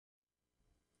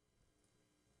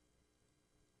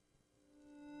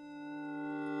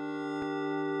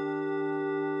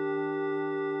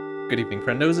Good evening,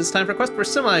 friendos. It's time for Quest for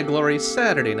Semi-Glory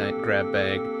Saturday Night Grab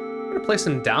Bag. I'm gonna play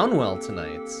some Downwell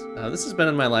tonight. This has been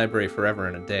in my library forever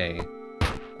and a day.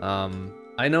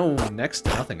 I know next to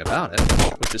nothing about it,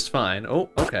 which is fine. Oh,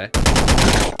 okay.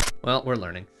 Well, we're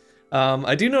learning.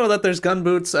 I do know that there's gun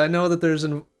boots. I know that there's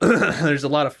there's a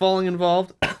lot of falling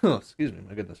involved. Oh, excuse me,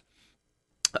 my goodness.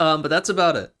 But that's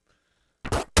about it.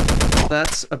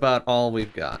 That's about all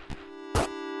we've got.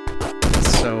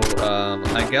 So,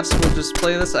 I guess we'll just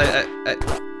play this. I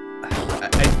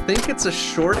think it's a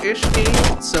short-ish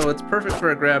game, so it's perfect for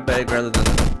a grab bag rather than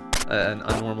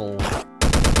a normal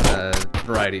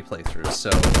variety playthrough.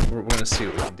 So we're gonna see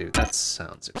what we can do. That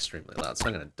sounds extremely loud, so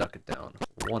I'm gonna duck it down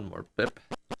one more bip.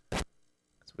 So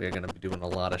we are gonna be doing a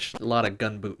lot of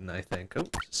gun booting, I think. Oh,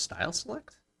 style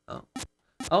select?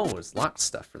 Oh, it's locked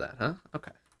stuff for that, huh?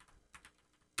 Okay.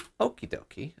 Okie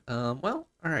dokie. Well,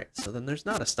 alright, so then there's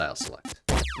not a style select.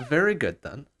 Very good,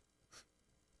 then.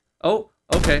 Oh,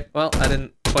 okay, well, I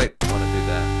didn't quite want to do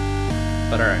that.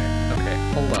 But alright, okay,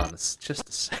 hold on just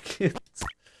a second.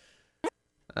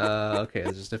 Okay,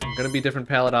 there's gonna be different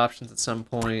palette options at some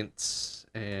point.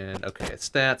 And, okay,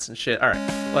 stats and shit. Alright,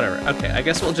 whatever. Okay, I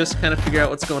guess we'll just kind of figure out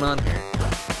what's going on here.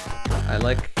 I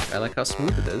like how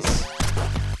smooth it is.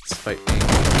 Despite being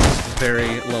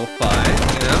very lo-fi,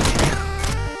 you know?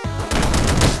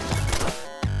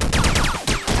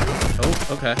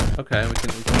 Okay, okay, we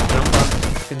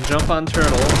can jump on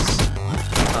turtles.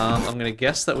 I'm gonna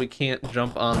guess that we can't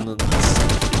jump on the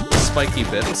spiky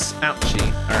bits. Ouchie.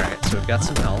 Alright, so we've got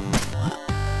some health.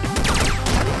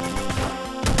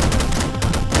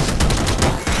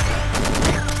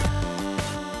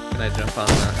 Can I jump on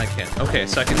that? I can. Okay,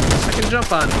 so I can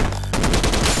jump on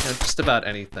just about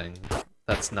anything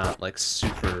that's not like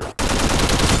super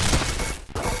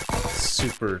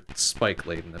spike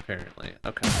laden, apparently.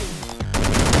 Okay.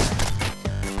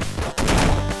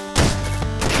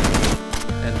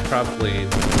 And probably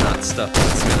not stuff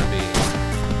that's gonna be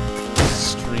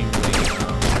extremely.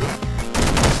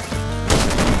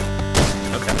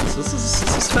 Okay, so this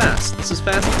is fast. This is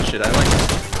fast and shit. I like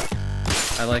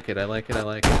it. I like it. I like it. I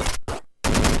like it.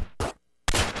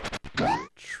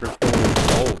 Triple.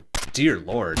 Oh, dear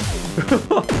lord.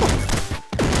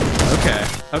 Okay.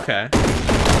 Okay.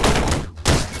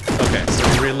 Okay, so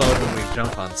we reload when we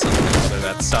jump on something, whether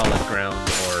that's solid ground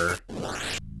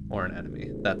or an enemy.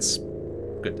 That's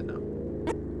good to know.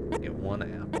 Get one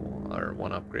apple, or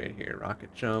one upgrade here.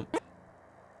 Rocket jump.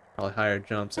 Probably higher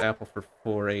jumps. Apple for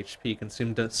 4 HP.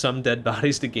 Consume some dead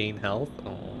bodies to gain health.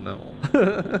 Oh no.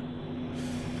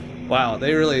 Wow,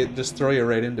 they really just throw you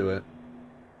right into it.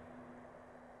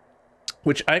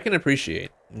 Which I can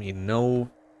appreciate. I mean, no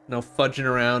fudging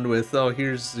around with, oh,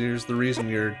 here's the reason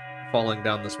you're falling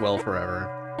down this well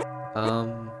forever.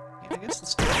 Yeah, I guess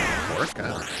this could work. I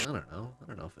don't know. I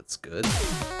don't know if it's good.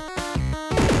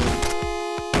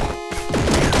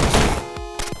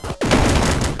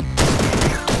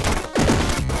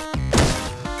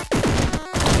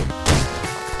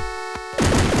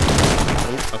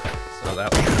 Oh, okay. So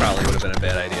that probably would have been a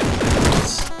bad idea.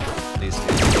 These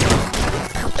dudes.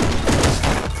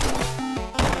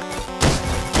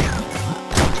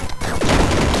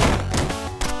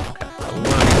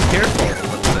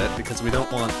 Because we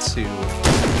don't want to...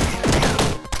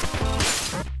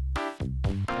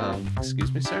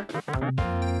 excuse me, sir?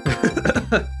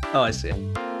 Oh, I see.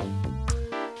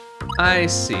 I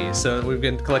see. So we've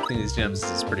been collecting these gems.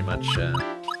 This is pretty much our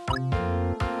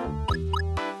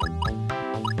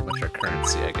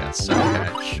currency, I guess. So, okay,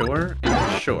 sure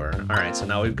and sure. Alright, so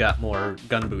now we've got more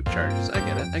gun boot charges. I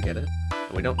get it, I get it.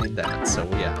 But we don't need that, so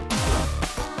yeah.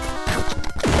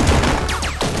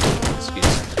 Excuse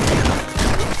me.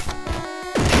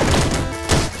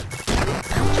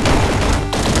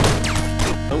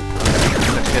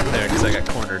 There, because I got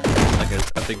cornered like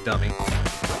a big dummy.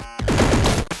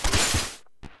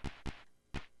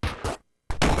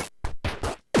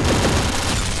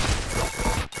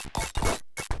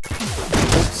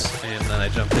 Oops, and then I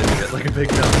jumped into it like a big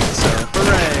dummy, so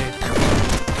hooray!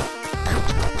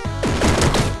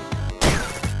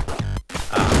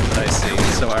 But I see.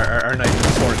 So our Knife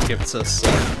and Fork gives us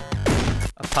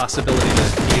a possibility to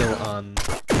heal on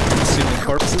consuming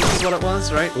corpses is what it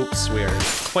was, right? Oops, we are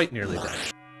quite nearly dead.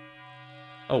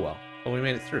 Oh well. Well, we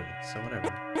made it through, so whatever.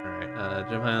 Alright,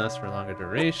 jump high lasts for longer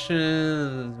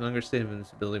duration, longer state of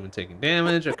instability when taking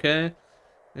damage, okay.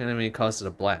 Enemy causes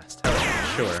a blast. Hell yeah,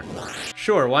 sure.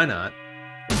 Sure, why not?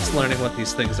 We're just learning what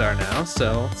these things are now,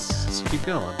 so let's keep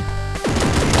going.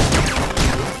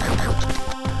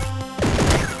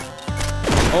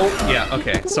 Oh, yeah,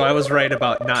 okay. So I was right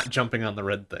about not jumping on the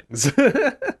red things.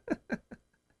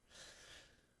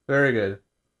 Very good.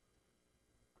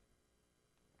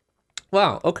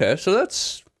 Wow, okay, so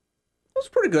that's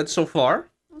pretty good so far.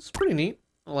 That's pretty neat.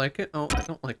 I like it. Oh, I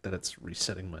don't like that it's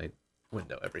resetting my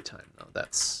window every time, though.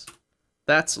 That's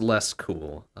less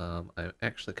cool. I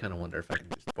actually kind of wonder if I can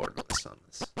use borderless on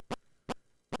this.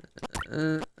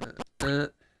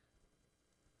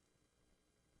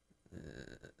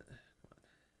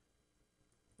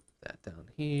 That down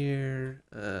here.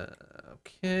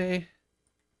 Okay.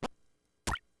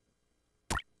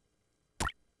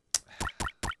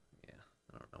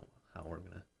 How we're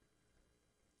gonna...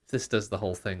 If this does the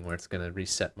whole thing where it's gonna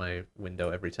reset my window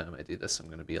every time I do this, I'm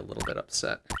gonna be a little bit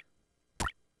upset. So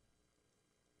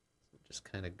just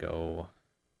kind of go...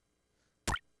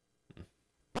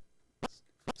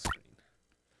 Screen.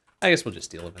 I guess we'll just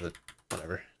deal with it.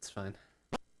 Whatever, it's fine.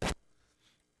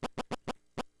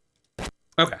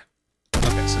 Okay.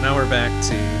 Okay, so now we're back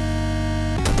to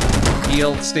the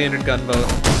old standard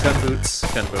gunboats.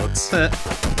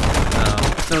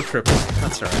 No triple.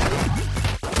 That's alright.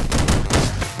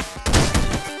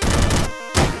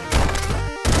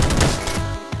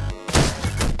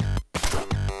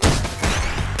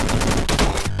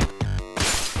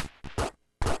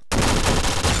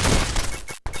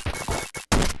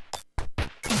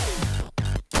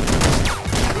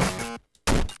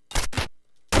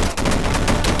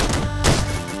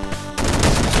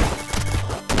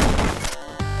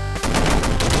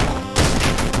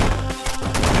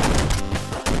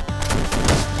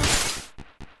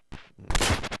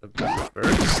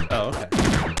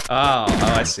 Oh,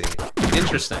 I see.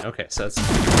 Interesting. Okay, so that's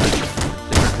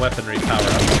different weaponry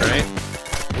power-ups, right?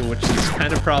 Which is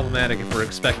kind of problematic if we're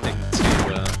expecting to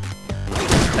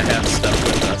have stuff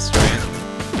with us, right?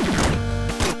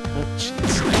 Oh,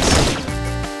 jeez.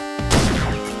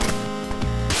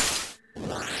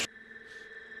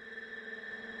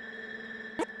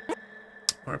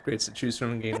 More upgrades to choose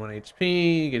from, gain 1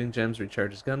 HP. Getting gems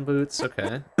recharges gun boots.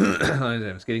 Okay.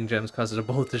 Getting gems causes a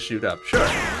bullet to shoot up. Sure.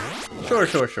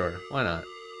 Sure. Why not?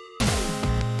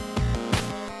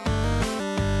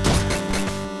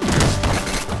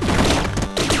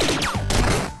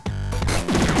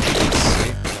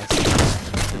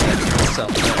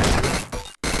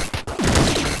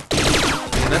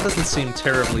 That doesn't seem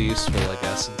terribly useful, I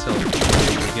guess, until we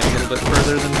get a little bit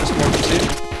further than just Warp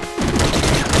 2.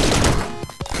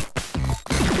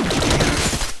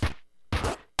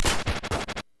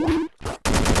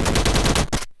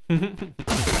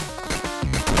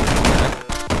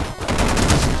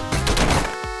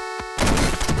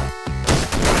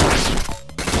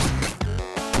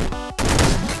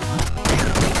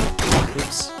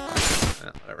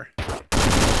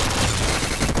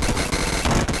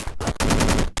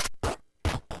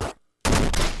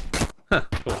 Huh,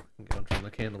 cool. I'm going from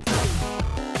the candle.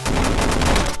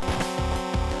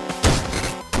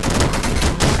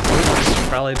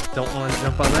 Probably don't want to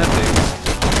jump on that big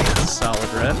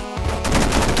solid red.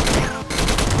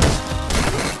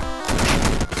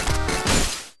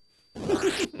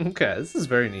 Okay, this is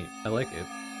very neat. I like it.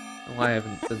 Why I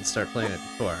didn't start playing it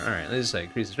before. Alright, let's just say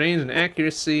increases range and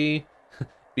accuracy.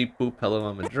 Beep boop, hello,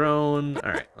 I'm a drone.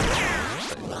 Alright,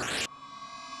 let's play that.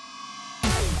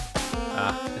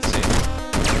 Ah, I see.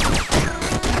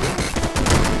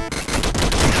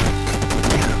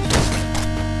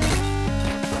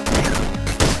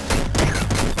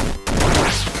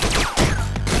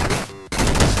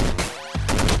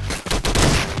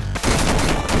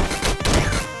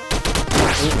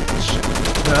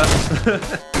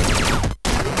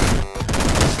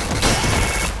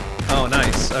 Oh,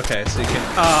 nice. Okay, so you can...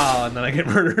 Oh, and then I get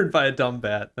murdered by a dumb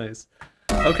bat. Nice.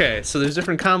 Okay, so there's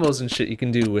different combos and shit you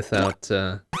can do without,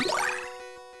 without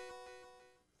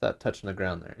touching the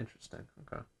ground there. Interesting.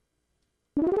 Okay.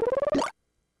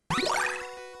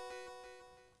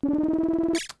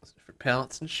 Different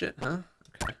palettes and shit, huh?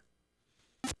 Okay.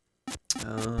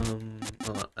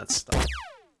 Hold on, that's style.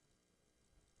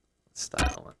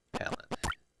 Style palette.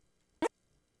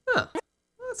 Huh.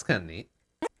 That's kind of neat.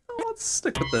 Well, let's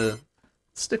stick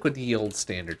with the old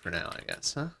standard for now, I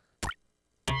guess, huh?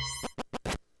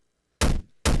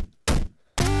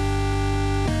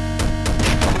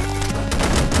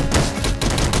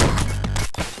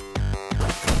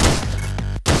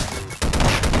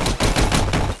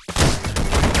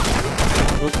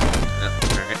 Oop.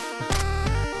 Yeah, alright.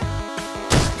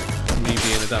 Me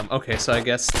being a dumb. Okay, so I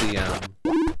guess the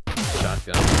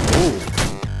shotgun. Ooh.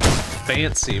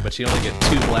 Fancy, but you only get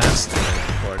 2 blasts in it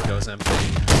before it goes empty.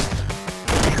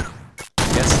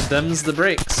 Guess them's the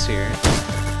breaks here.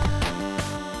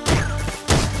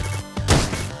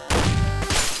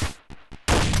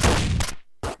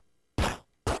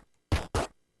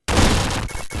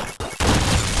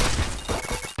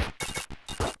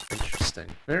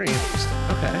 Very interesting.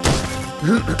 Okay.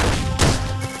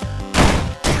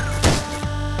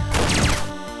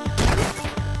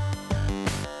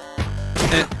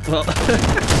 Well,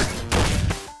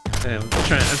 I'm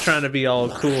trying to be all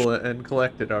cool and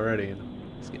collected already, and I'm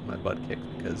just getting my butt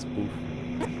kicked because oof.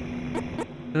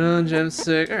 Oh, gem's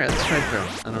sick. All right, let's try drone.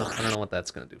 I don't know what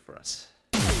that's gonna do for us.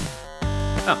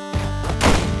 Oh,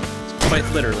 it's quite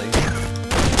literally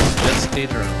just a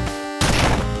drone.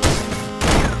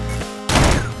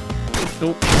 Oh,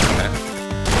 okay.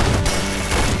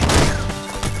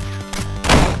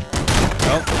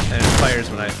 Oh, and it fires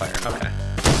when I fire. Okay.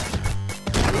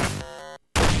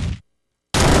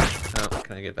 Oh,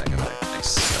 can I get back up there? Nice.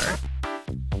 Sorry.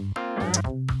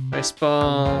 Ice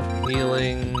ball,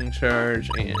 healing, charge,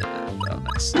 and oh,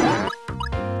 nice.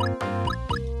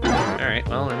 Alright,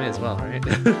 well, I may as well, right?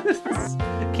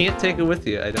 Can't take it with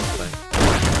you, I don't think.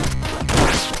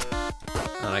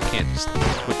 Oh, I can't just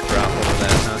quick drop over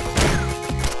that, huh?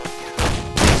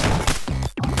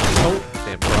 Oh,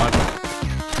 damn frog.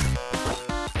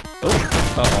 Oh,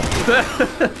 uh-oh.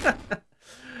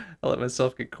 I let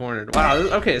myself get cornered. Wow,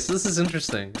 okay, so this is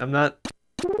interesting. I'm not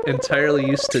entirely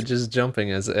used to just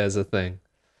jumping as a thing.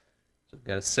 So I've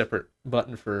got a separate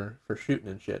button for shooting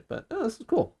and shit, but oh, this is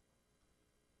cool.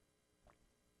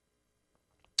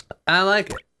 I like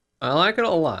it. I like it a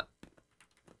lot.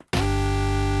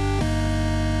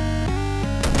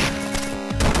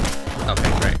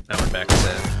 Okay, great. Now we're back to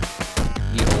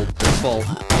the old default.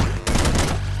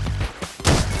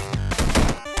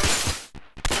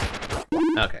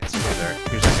 Okay, so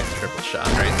here's our triple shot,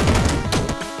 right?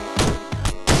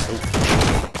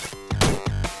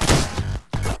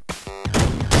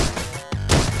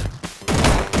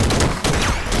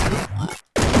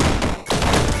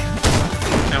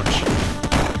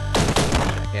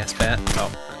 Bat.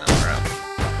 Oh, another round.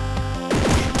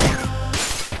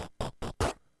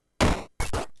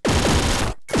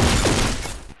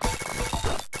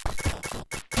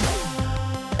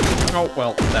 Oh,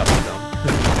 well, that was dumb.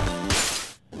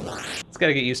 It's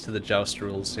gotta get used to the joust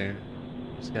rules here.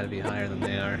 Just gotta be higher than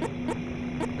they are.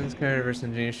 This card reverse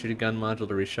engineer shoot a gun module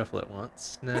to reshuffle it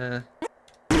once. Nah.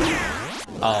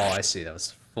 Oh, I see. That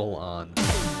was full on.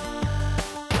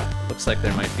 Looks like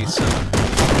there might be some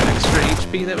extra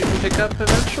HP that we can pick up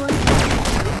eventually.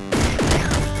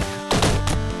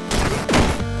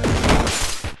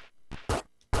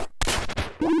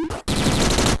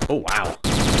 Oh, wow.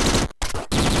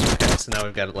 Okay, so now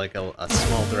we've got like a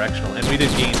small directional, and we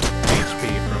did gain HP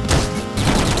from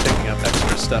picking up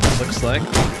extra stuff, it looks like.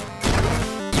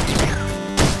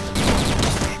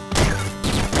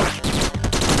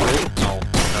 Oh,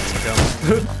 that's a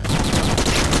jump.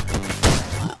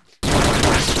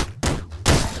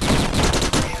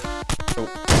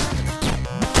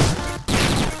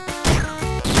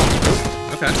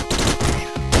 Okay.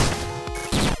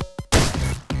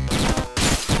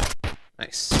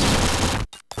 Nice.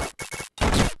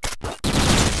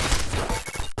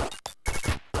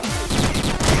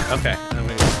 Okay, and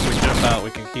we jump out, we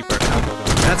can keep our combo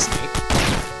going. That's neat.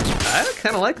 I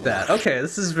kind of like that. Okay,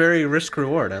 this is very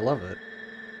risk-reward. I love it.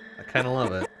 I kind of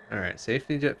love it. Alright,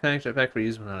 safety jetpack. Jetpack for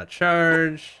use when on a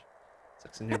charge.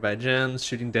 Sucks in nearby gems.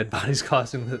 Shooting dead bodies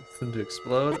causing them to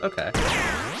explode. Okay.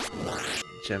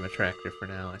 Gem attractor for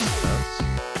now, I suppose.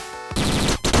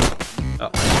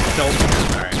 Oh, nope.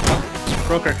 Alright, well,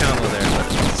 broke our combo there, but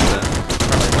it's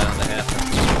probably bound to happen.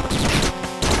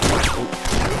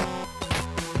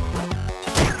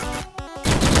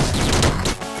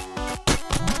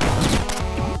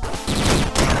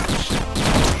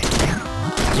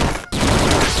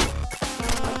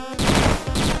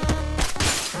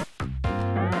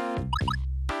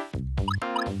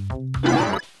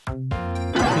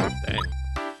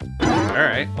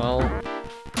 Alright, well,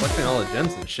 collecting all the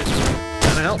gems and shit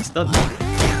kinda helps, doesn't it?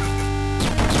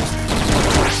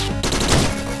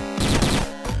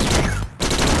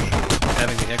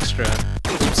 Having the extra...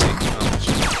 Oopsie. Oh,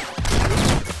 shit.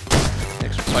 The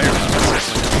extra firepower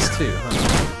certainly helps too, huh?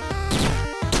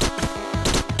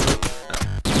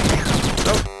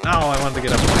 Oh. Oh, I wanted to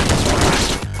get up there.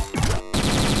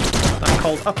 It's not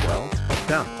called Upwell, it's called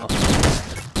Downwell.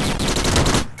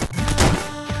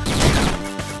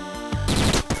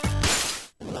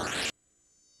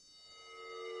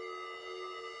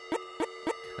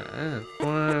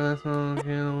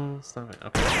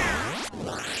 Okay.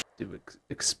 Do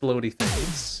explodey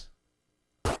things.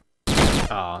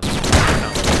 Oh, no.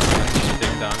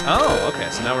 Ding dong. Oh, okay,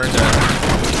 so now we're into an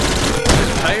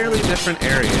entirely different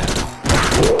area.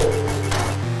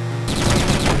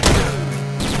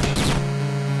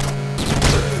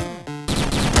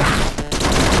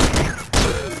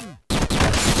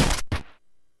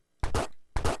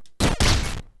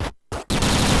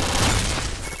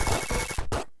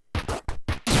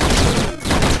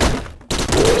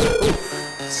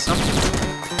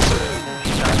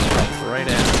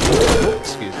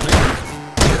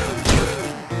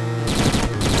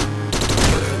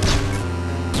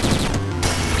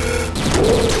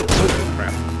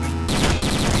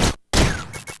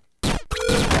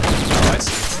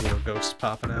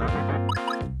 popping out.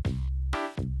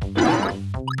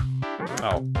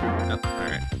 Oh, yep,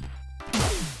 alright.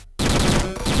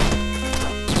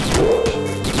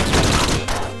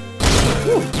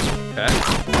 Okay.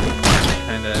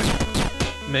 Kinda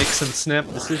make some snap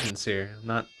decisions here. I'm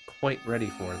not quite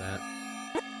ready for that.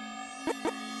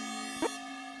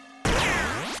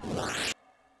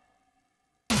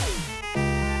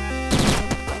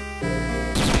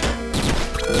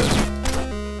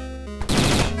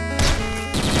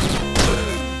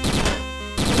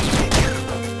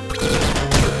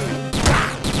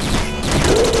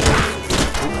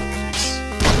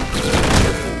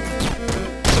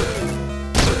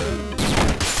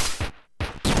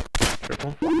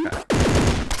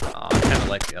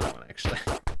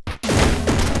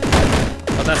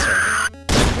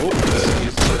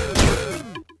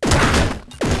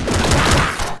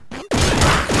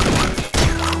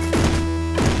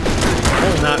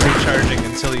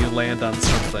 On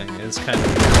something is kind of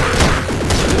weird.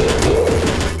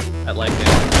 I like it.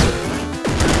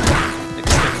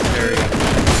 Makes things very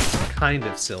kind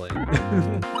of silly. Go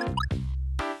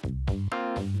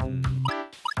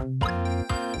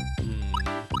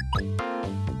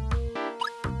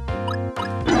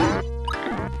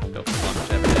for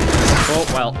longevity. Oh,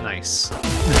 well, nice.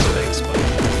 Thanks, buddy.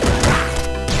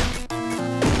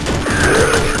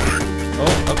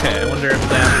 Oh, okay. I wonder if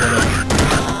that would have...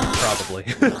 Probably.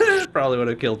 Probably would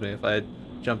have killed me if I had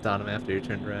jumped on him after he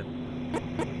turned red.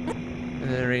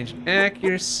 Range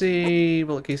accuracy,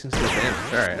 bullet casings deal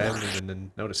damage. Alright, I haven't even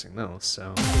been noticing those,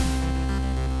 so...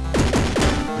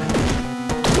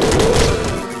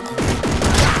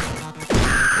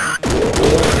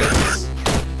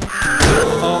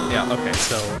 Oh, yeah, okay,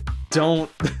 so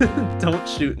don't don't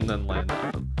shoot and then land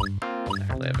on them. I don't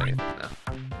really have anything now.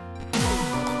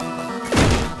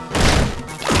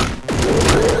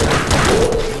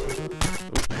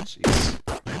 Jeez.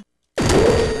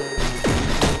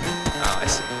 Oh, I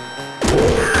see.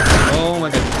 Oh my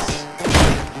goodness.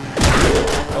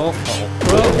 Oh, oh,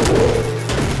 oh.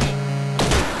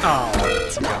 Oh,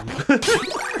 that's dumb.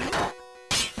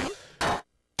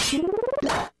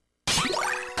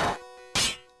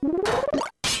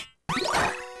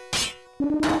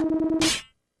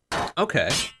 Okay,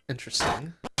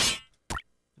 interesting.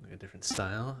 Like a different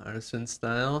style, artisan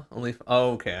style. Only.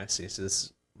 Oh, okay, I see. So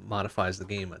this modifies the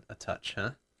game a touch,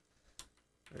 huh?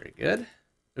 Very good.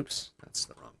 Oops, that's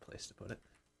the wrong place to put it.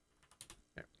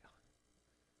 There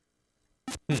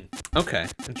we go. Okay,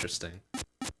 interesting.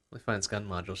 Only finds gun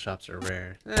module shops are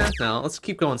rare. No, let's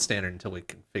keep going standard until we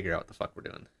can figure out what the fuck we're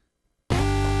doing.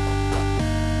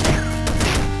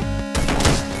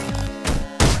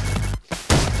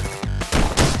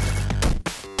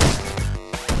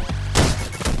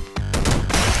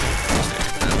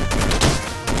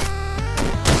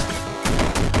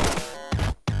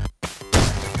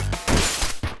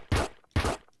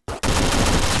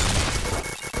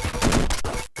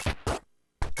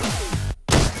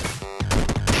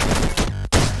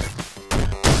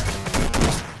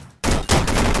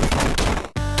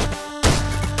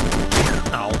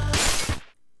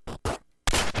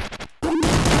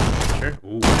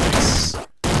 Ooh, nice.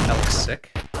 That looks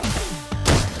sick.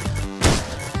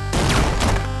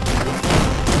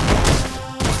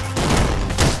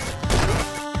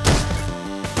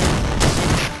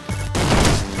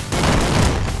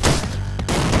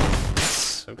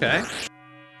 Nice. Okay.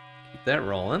 Keep that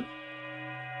rolling.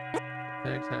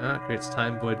 Creates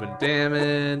time void when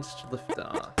damaged. Lift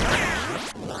off.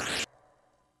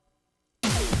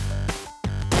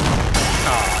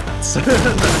 Oh, nuts.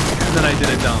 Then I did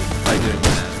it dumb by doing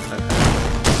that. Okay.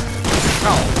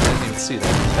 Oh, I didn't even see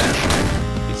that. Bad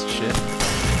piece of shit.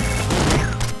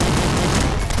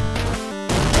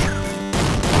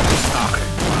 Oh,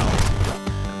 wow.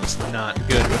 I'm just not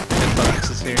good with the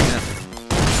hitboxes here yet.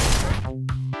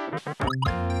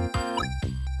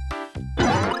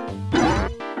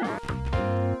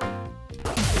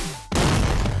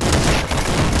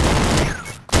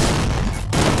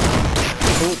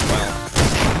 Oh, wow.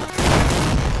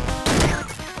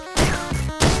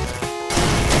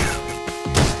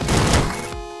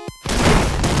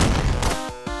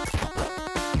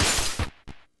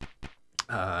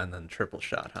 And then triple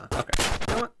shot, huh? Okay.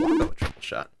 You know what? We'll go with triple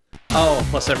shot. Oh,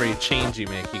 plus every change you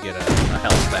make, you get a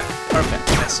health back. Okay,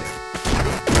 I see.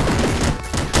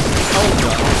 Oh,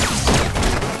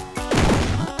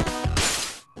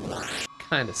 God.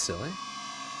 Kinda silly.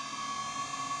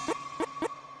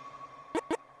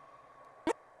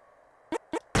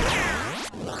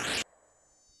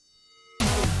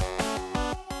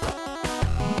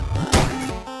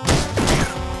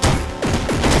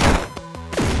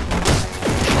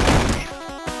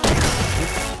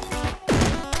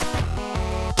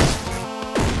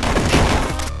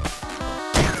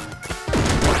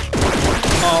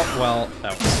 well,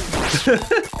 that was...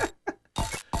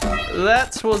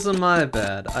 that wasn't my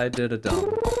bad. I did a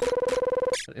dumb.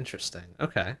 Interesting.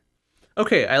 Okay.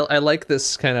 Okay, I like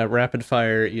this kind of rapid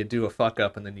fire, you do a fuck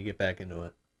up and then you get back into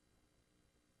it.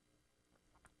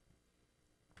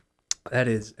 That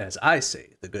is, as I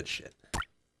say, the good shit.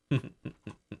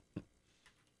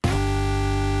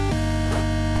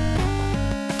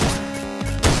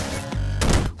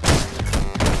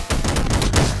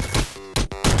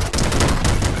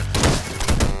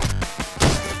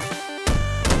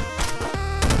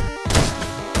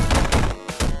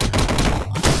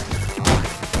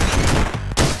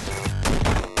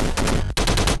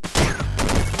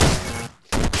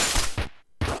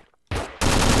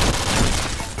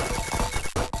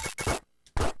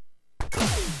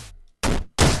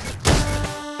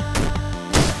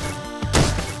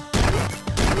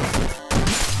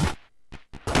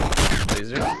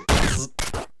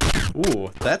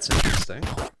 Ooh, that's interesting.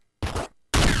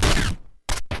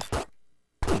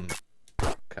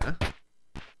 Okay.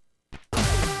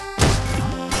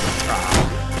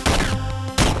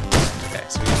 Okay,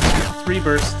 so we have 3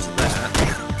 bursts of that.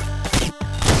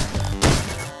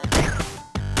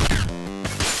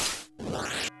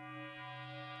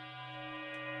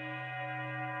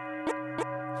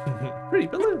 Pretty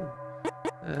balloon.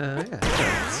 Yeah,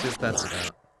 let's see what that's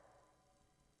about.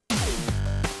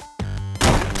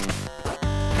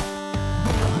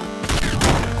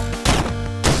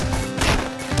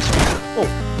 Oh,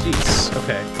 jeez.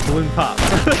 Okay, balloon pop.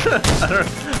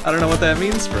 I don't know what that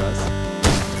means for us.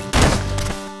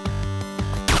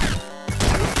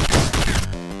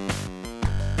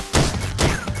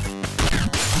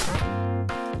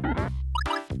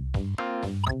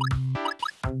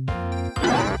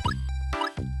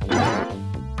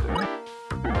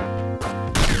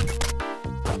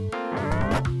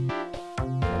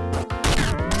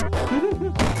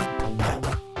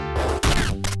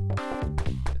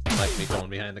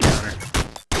 Behind the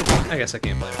counter. I guess I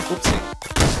can't blame it. Whoopsie.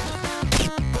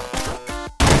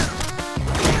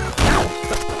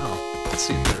 Oh, let's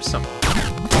see if there's something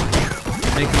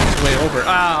making its way over.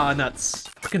 Ah, nuts.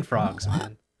 Fucking frogs,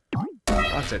 man.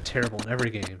 Frogs are terrible in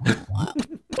every game.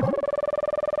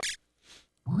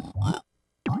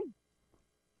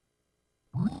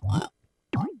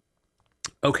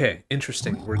 Okay,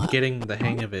 interesting. We're getting the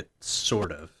hang of it,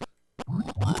 sort of.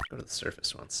 Go to the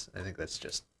surface once. I think that's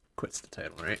just quits the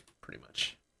title, right? Pretty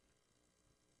much.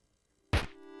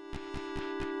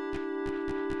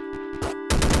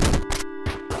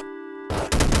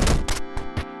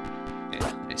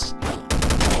 Yeah, nice.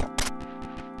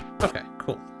 Okay,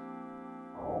 cool.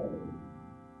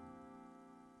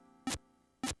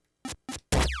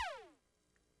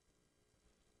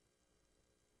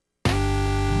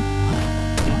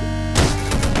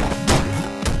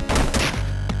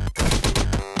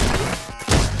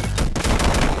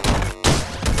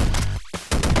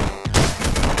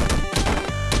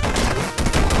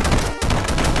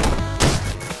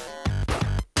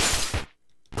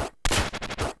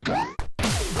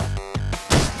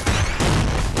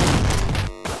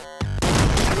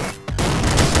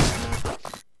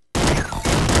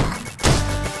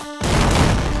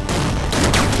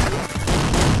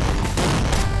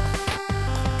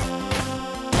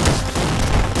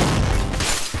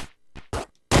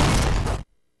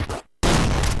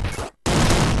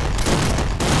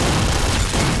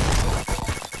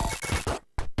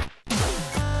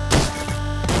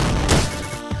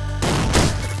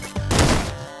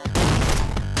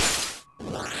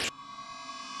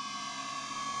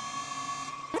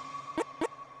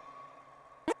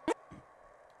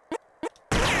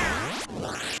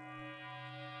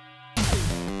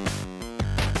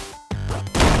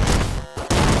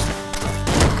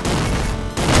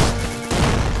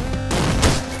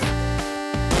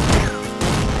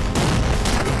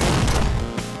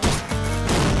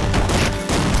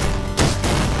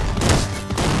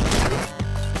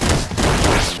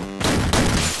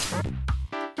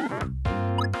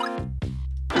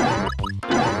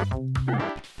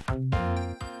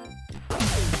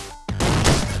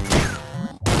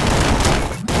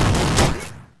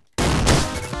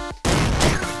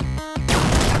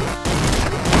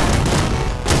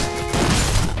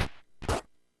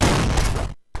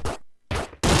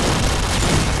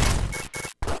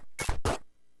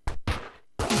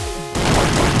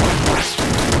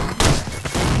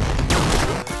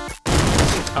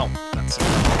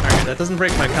 That doesn't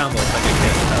break my combo if I get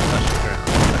hit without touching the ground.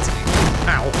 That's neat.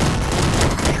 Ow!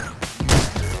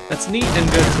 That's neat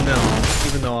and good to know,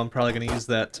 even though I'm probably going to use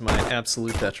that to my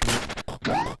absolute detriment.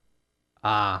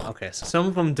 Ah, okay, so some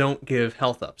of them don't give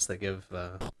health ups, they give,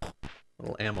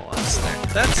 Little ammo ops there.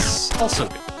 That's also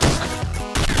good.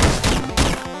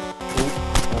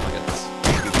 Oh my goodness.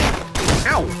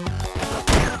 Ow!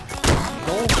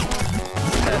 Eagle?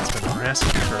 That's been harassing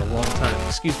me for a long time.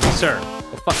 Excuse me, sir.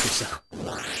 Go fuck yourself.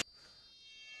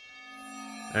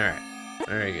 Alright.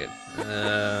 Very good.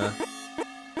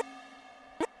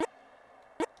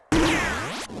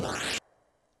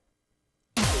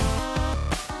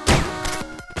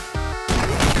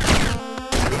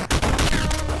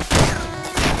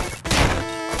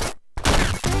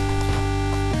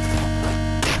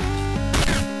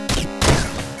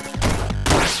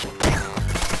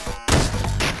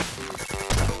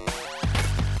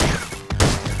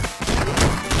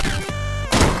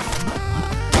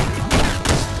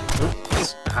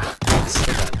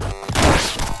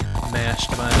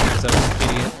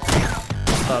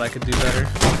 I could do better.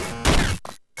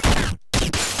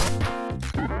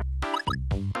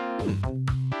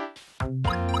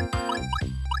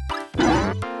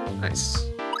 Nice.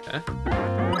 Okay.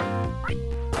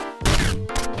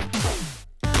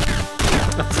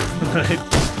 I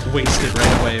wasted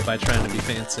right away by trying to be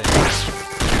fancy. There we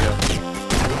go.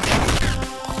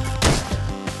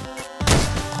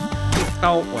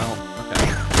 Oh, well, okay.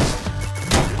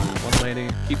 One way to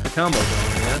keep the combo going,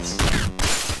 I guess.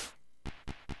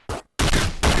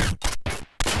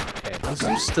 Those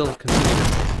two still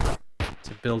continue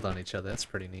to build on each other. That's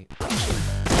pretty neat.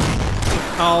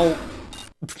 Oh!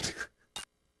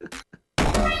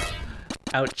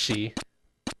 Ouchie.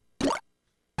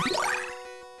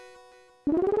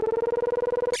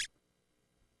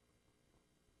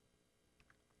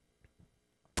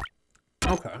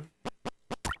 Okay.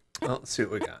 Well, let's see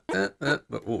what we got.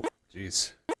 Oh,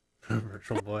 jeez.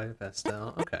 Virtual Boy,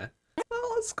 Pastel. Okay.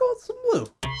 Well, let's go with some blue.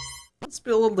 Let's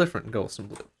be a little different and go with some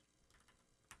blue.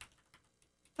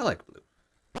 I like blue.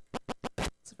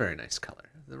 It's a very nice color.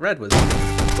 The red was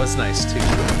nice too.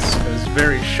 It was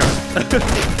very sharp.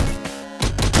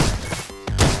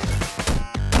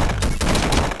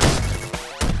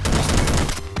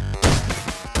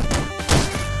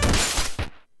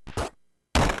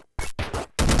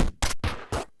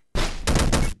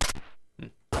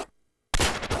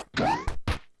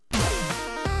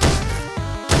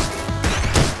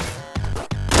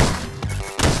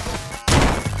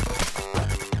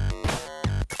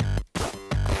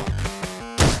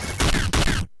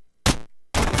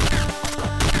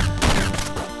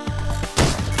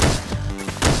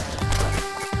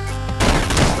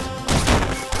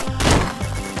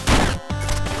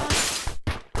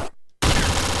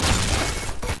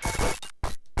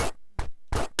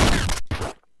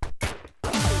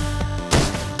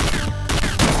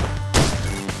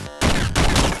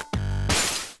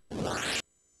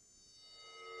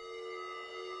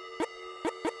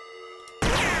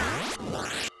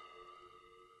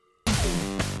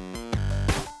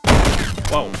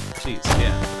 Whoa, jeez,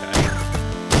 yeah, okay.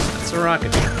 That's a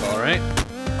rocket ship, alright.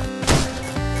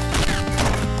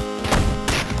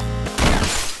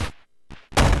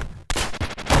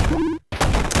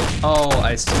 Oh,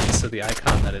 I see. So the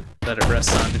icon that it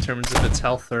rests on determines if it's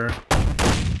health or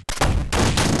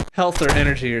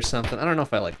energy or something. I don't know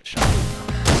if I like the shot.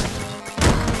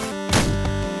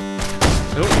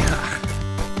 Oh.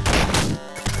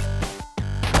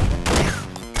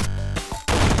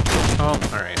 Oh,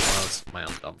 alright, well, that's my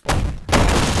own dumb fault.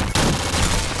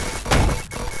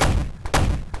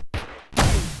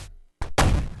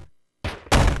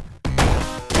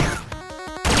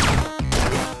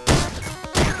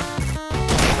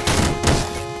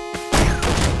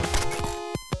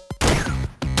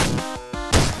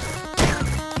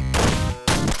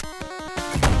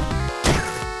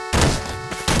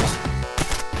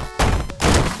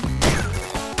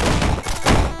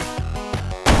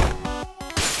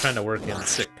 Trying to work in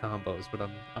sick combos, but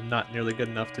I'm not nearly good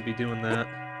enough to be doing that.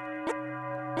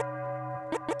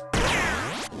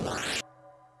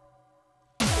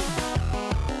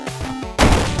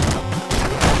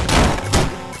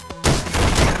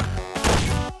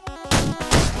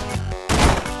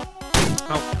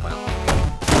 Oh, well.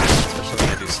 Especially when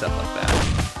I do stuff like that.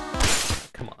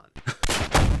 Come on.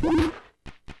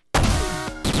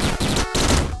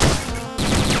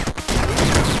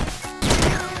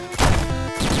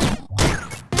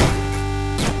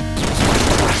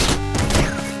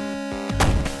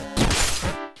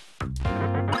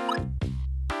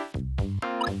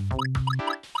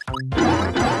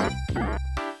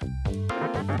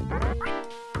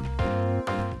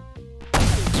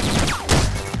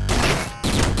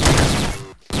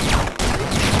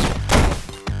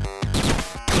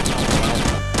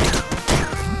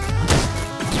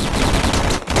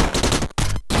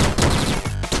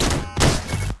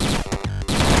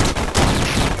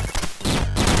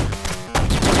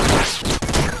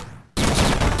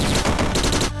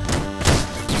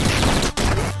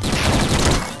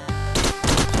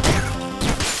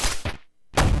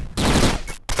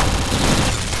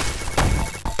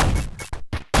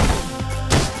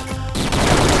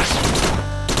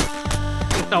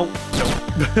 No, no.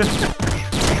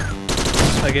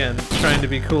 Again, trying to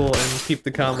be cool and keep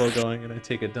the combo going, and I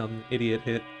take a dumb idiot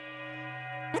hit.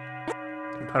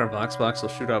 Powder box will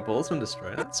shoot out bullets when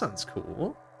destroyed. That sounds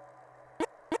cool.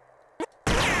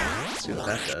 Let's see what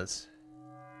that does.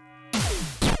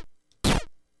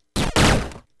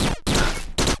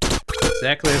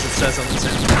 Exactly as it says on the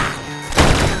tin.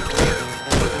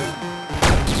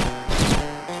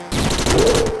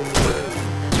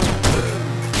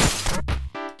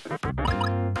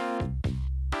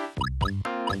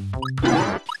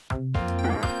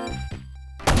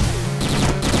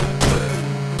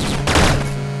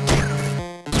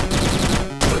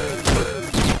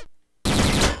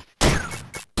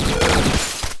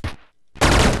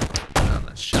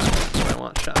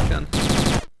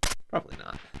 Probably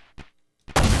not.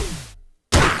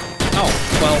 Oh,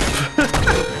 well.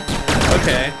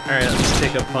 Okay, alright, let's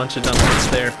take a bunch of dumb hits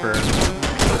there for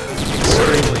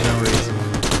extremely no reason.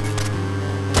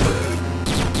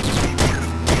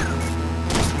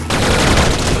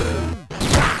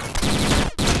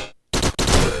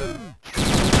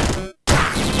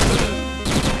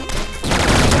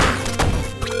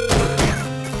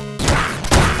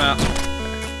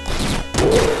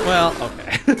 Well,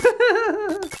 okay.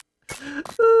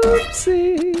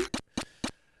 Oopsie.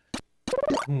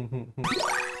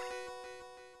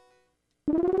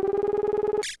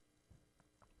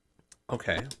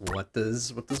 Okay, what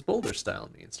does boulder style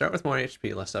mean? Start with more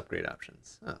HP, less upgrade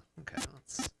options. Oh, okay,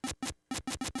 that's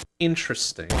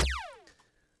interesting.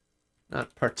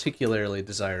 Not particularly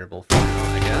desirable for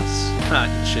now, I guess.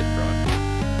 Ah, eat shit, frog.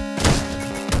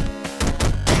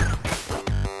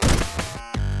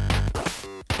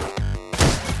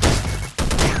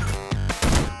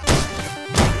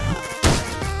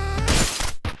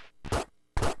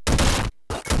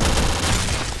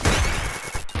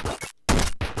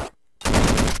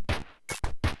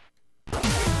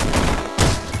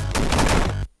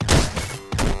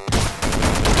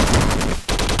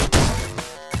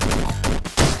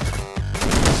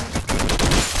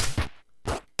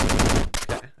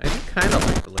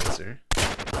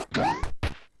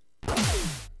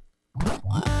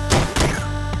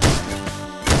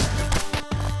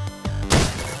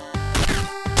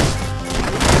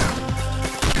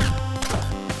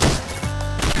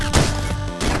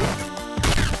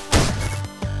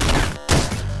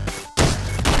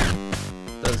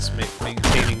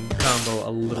 Maintaining combo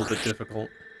a little bit difficult.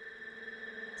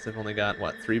 So I've only got,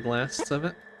 what, 3 blasts of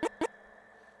it?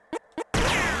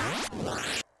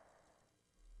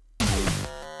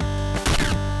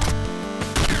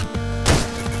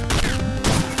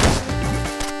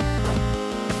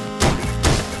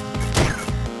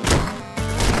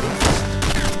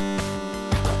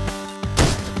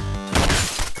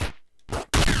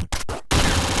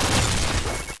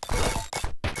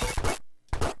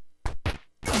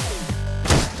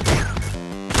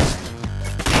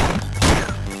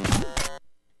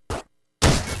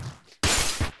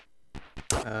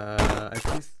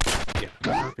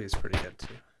 Is pretty good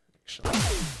too, actually.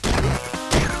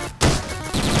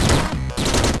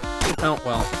 Oh,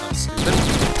 well, that was stupid.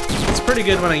 It's pretty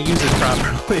good when I use it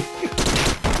properly.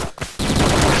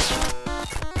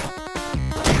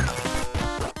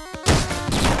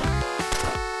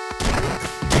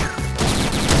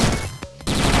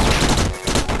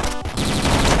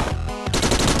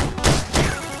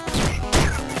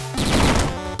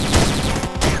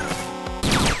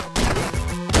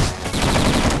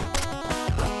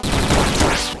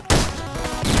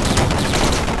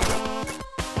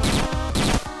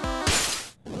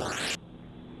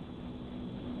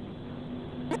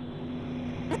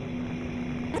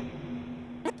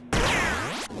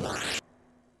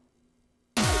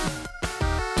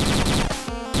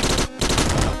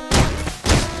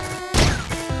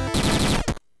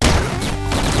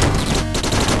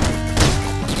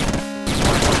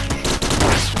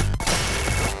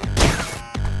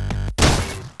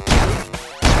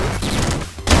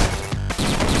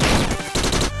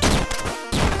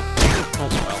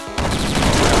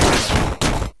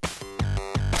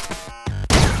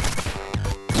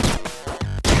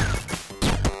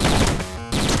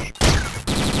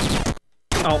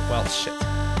 Oh, well, shit.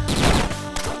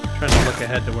 Trying to look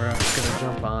ahead to where I was gonna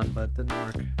jump on, but it didn't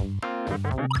work.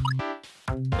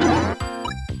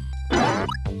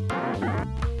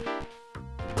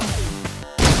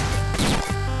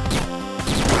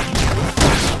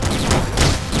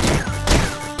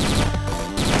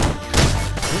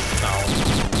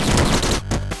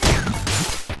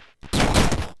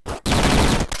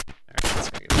 Alright, that's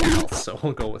gonna get a health, so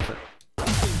we'll go with it.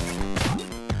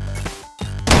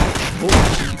 Oh,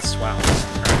 jeez, wow.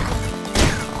 Alright.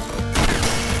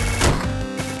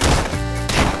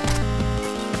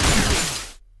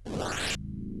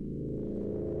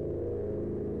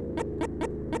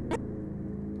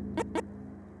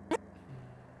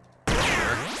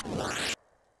 Oh,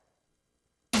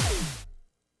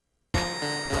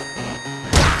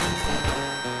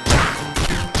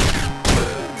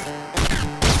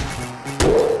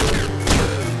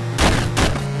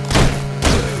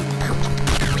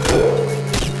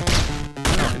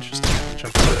 interesting.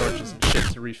 Jump on torches and shit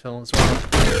to refill as well.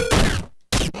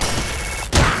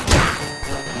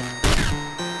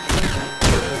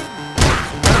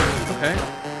 Okay.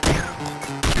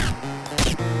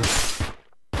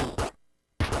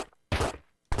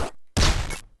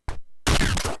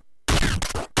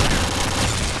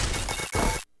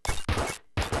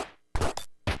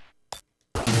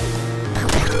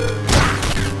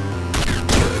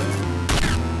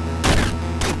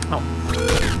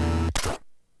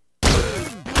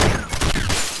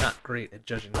 Not great at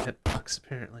judging hitbox,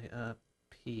 apparently.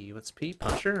 P. What's P?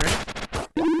 Puncher, right?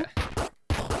 Okay.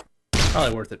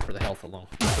 Probably worth it for the health alone,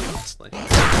 honestly.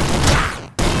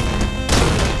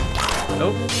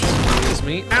 Oh, excuse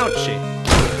me. Ouchie!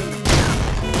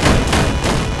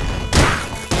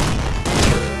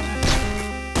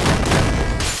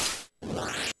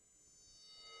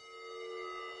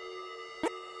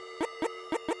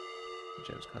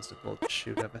 James constant bullet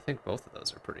shoot up. I think both of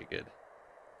those are pretty good.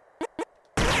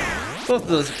 Both of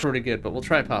those are pretty good, but we'll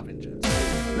try popping gems. I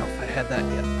don't know if I had that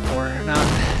yet before or not.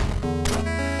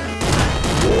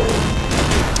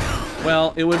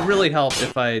 Well, it would really help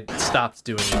if I stopped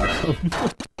doing it.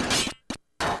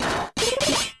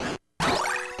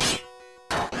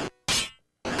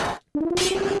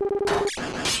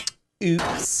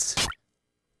 Oops.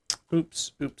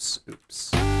 Oops, oops,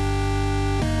 oops.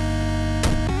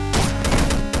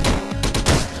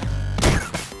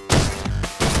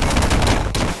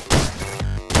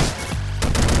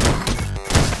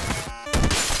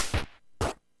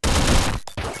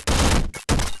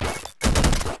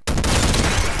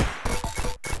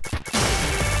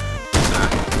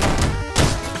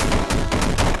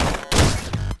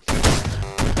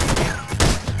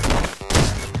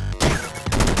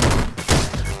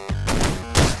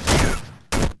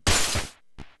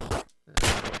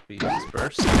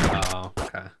 Oh,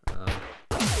 okay. Ow.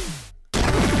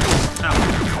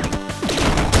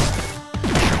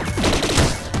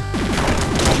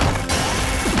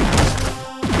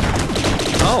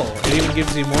 Oh, it even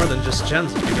gives you more than just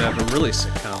gems if you have a really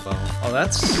sick combo. Oh,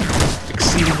 that's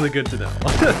exceedingly good to know.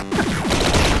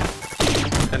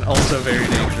 And also very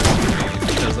dangerous for me,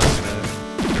 because I'm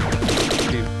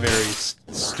gonna be very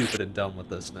stupid and dumb with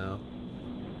this now.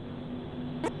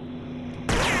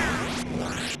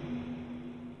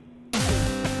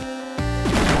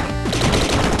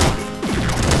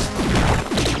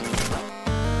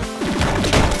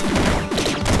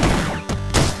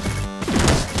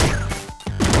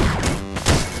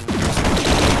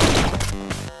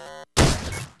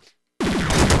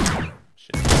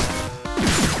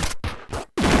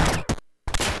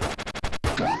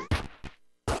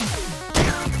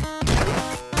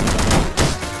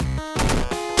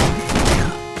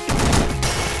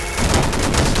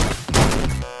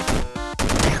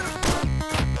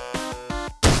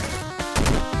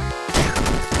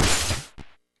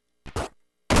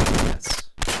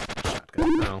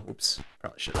 Oops,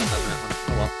 probably should have done that one.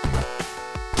 Oh well.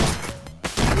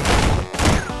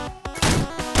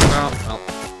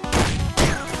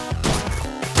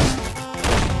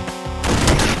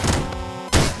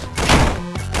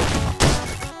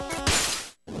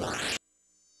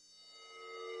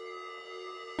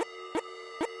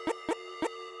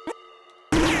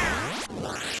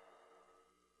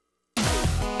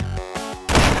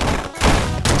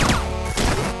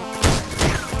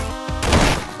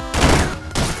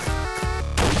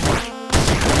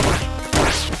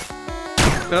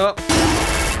 Oh,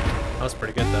 that was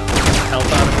pretty good though.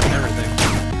 Health out of it and everything.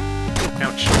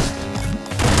 Ouch.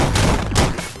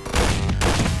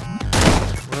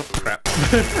 Oh, crap.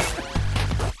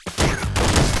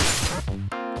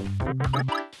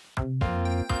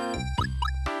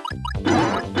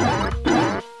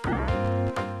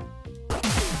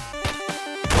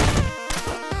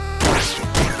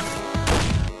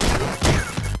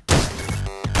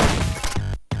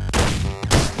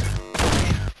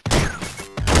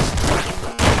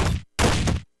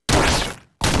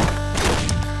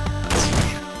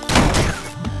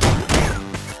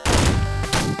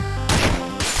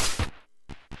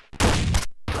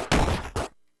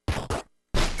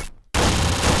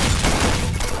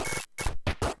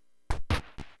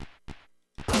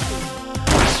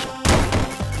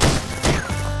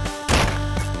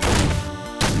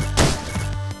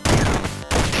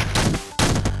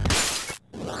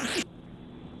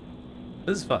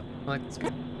 This is fun. I like this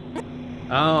game.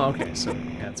 Oh, okay, so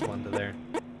yeah, it's one to there.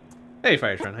 Hey,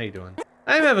 Firetron, how you doing?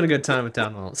 I'm having a good time with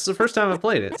Downwell. This is the first time I've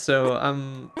played it, so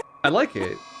I like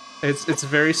it. It's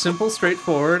very simple,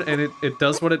 straightforward, and it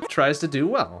does what it tries to do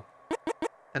well.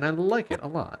 And I like it a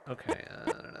lot. Okay,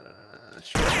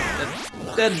 sure.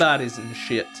 Dead bodies and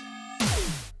shit.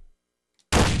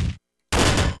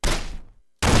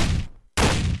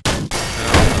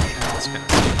 That's kind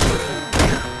of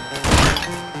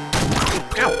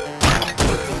ow!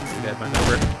 You had my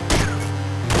number.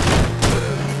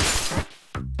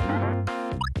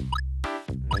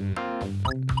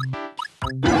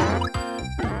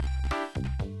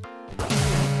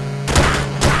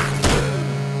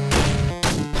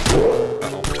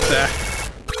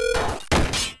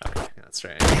 Okay, that's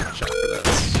right. Watch out for this.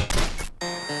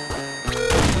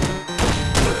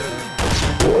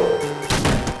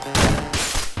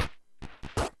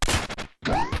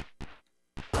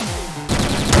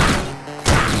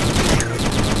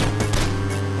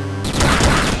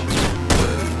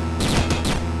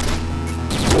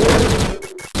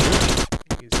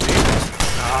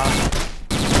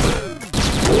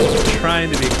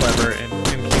 Trying to be clever and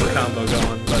keep combo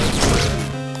going, but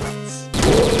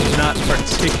it's not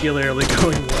particularly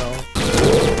going well.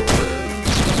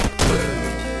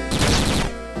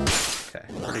 Okay,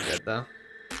 pretty good though.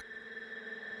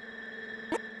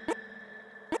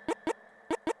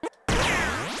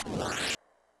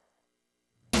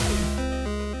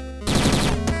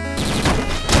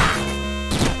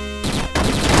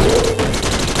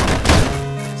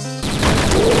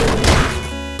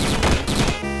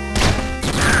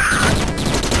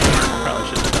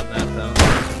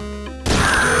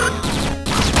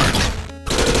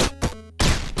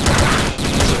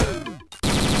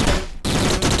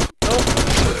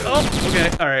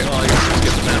 Alright, well, I guess we'll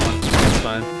skip that one. That's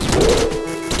fine.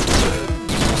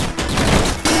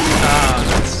 Ah,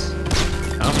 that's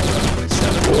combo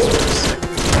 27. That's sick.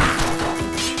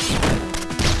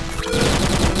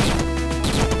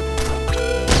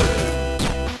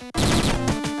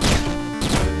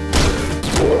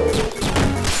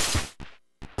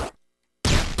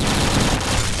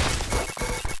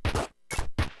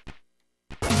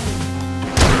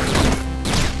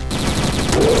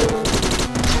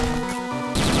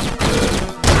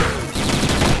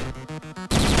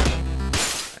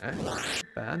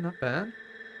 Not bad.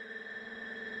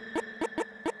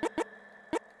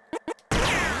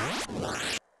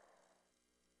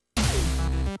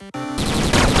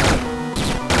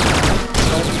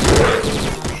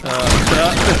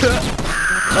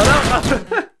 Oh no!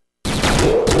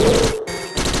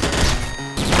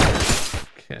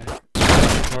 Okay.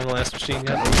 Normal ass machine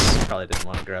gun. Oops. Probably didn't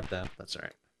want to grab that, but that's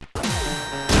alright.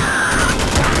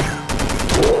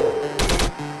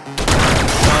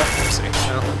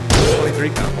 Well, 23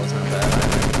 combos, not bad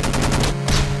either.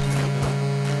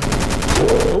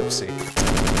 Oopsie.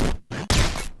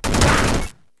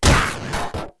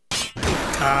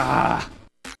 Ah!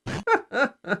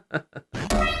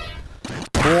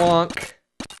 Bonk.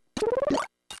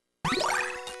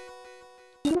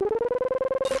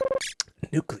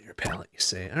 Nuclear palette, you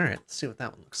say? Alright, let's see what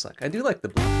that one looks like. I do like the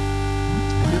blue.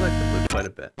 I do like the blue quite a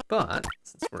bit, but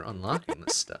since we're unlocking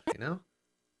this stuff, you know?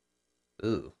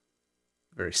 Ooh.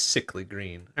 Very sickly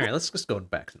green. Alright, let's just go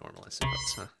back to normal, I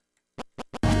suppose, huh?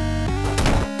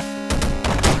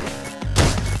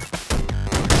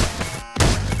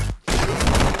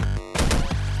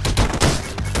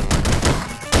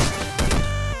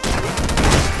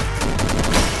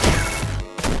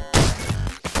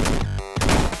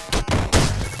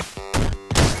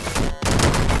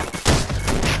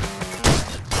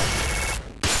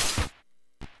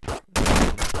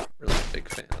 Really big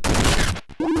fan.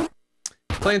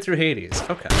 Playing through Hades.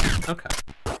 Okay. Okay.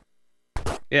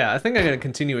 Yeah, I think I'm going to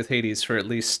continue with Hades for at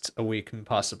least a week and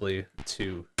possibly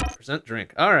 2%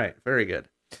 drink. All right. Very good.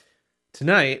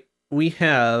 Tonight, we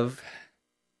have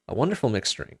a wonderful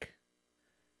mixed drink.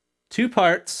 2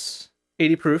 parts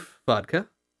 80 proof vodka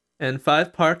and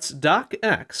 5 parts Doc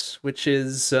X, which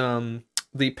is the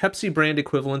Pepsi brand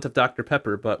equivalent of Dr.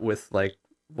 Pepper, but with like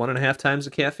 1.5 times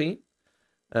the caffeine.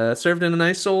 Served in a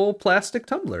nice old plastic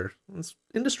tumbler. It's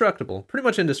indestructible. Pretty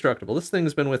much indestructible. This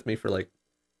thing's been with me for like,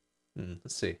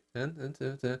 let's see,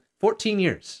 14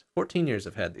 years. 14 years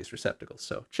I've had these receptacles,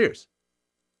 so cheers.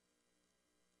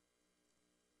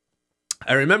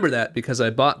 I remember that because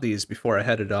I bought these before I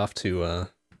headed off to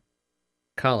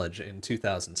college in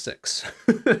 2006,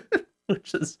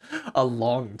 which is a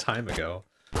long time ago.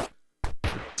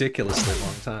 Ridiculously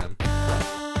long time.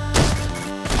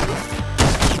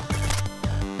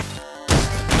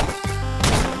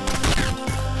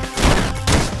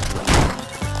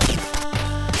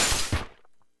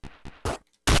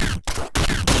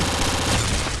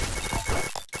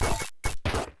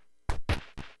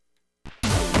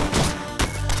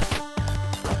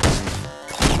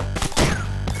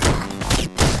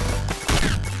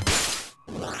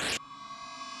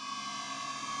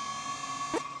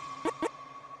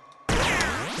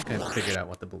 think I've figured out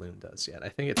what the balloon does yet. I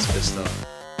think it's just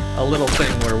a little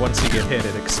thing where once you get hit,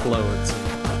 it explodes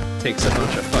and takes a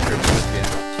bunch of fuckers with you.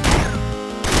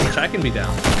 Which I can be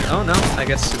down. Oh no, I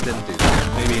guess it didn't do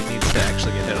that. Maybe it needs to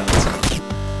actually get hit on its own.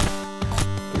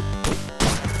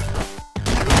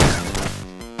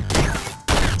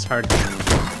 It's hard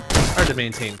to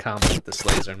maintain combo with this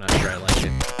laser. I'm not sure I like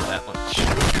it that much.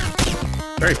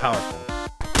 Very powerful,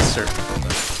 certainly,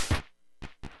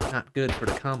 but not good for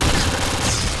the combo strats.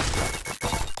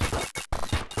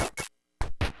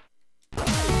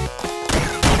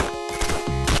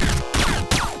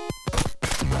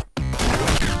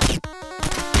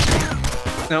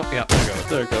 No, yeah,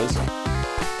 there it goes.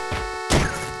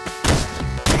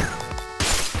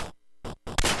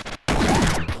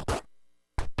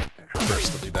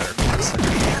 First will be better for this second.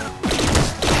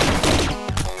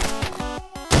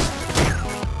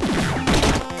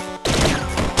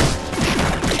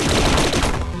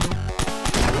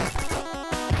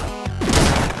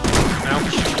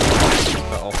 Ouch.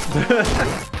 Uh-oh.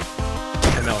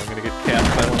 I know I'm gonna get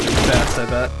capped by one of these bats, I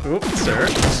bet. Oops, sir.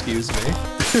 Excuse me.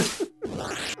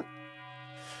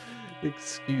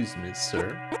 Excuse me,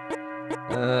 sir.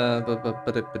 Alright.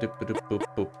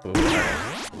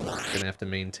 Gonna have to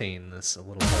maintain this a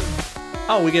little bit.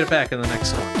 Oh, we get it back in the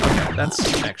next one. Okay, that's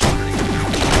actually pretty good.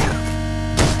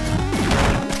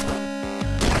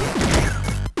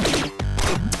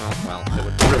 Oh, well, it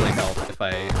would really help if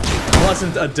I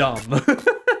wasn't a dumb.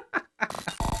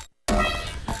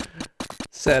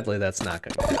 Sadly, that's not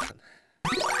going to happen.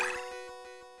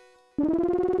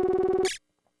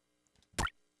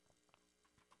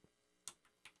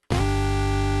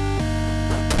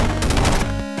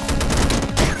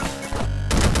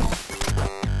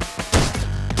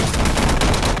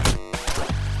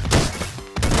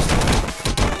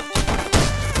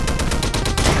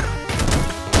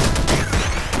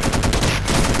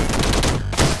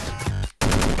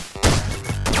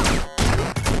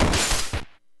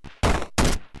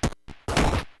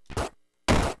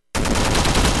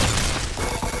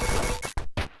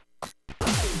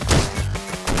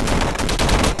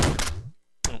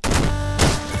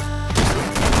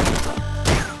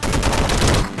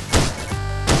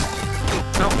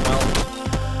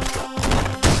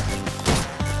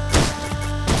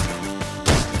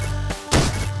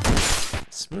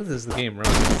 As the game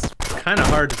runs, it's kind of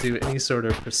hard to do any sort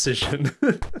of precision.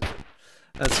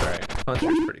 That's alright.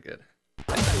 Puncher's pretty good.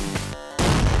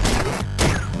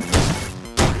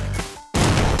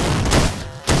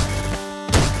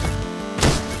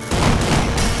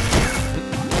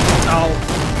 Oh!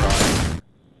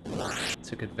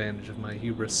 Took advantage of my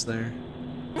hubris there.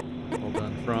 Well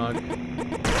done, frog.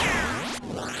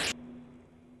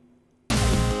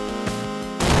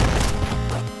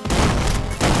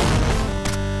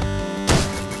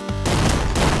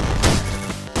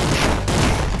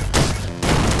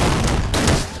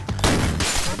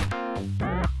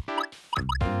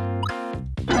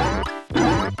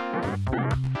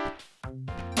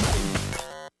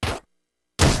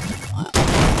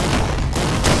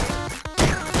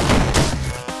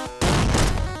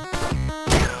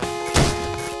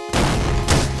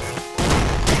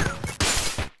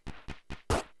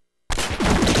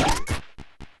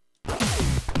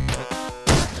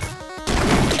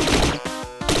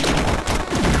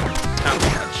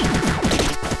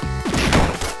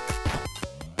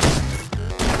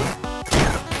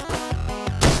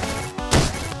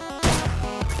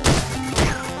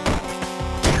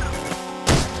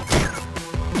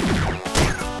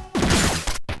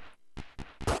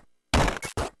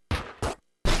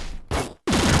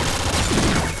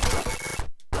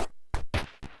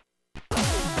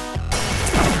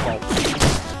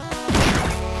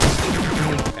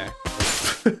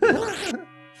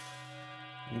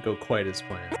 Didn't go quite as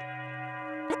planned.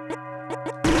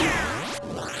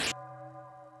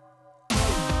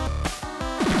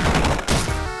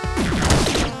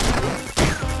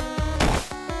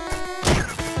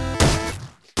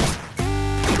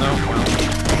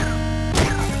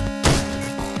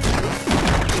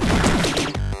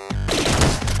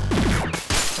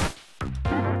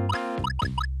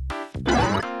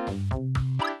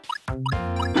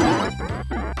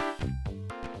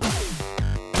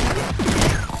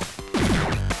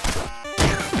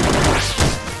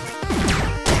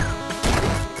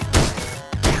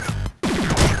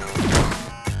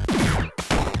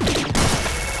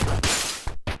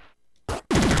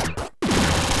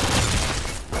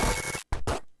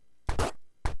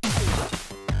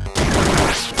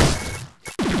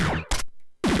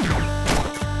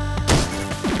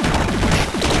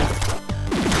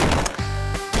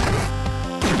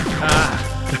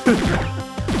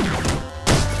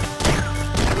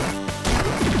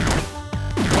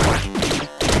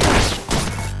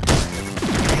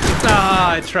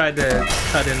 I tried to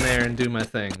cut in there and do my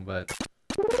thing, but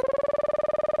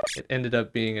it ended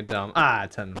up being a dumb...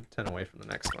 10 away from the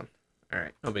next one.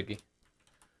 Alright, no biggie.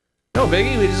 No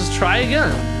biggie, we just try again.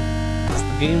 Because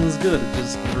the game was good, it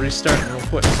just restarted real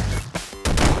quick.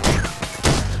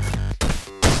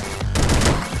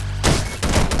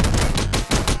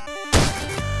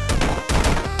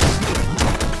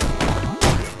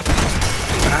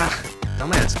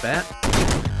 Dumbass bat.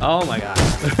 Oh my god.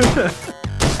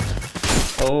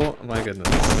 Oh my goodness,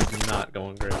 this is not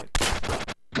going great.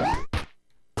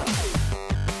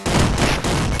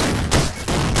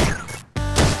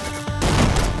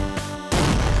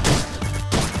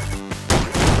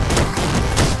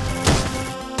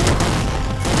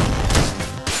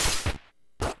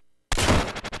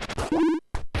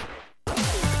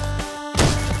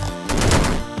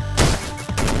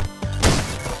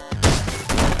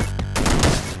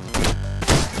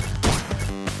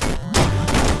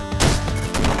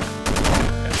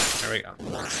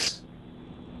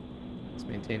 It's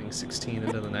maintaining 16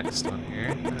 into the next one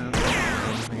here.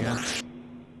 Yeah.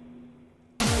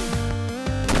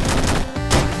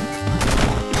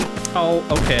 Oh,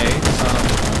 okay.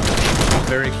 I'm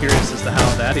very curious as to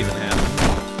how that even happened.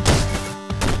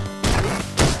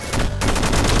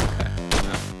 Okay.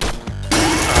 No.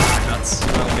 Oh, nuts.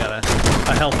 Well, got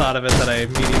a health out of it that I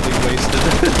immediately wasted.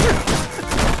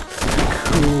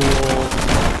 Cool.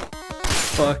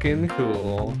 Fucking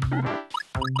cool.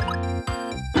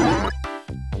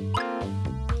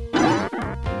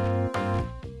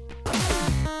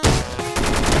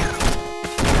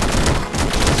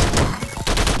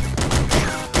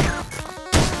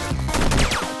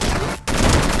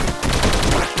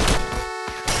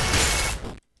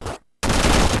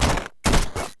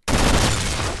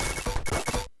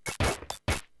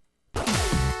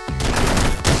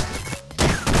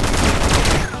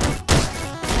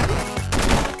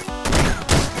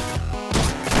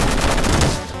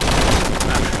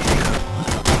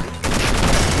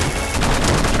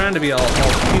 To be all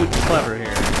cute and clever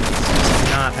here. It's just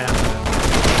not happening.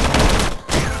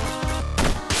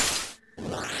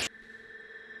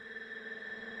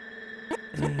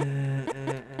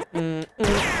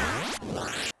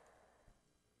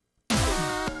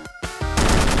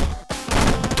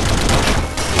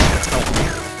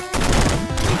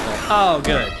 Oh,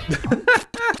 good.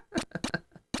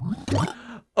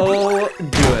 Oh,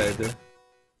 good.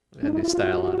 We had a new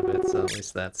style out of it, so at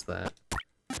least that's that.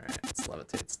 Alright, it's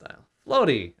levitate style.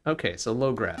 Floaty! Okay, so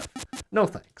low grab. No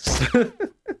thanks.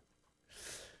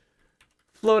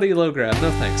 Floaty, low grab.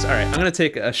 No thanks. Alright, I'm gonna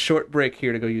take a short break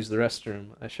here to go use the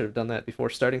restroom. I should have done that before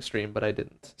starting stream, but I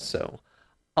didn't. So,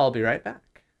 I'll be right back.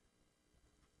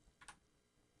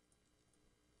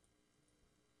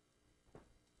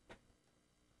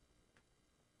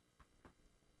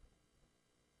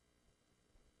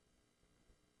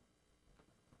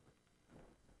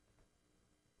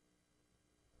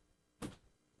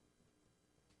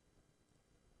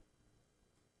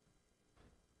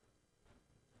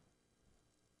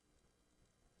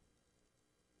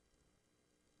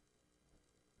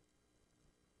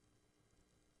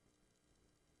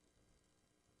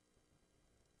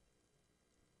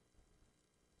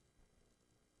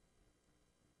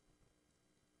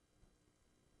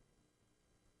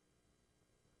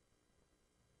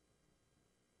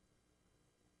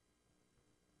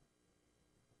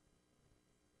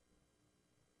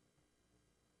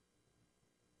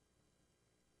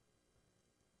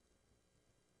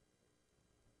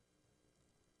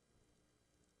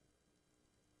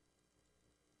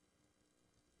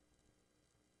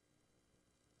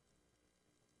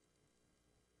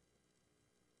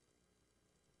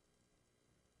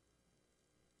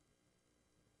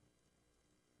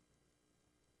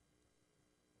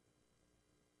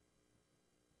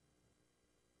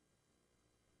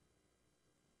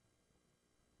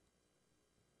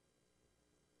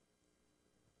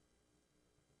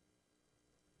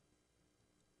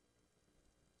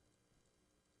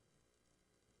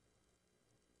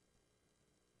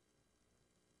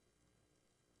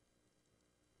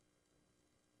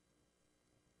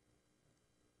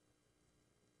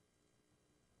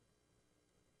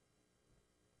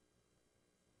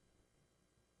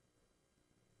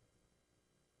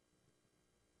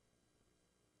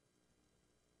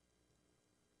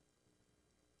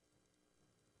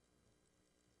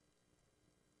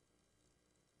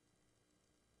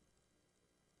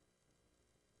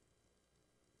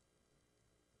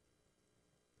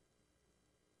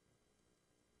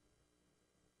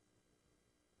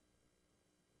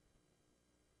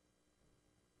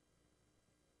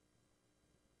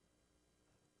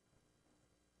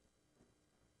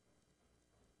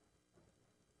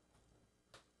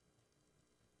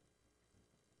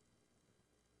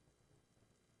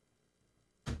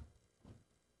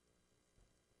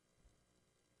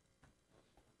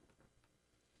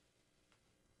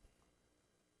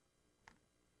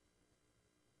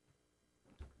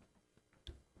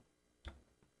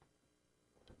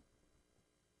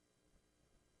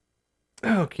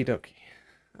 Okie dokie.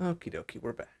 Okie dokie,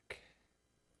 we're back.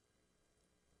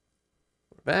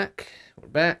 We're back. We're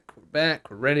back. We're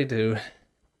back. We're ready to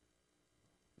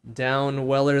down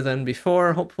weller than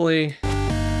before, hopefully.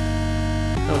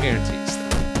 No guarantees, though.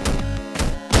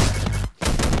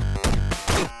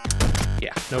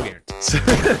 Yeah, no guarantees.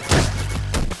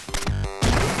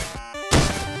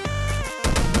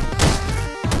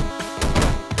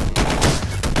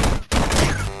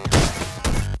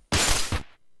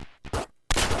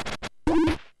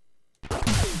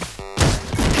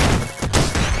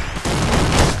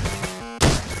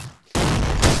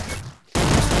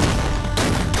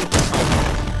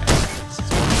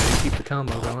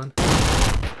 Combo going.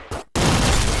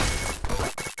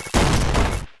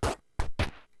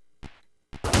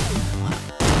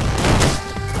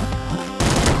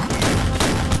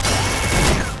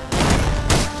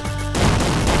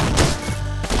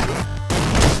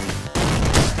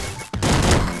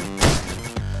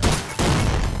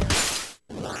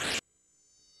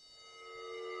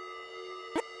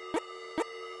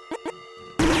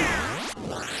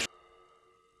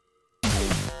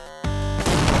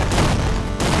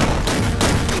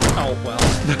 Oh, well.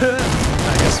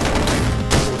 I guess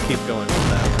we'll keep going with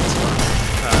that. That's fine.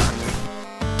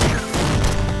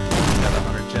 Got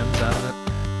 100 gems out of it.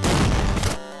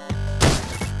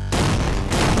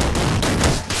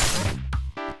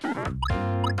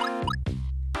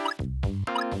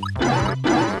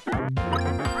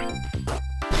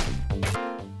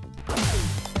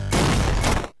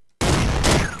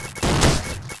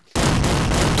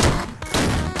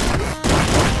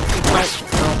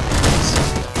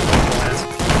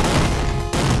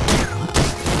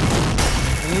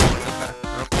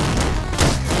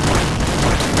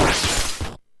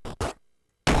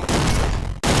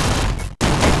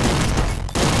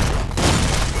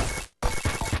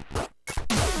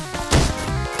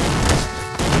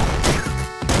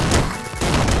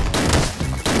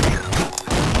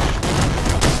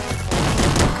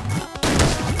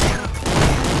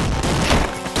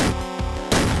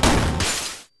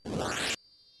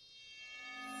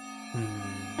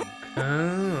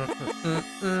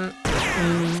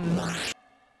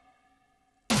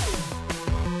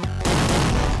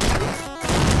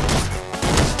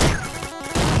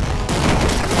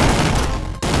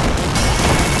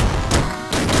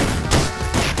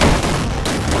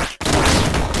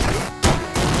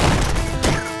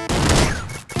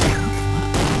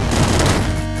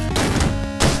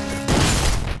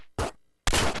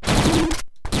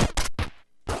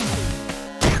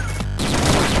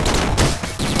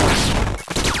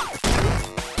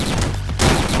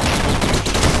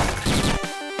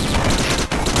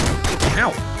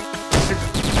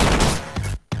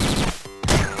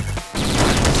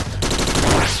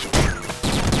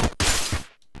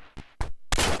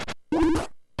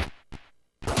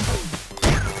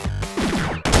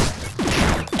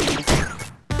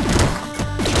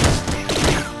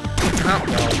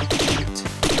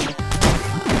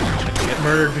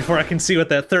 Murdered before I can see what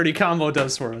that 30 combo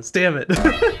does for us. Damn it.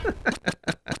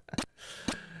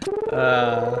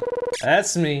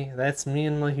 That's me. That's me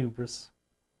and my hubris.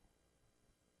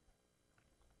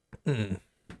 Okay.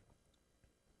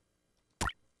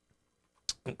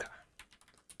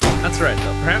 That's right,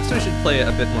 though. Perhaps we should play it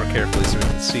a bit more carefully so we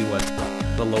can see what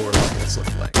the lower levels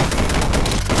look like.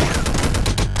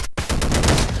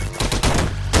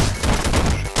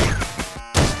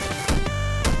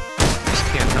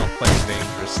 Playing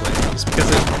dangerously, just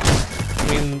because I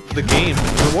mean, the game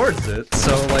rewards it,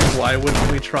 so, like, why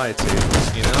wouldn't we try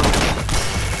to, you know?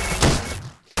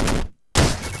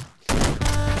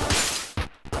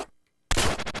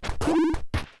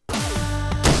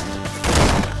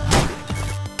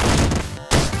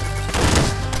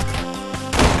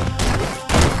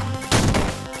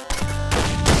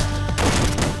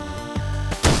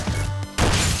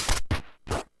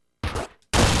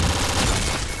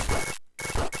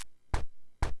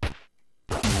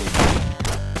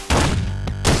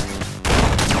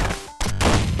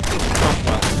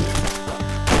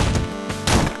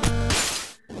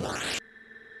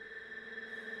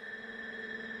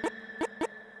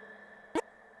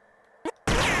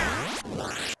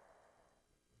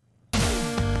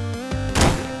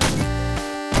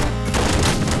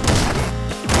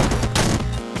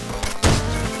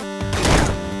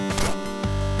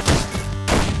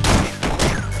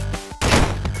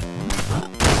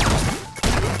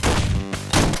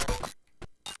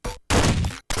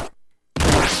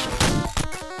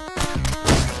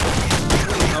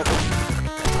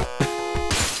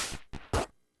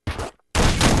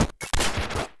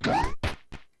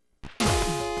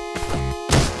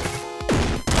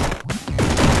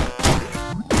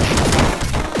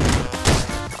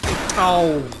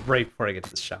 Oh, right before I get to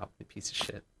the shop, you piece of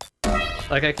shit.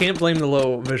 Like, I can't blame the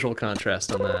low visual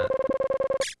contrast on that.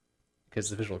 Because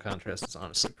the visual contrast is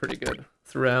honestly pretty good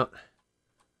throughout.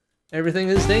 Everything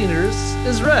is dangerous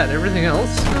is red, everything else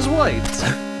is white.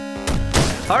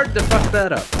 Hard to fuck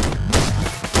that up.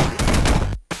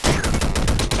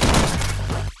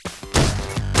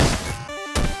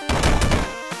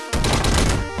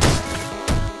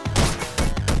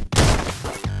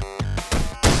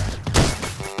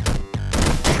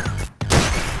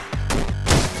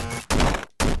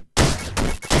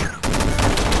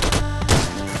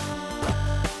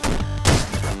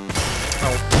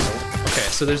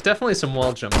 So there's definitely some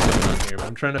wall jumps going on here, but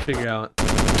I'm trying to figure out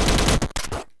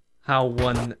how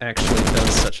one actually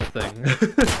does such a thing.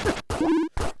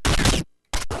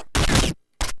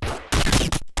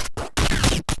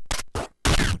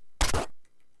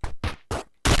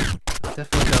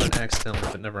 Definitely done it accidentally,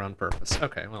 but never on purpose.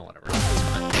 Okay, well, whatever. That's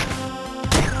fine.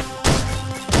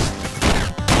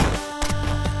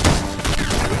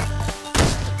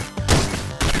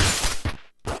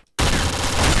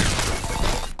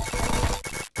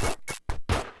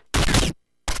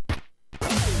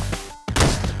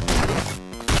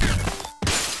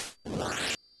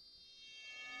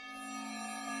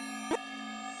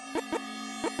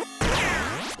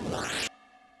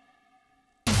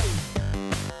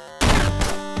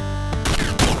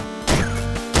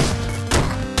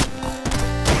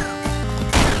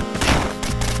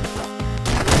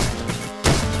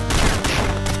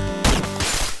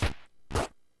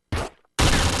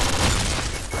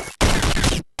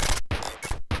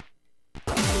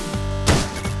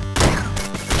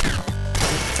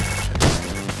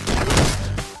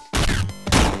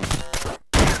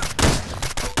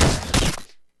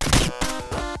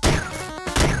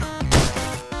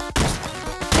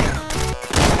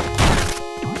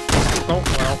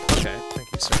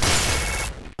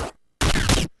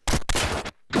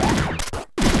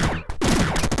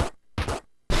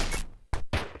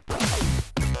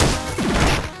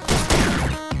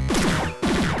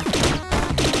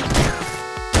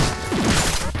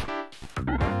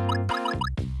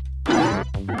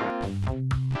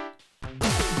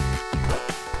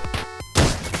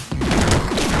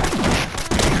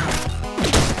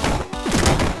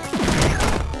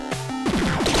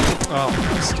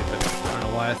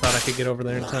 Get over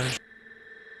there in time.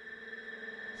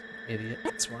 Idiot,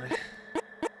 that's why.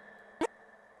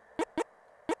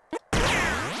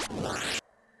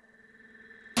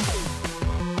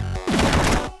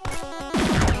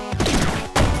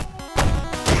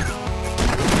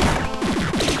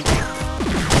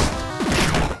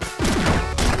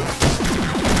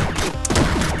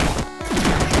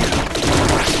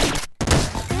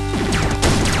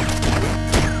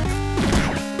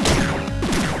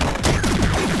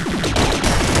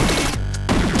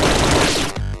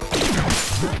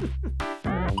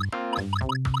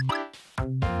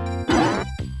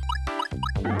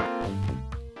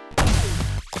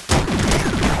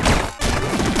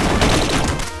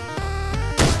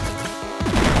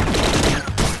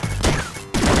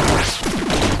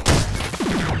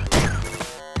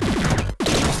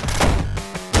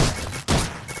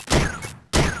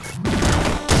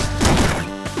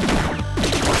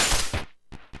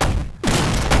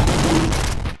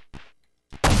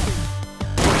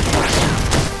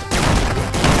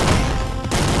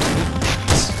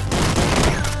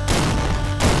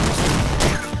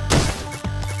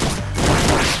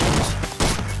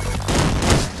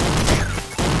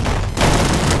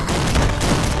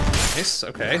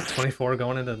 Okay, 24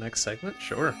 going into the next segment?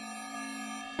 Sure.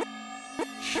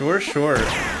 Sure. Sure,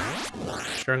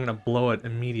 I'm gonna blow it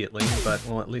immediately, but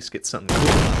we'll at least get something cool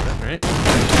out of it, right?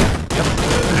 Yep.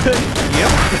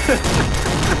 Yep.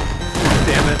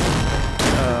 Damn it.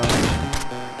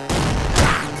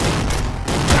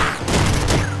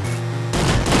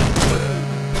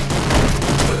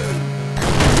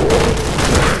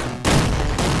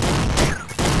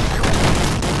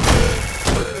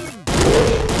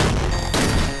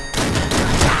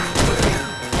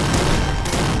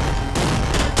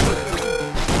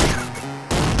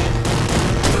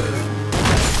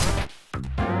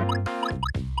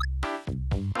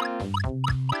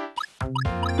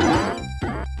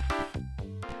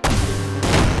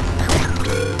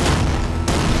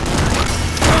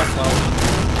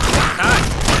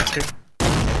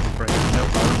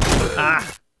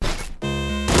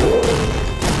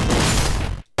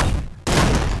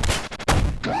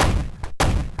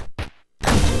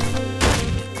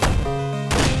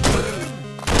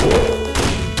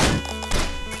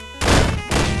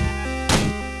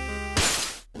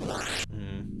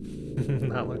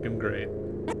 Not looking great.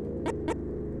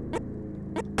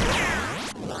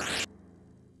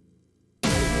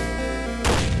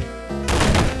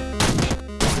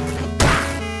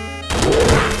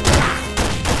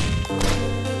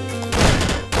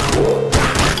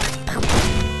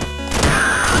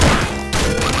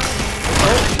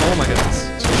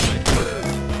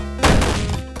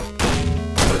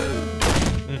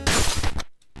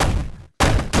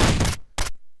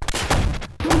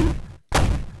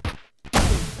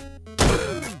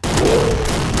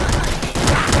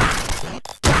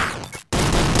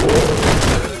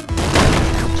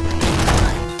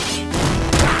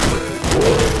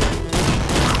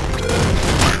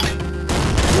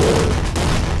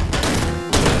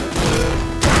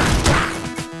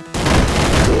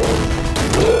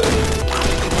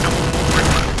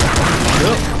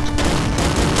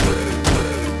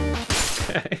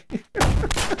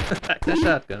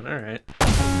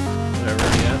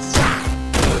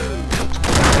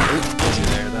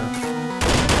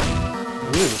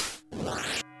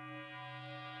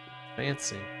 Let's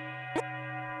see.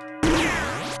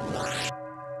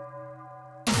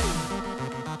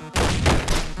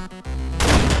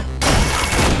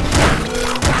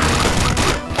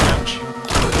 Ouch.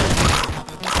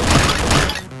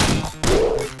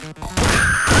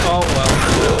 Oh, well,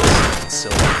 that was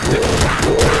silly.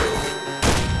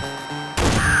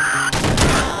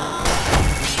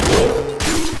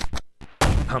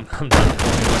 I'm not knowing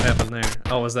what happened there.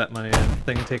 Oh, was that my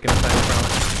thing taking effect from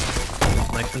it?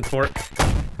 Knife and fork?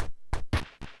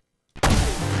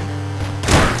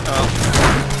 Oh.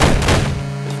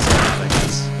 It's not, I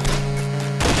guess.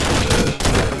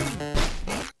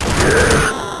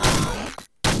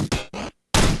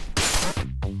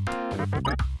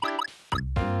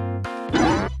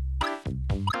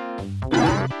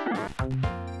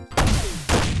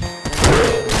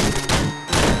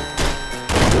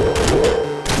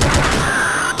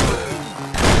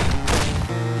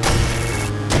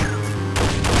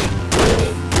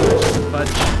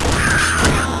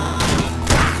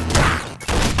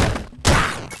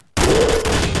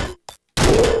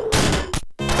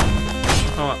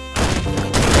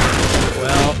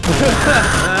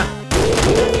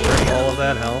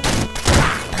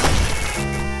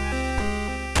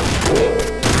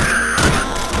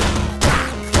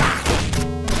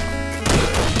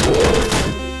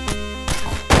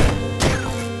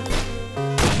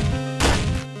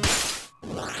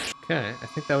 Okay, I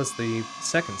think that was the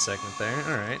second segment there.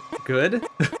 Alright, good.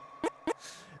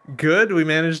 Good, we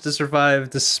managed to survive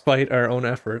despite our own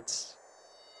efforts.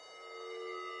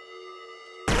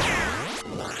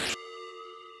 I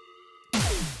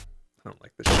don't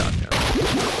like this shotgun.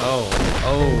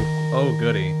 Oh,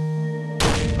 goody.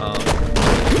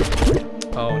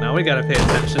 Oh, now we gotta pay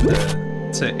attention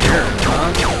to air,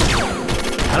 huh?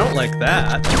 I don't like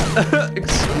that.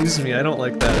 Excuse me, I don't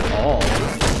like that at all.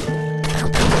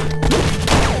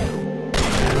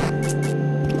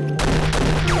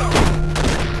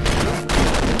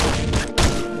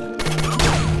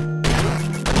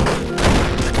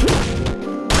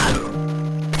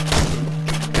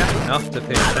 Enough to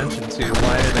pay attention to.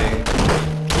 Why are they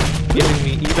giving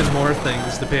me even more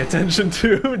things to pay attention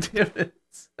to? Damn it.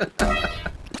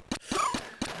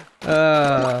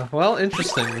 Well,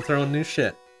 interesting. We're throwing new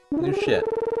shit. New shit.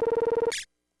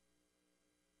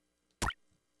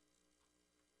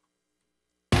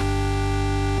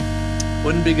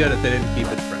 Wouldn't be good if they didn't keep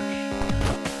it fresh.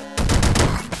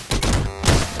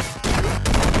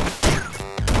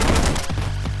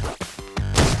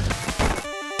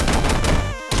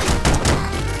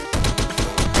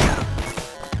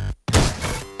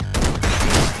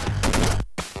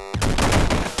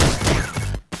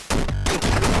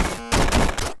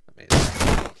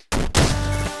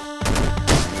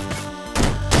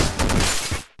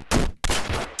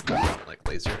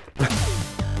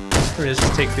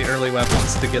 Just take the early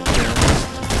weapons to get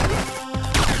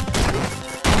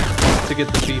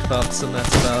the beef ups, and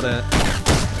that's about it.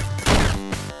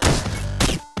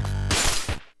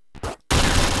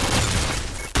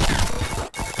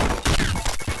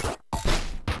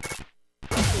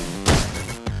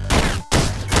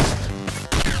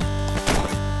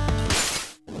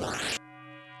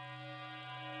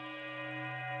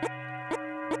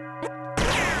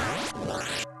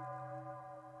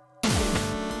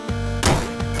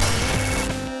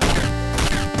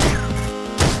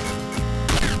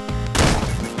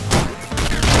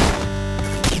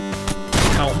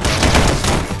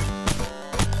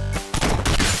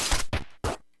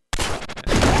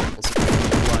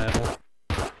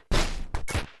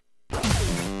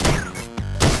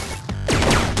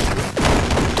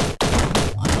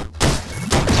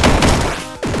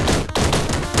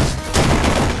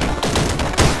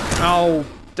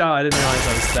 Oh, I didn't realize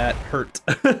I was that hurt.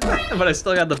 But I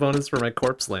still got the bonus for my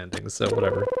corpse landing, so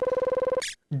whatever.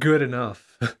 Good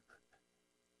enough.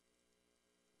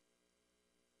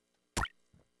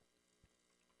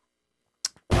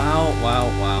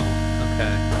 Wow.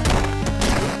 Okay.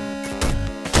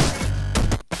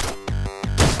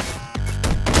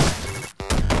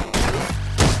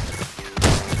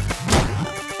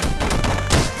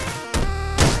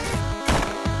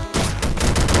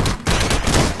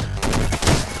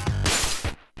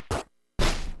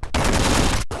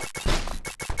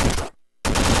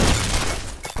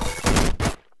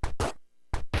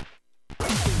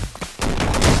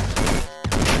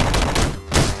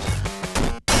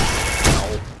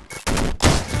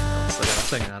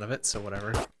 Out of it, so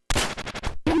whatever.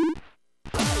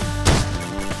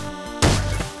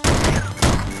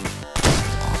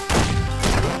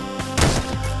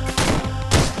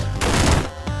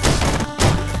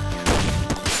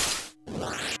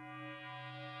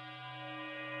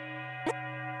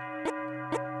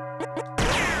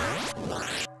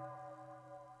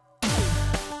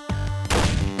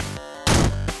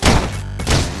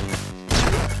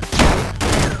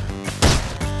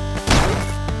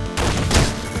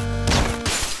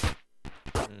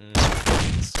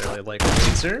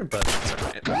 laser, but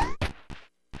it's alright.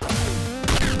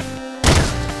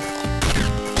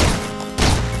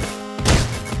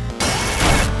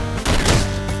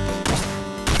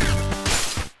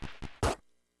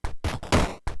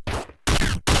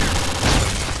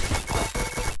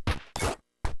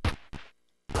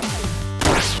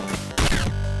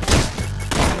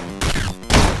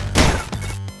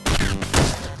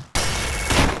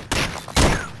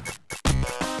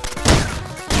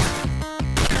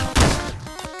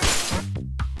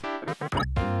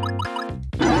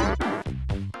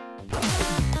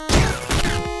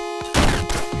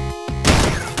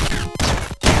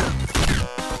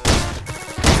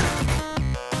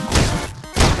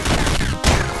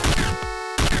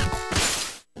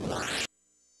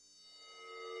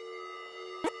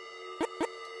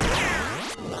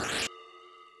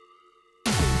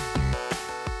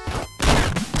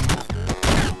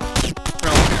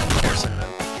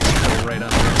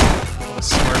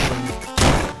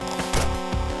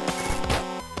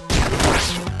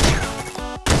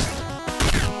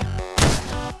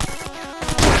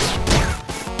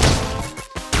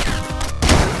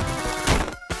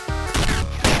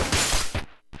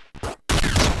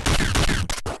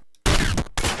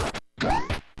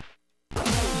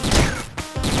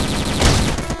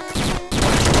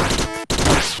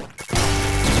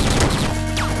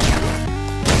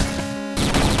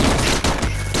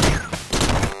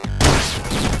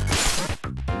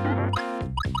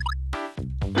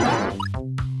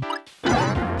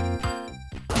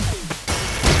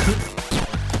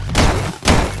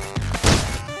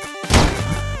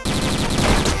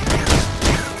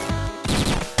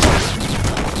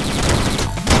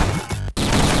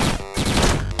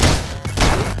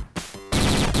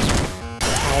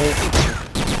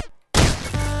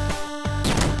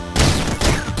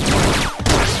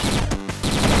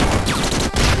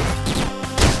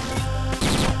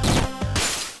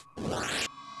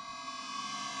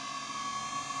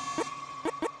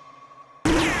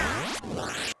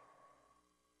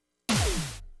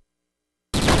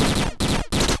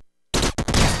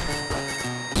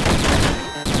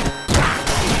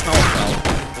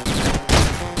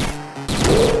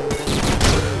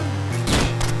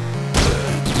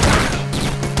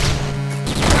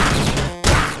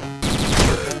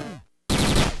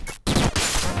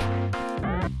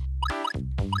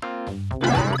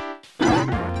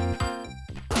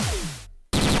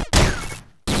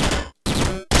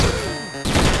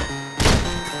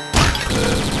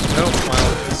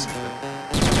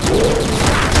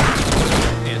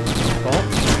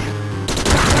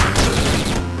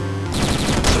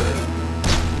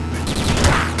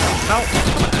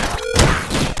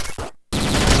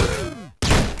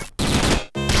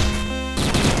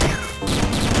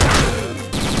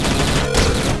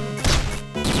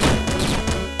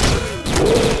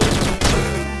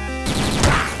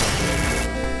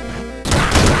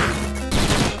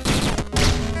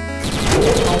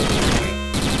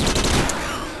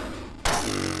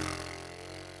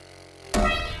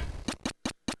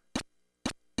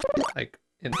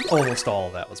 And almost all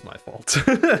of that was my fault.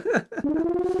 That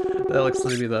looks to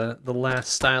be the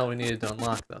last style we needed to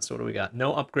unlock, though. So what do we got?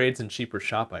 No upgrades and cheaper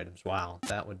shop items. Wow,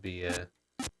 that would be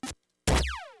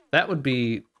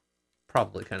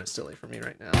probably kind of silly for me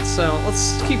right now. So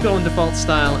let's keep going default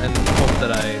style and hope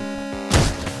that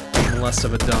I'm less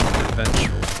of a dumb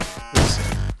eventually. Oops.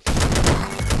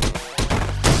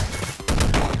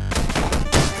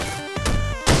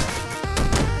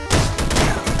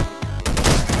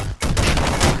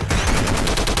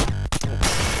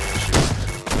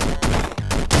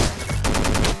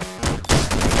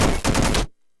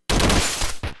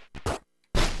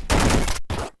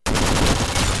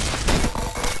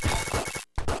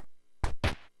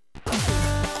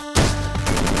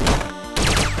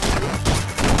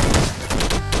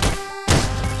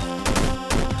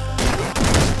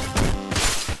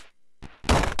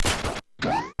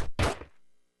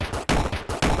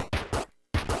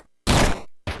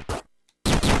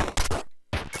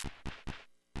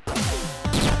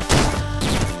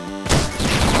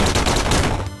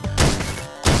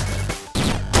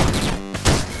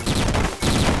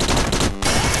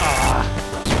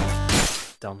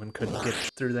 Couldn't get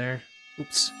through there.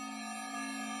 Oops.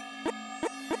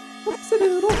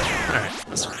 Whoopsie-doodle. Alright,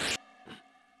 that's fine.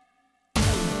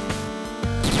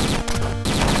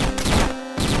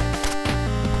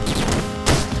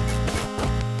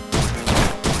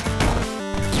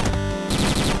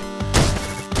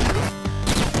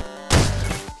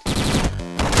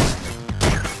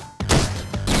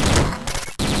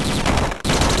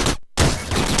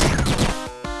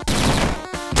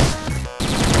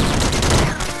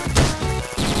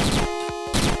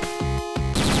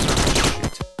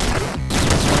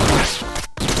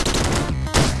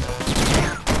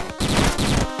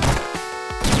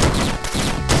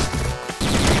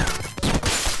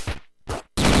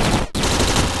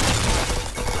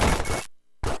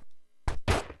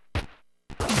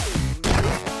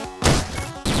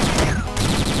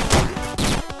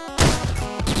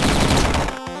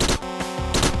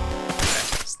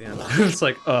 It's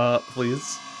like,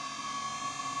 please.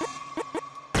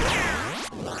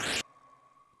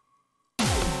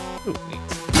 Ooh, neat.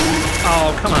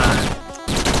 Oh, come on.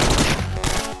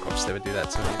 Of course they would do that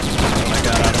to me. What I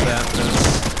got out of that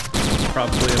was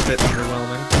probably a bit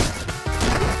underwhelming.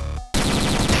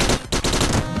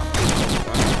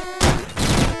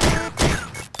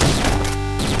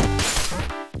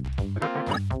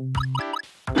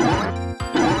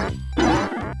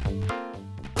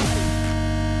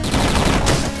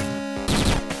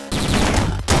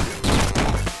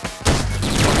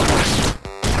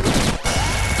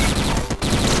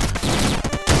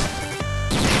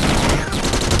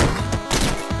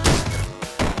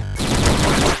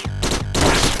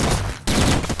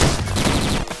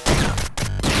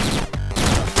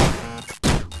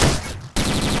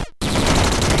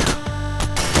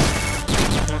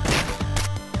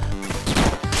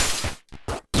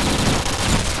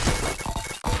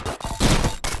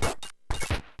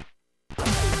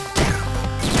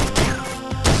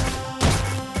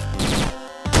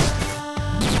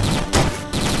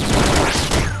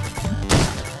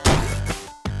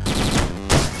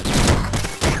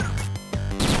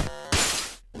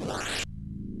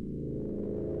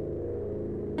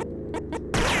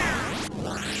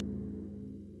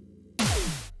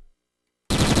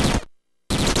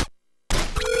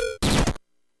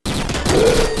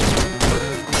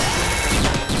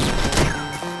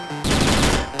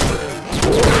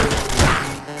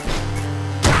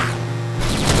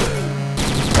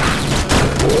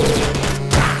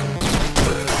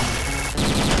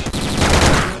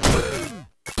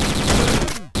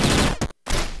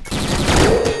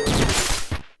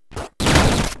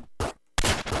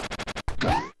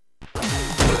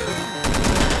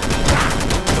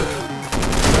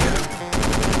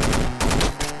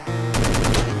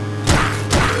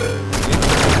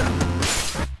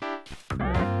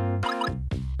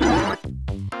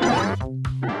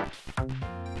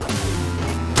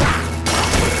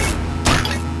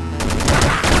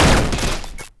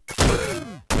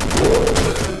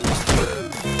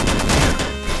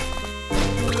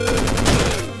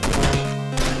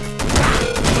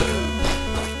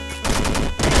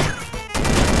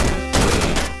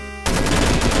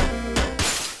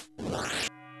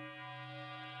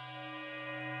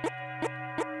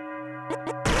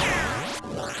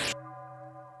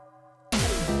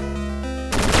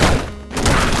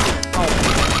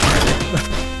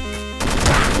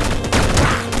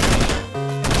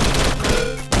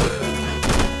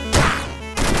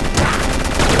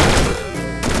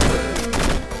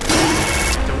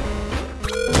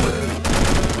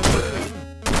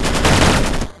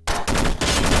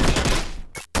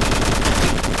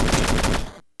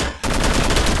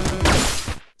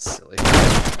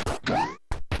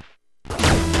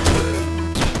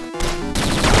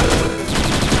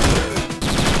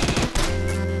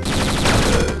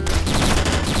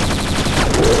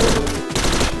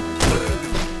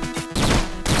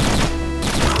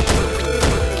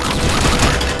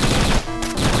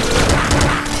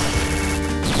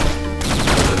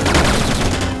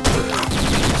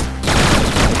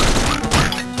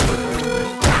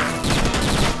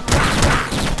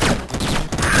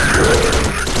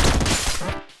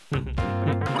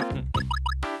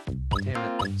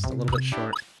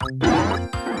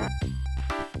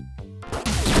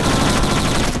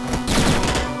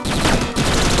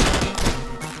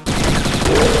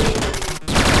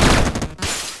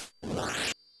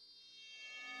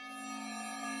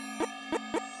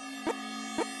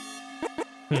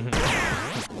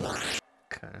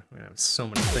 Okay, we have so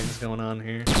many things going on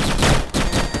here.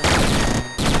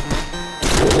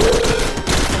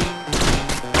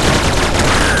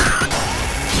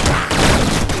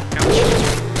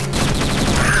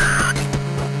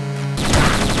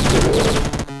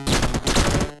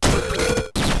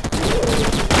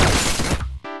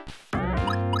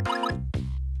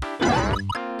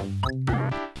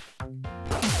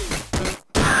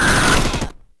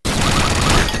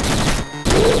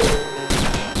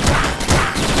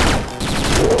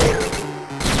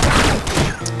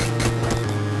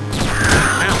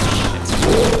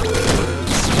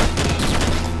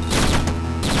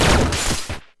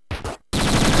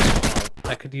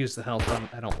 Use the health on.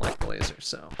 I don't like the laser,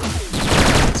 so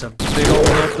it's a big old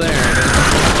one up there.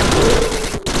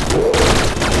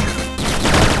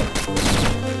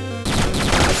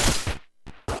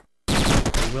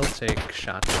 I will take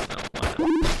shotgun though. Why not?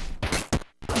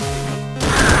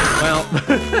 Well,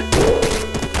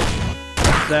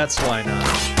 that's why not.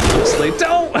 Honestly,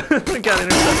 don't. We got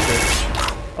intercepted.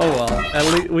 Oh well. At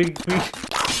least we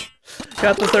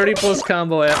got the 30+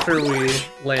 combo after we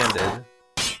landed.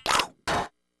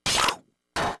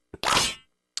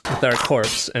 with our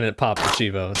corpse and it popped the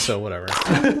Chivo, so whatever.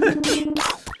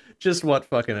 Just what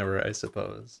fucking ever, I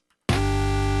suppose.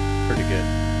 Pretty good.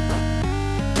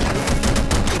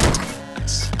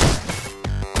 Nice.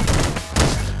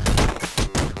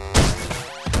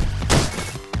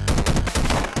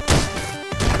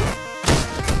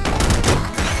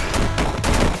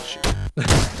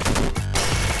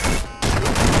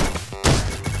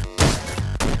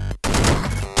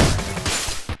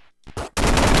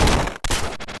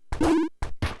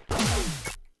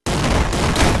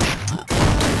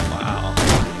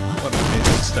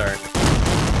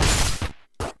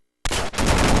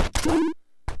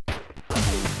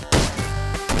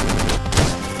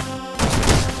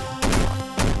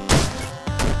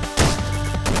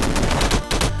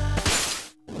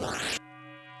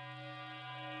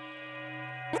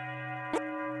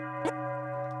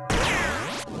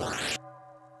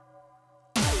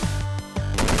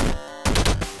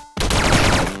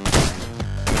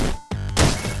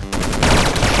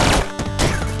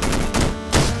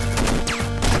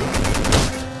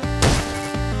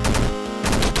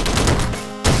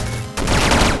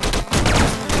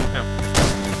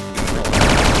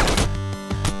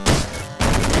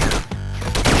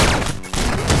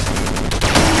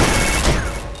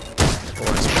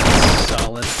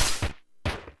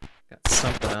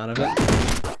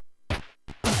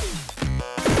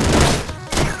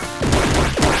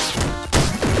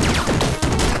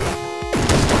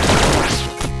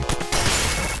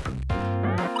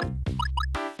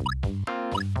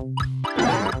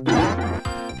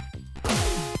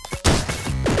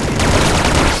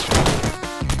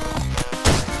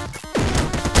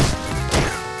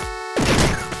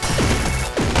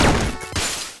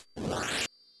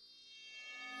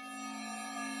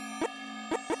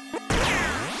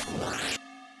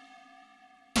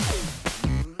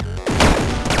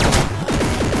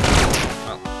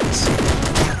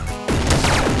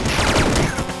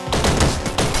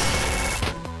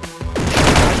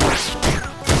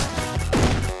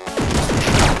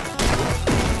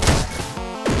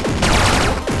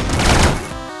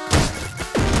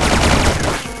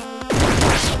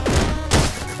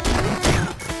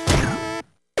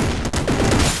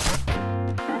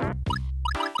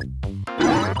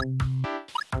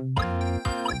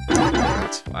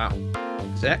 Wow.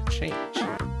 Exact change.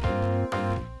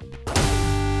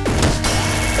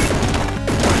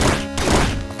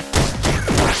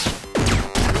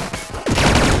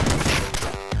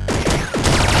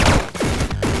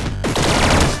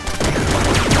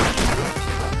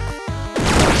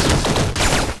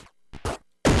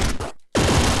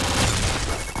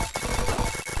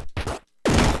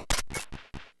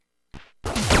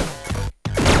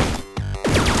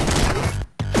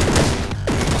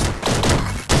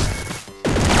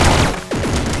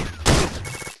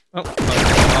 Oh, okay.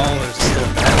 Oh, there's still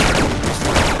that.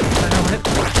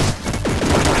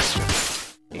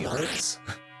 Eagles.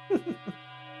 Okay.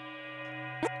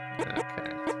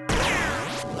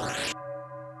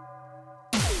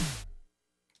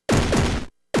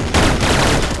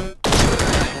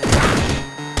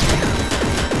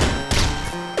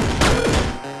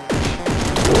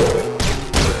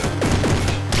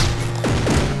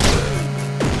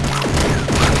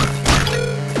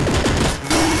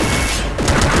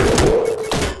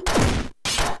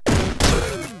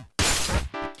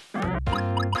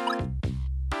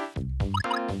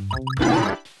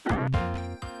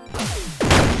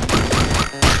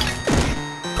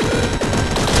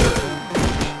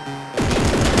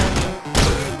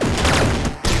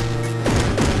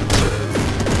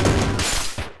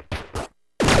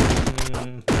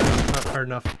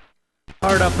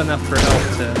 Hard up enough for help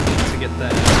to get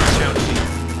that count sheet.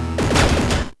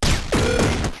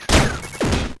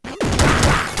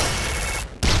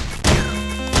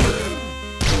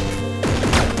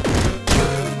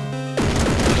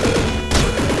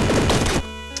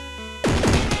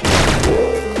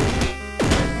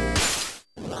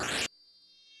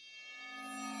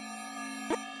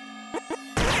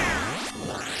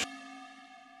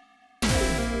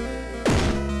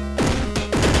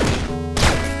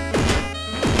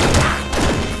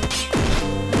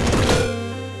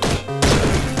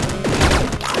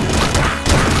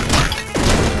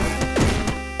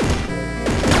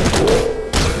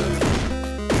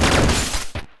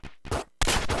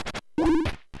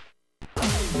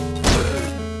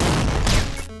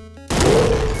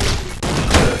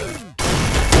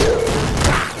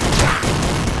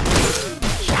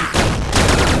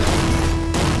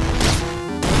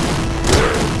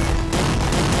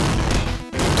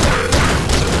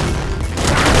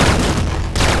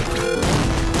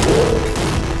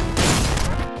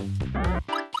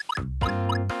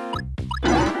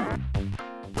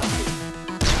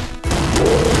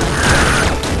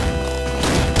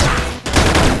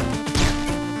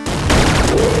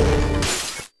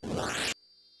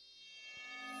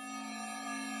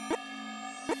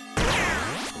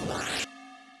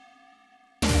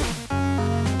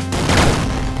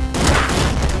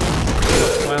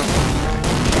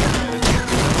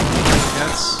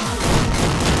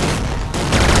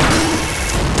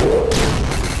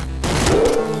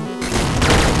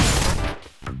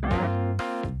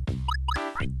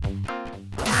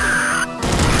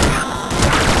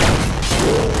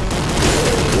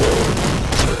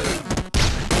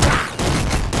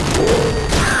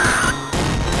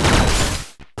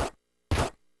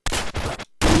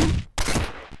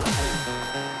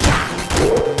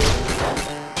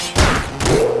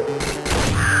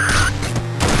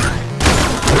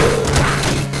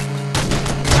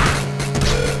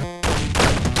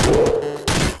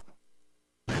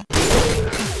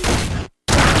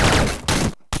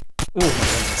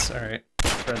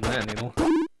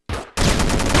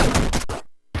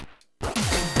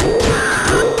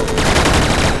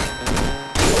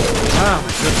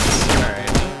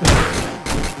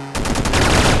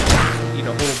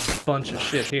 Bunch of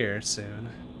shit here soon.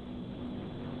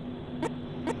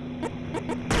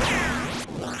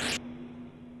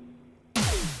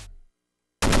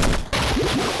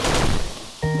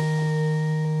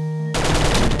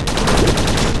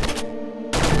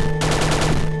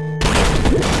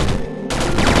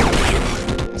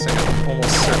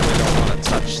 Almost certainly don't want to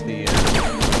touch the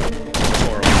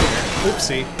coral here.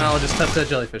 Oopsie. I'll just touch that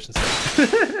jellyfish instead.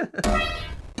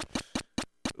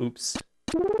 Oops.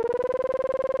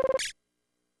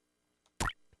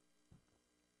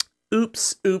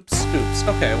 Oops, oops, oops.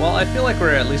 Okay, well, I feel like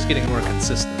we're at least getting more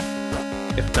consistent,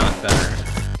 if not better.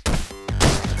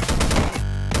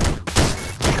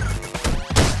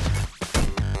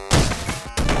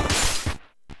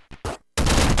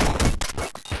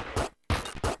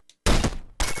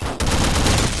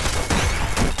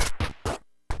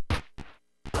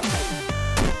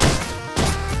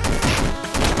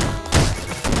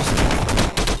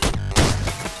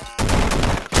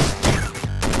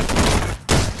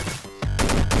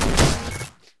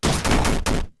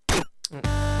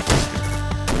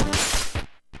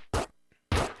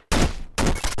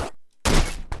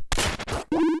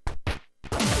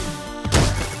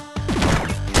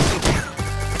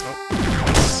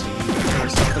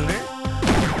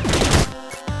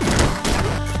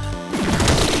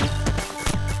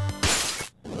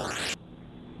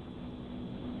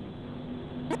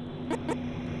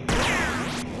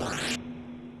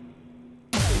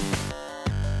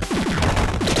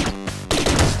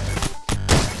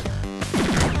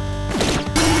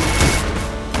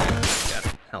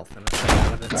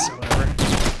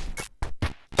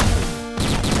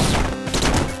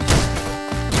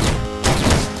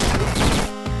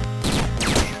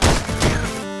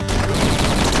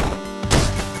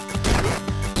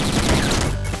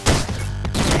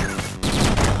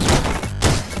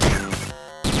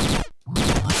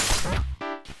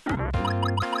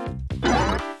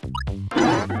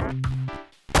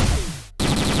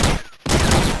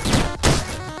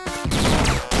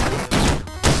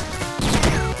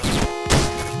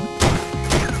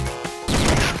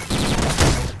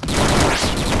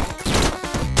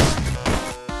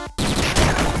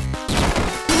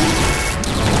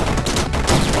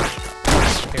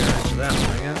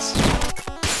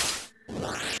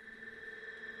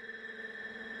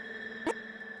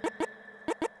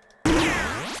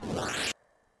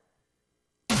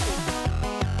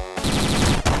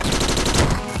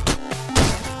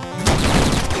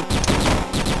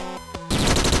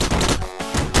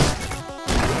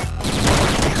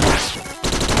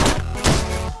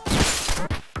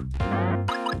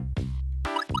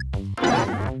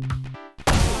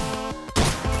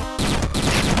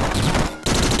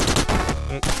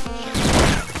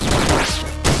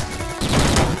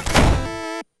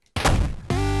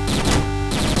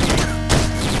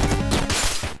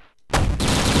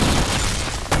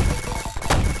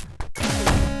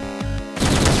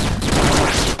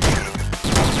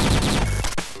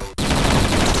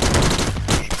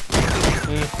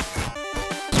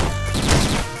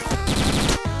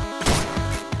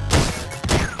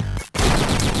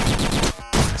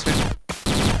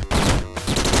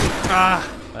 Ah!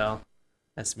 Well,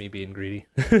 that's me being greedy.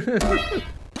 Let's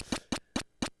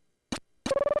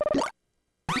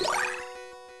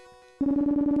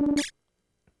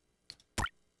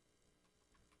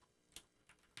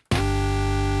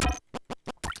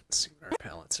see what our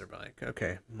palettes are like.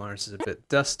 Okay, Mars is a bit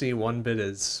dusty. 1-bit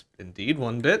is indeed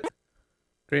 1-bit.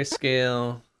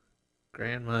 Grayscale.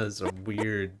 Grandma is a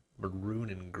weird maroon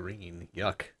and green.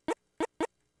 Yuck.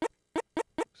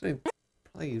 Actually,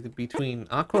 probably Between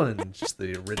Aqua and just the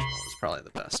original is probably the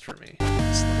best for me.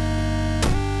 Honestly.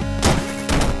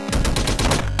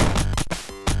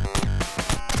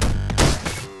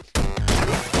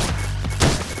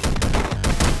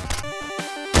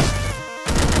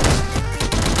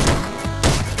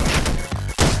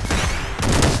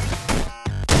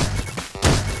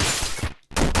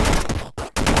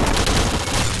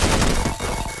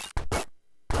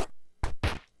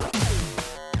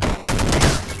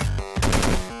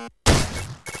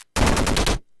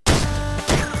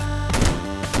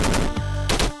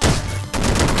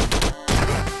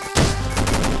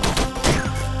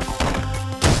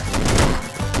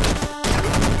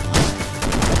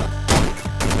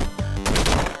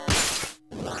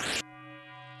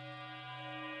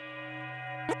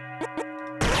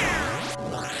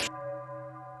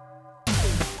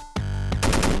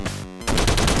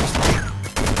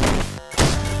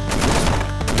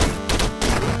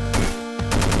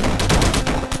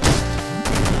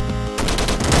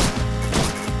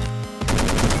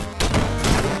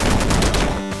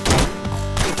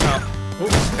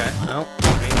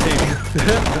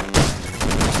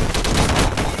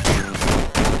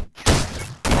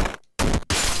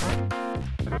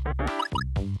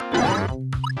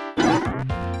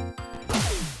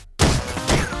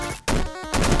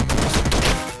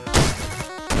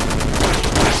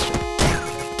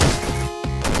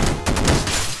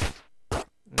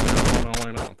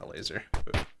 Laser.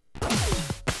 It's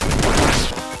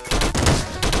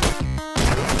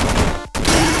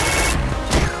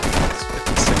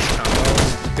 56 combo.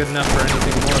 Good enough for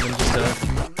anything more than just a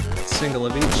single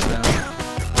of each now.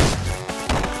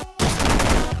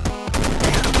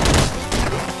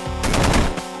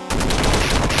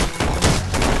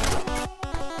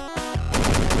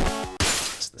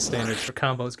 The standards for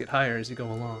combos get higher as you go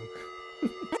along.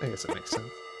 I guess that makes sense.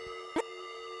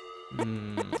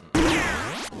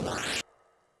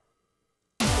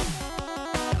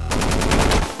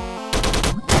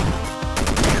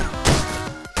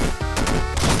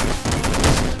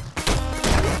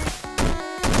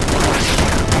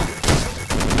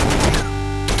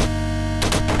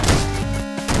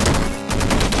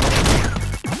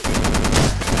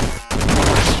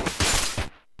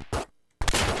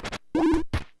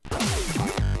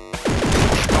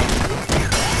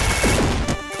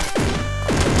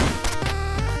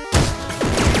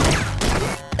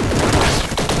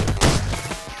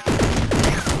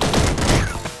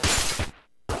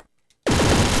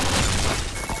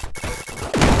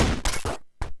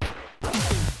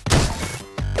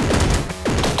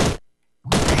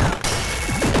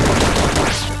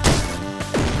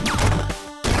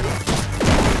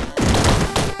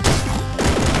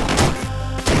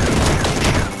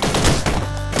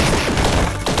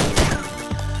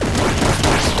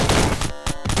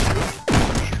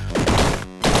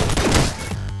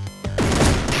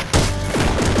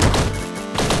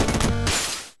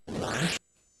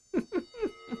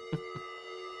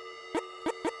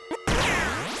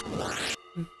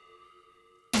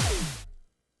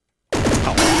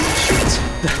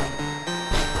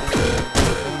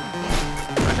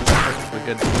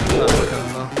 Good. Oh.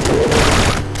 Come on.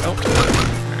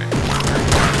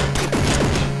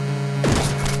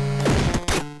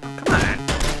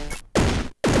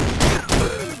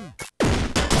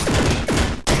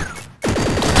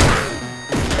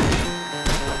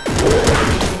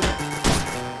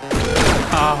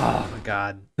 Oh my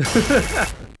god.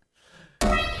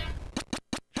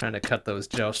 Trying to cut those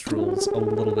joust rules a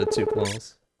little bit too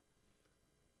close.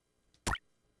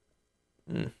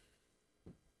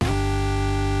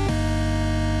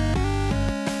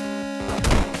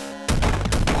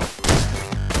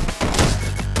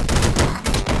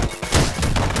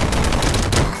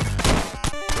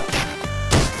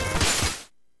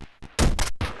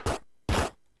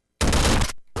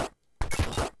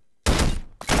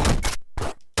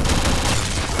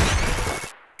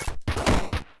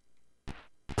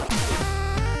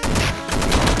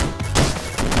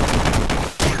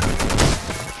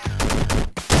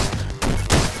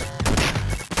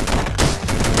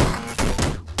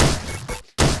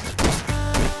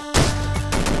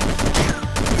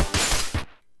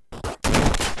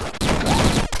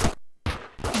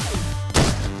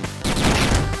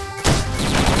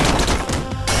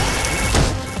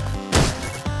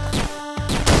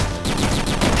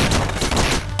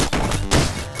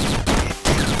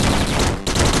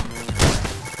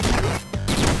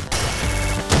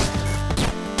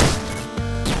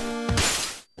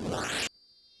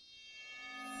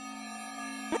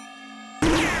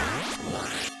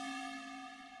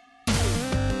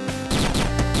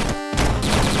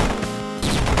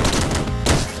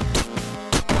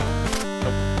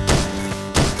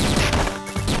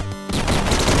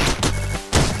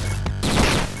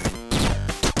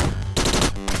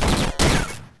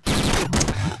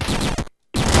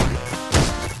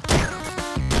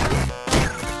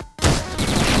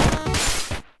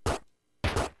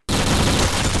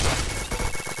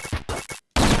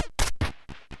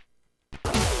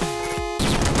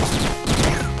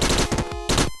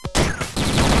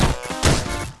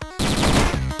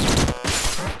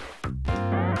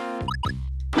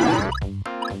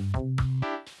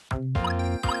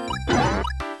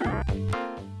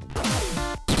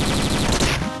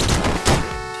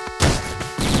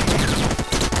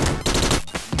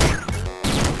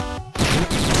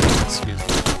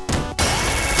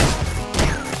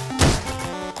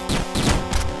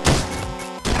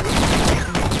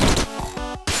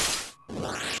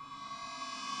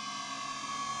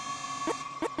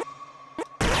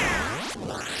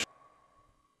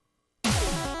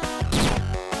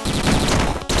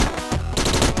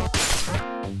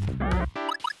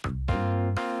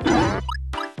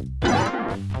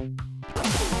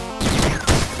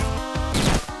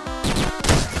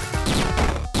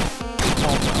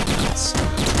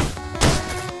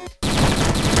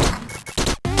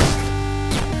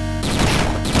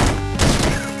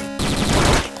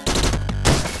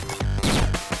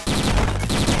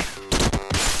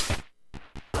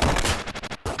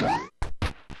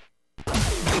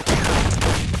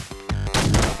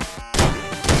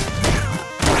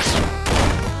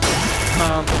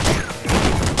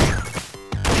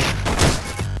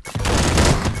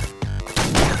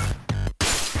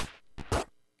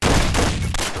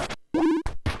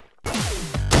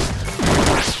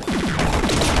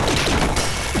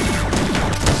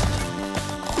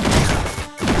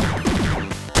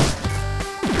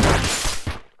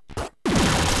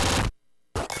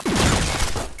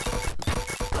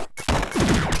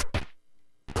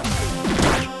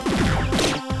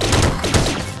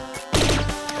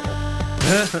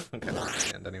 Okay, I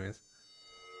understand anyways.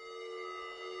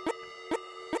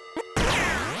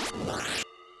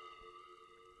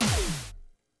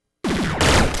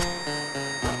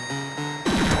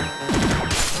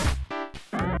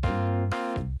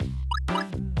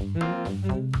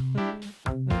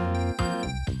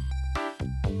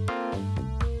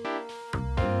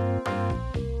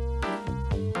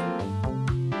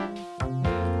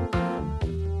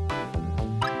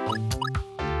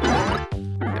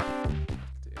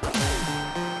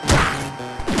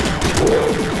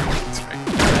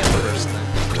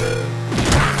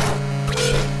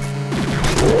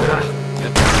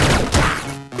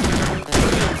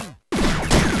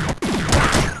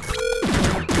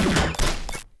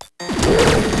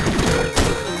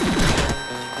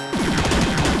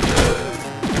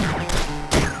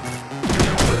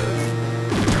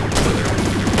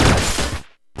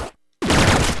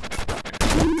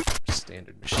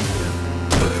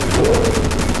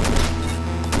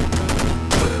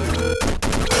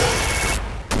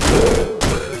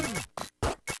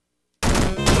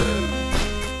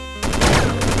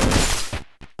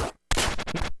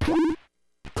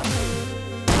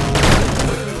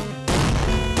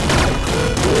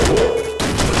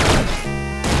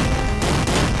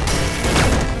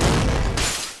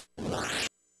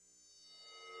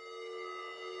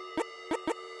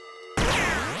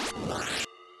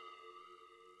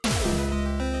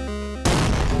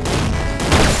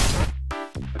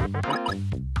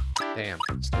 Damn,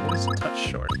 still just a touch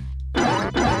short.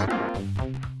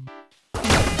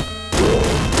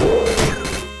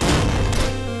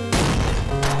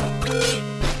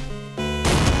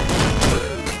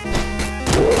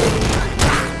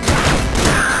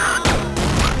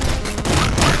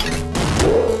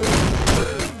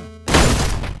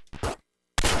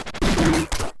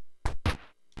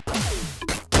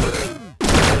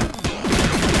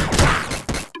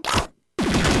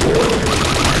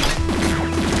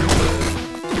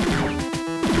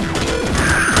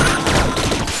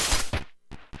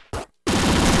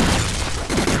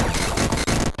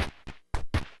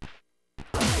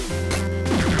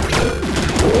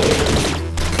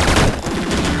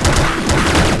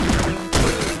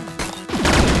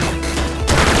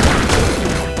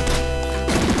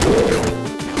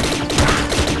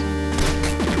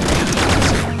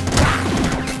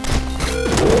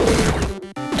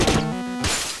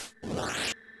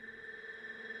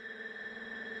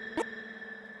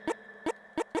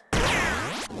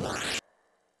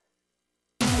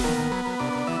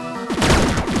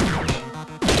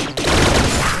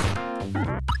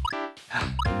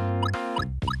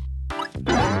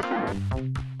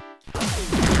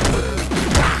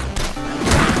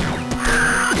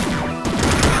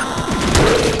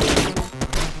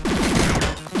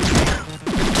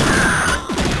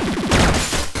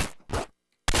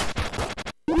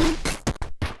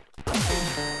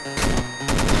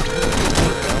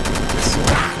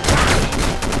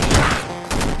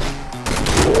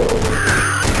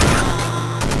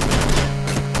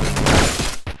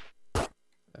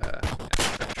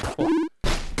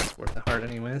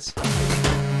 Anyways.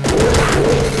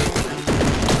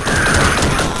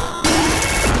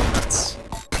 That's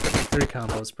 3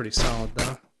 combo is pretty solid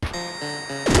though.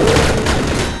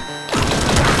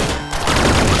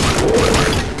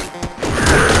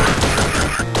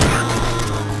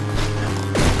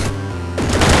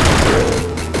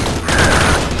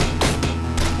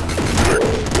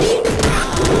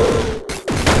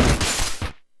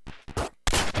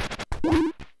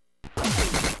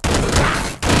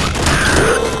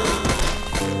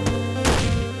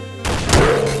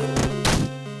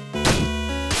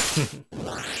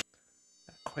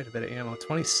 Quite a bit of ammo.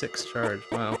 26 charge.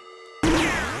 Wow.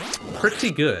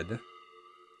 Pretty good.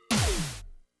 Now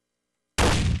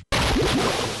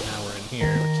we're in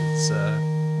here, which is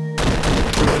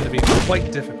going to be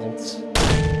quite difficult.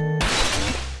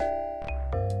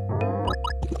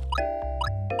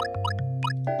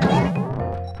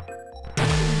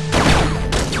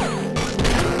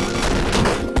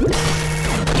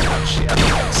 Yeah, I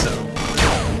think so.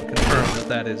 Confirm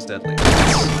that is deadly.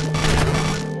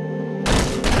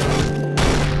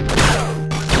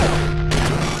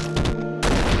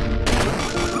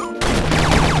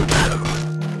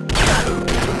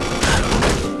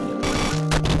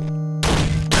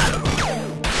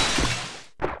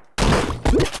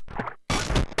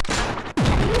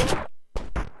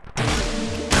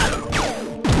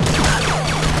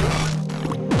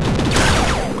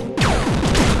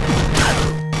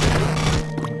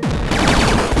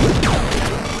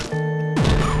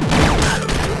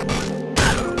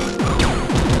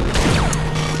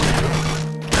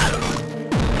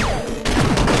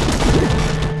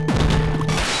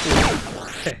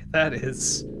 That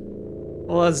is...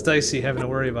 Well, that's dicey having to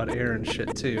worry about air and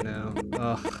shit too now.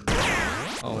 Ugh.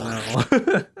 Oh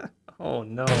no. Oh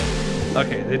no.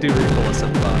 Okay, they do refill us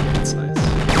at the bottom. That's nice.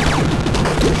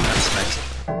 That's nice.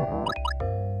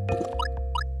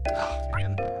 Oh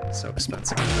man, so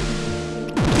expensive.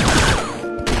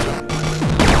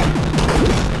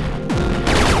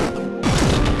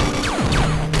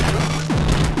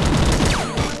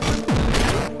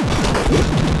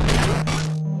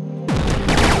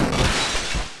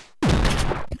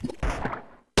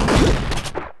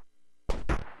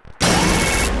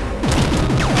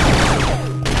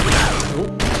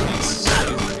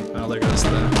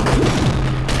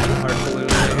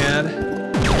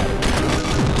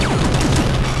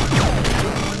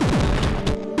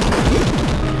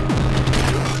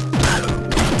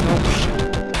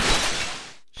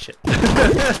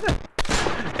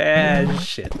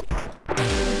 Shit.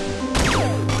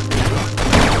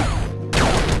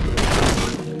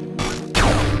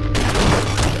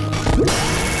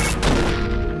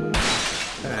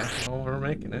 Okay, well, we're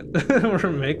making it. We're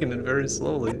making it very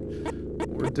slowly.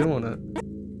 We're doing it.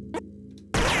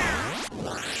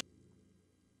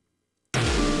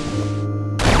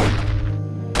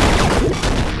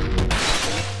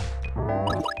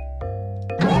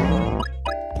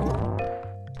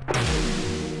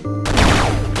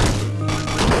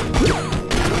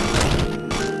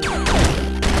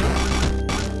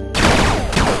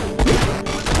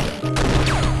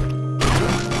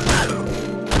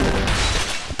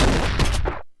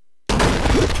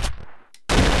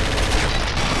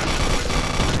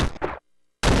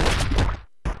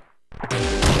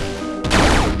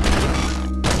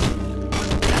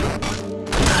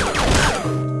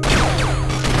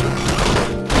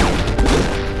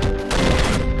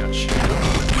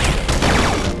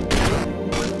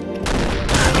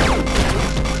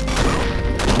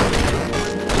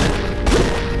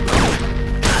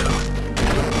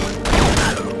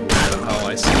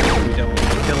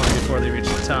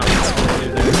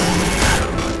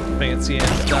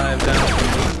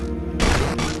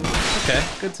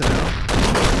 Good to know.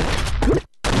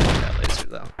 That laser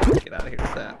though. Get out of here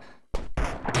with that.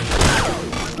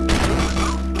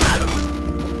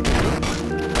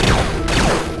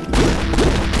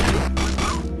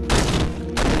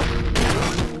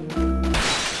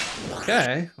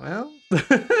 Okay, well,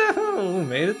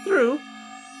 made it through.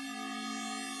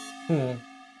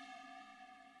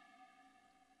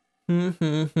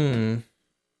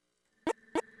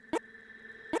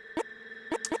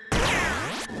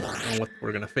 What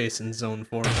we're gonna face in zone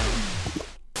 4 now.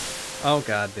 Oh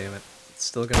god damn it. It's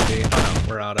still gonna be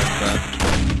we're out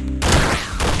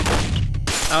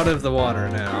of the water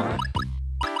now.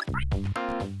 Not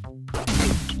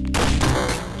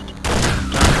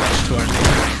much to our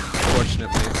name,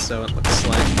 fortunately, so it looks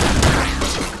like.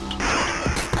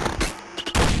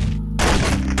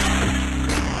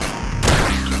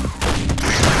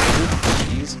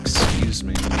 Jeez, excuse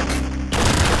me.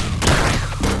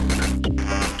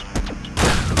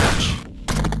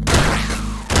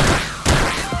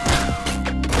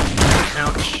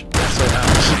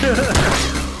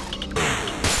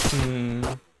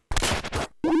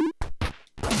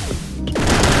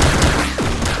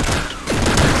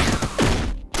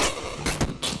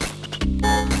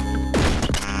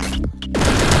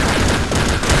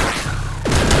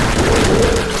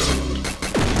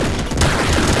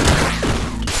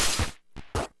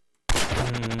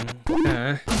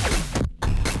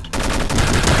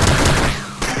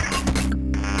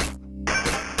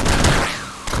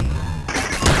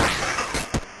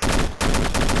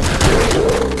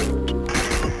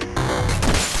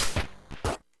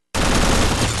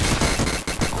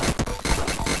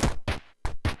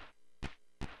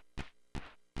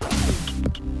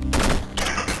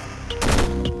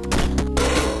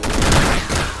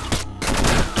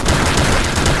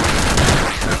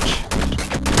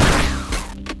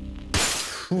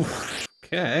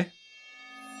 Okay.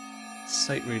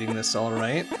 Sight reading this all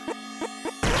right.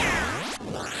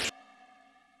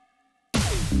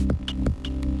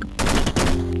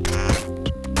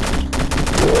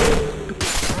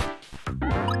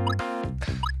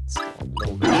 Still a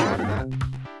little bit short of that.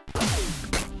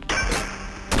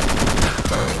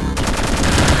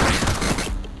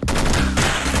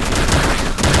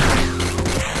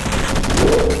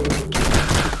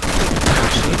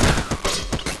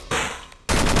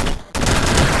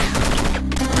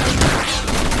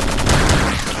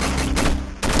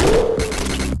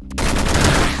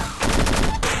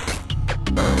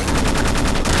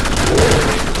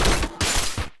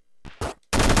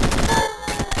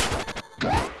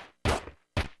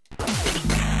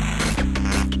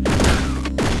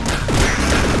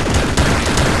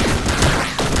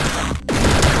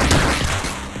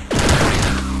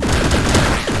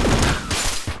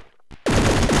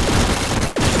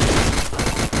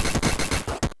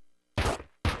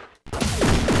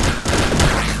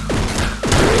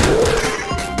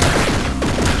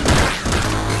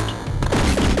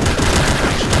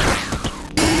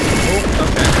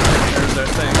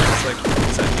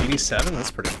 87?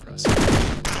 That's pretty impressive.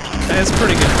 That's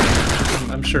pretty good.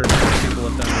 I'm sure people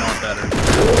have done a lot better.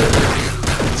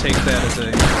 I'll take that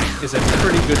as a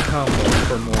pretty good combo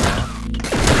for more.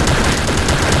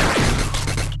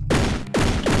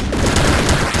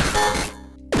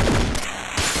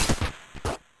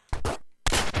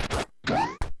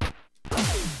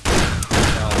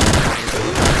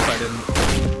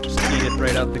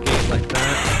 Right out the gate like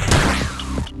that.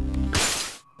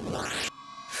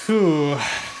 Phew.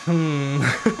 I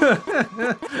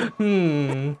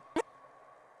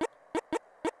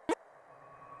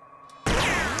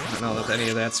don't know if any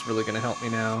of that's really gonna help me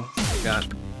now. I got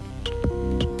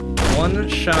one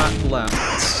shot left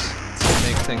to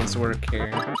make things work here.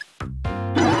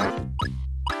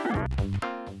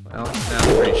 Well, now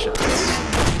 3 shots.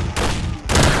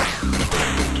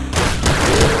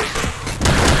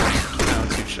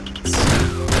 Shots.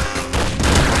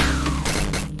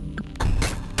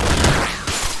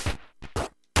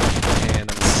 And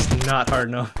I'm not hard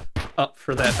enough up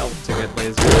for that health to get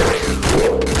laser.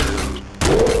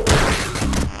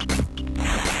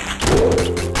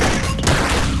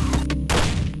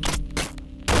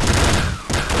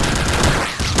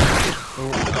 Ooh,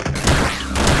 okay.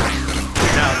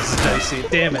 Now this is dicey.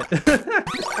 Damn it.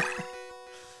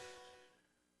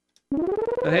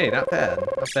 But hey, not bad.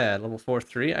 Not bad. Level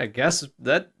 4-3. I guess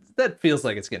that feels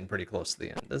like it's getting pretty close to the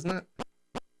end, doesn't it?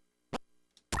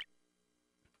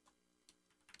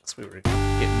 So we were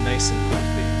getting nice and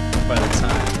goofy by the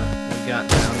time we got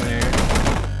down there.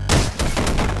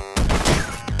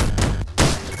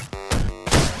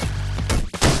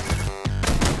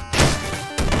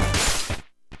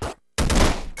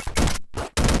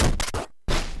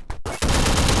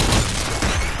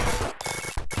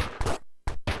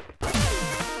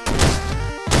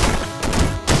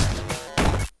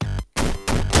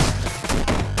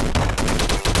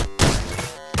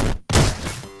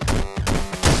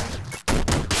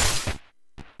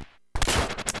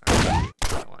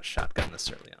 Shotgun this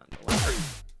early on.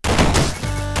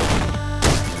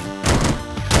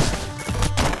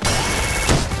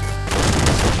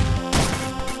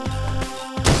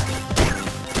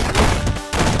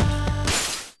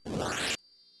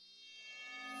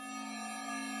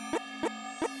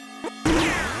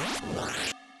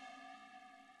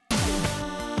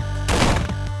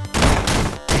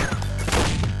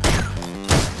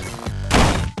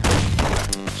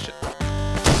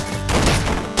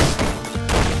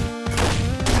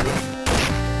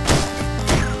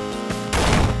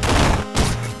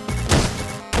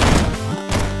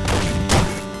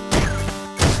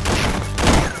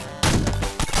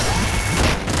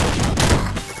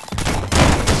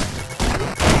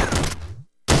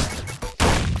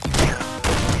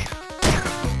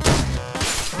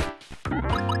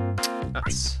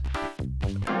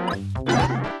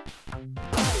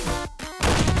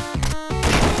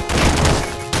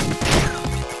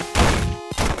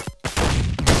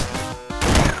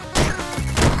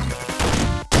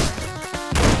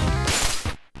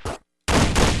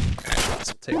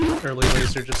 Take early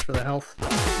laser just for the health.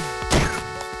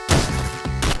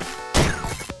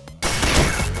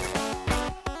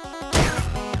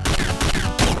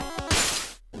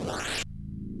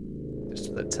 Just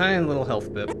for the tiny little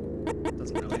health bit.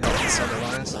 Doesn't really help us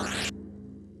otherwise.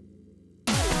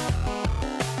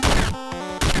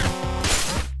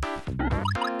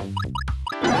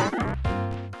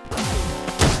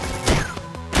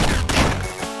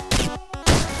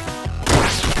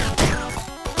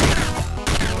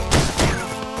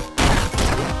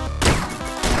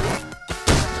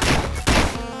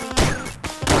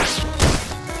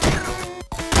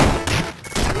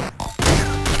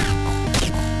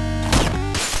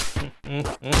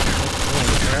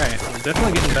 Alright, we're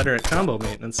definitely getting better at combo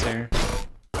maintenance here.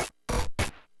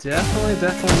 Definitely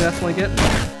getting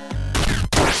there.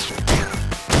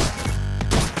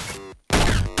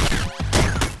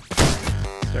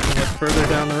 Starting to look further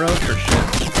down the road for shit.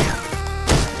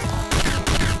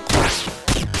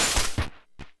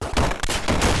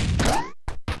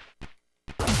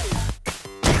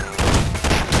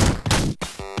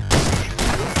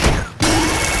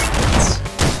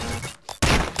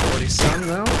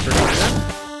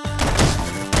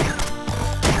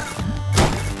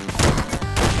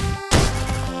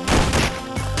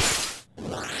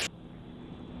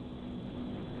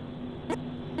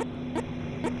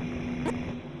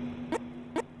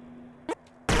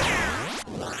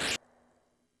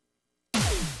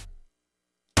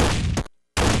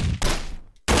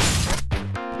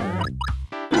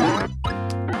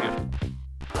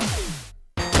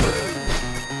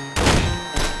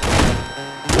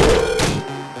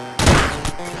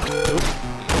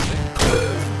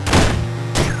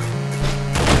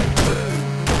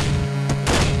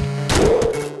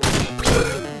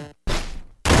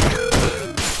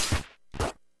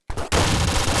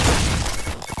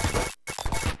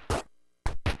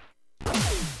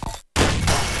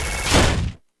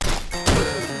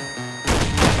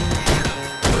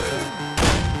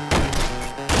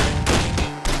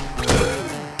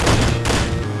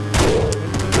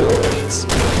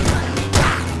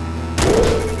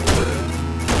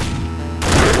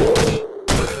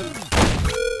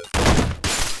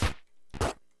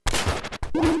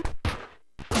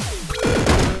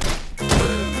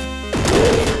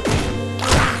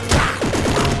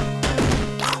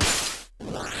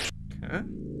 Okay.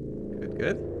 Good,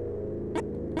 good.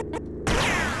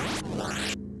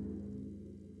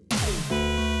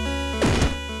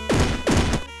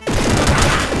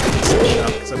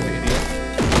 Shop because I'm an idiot.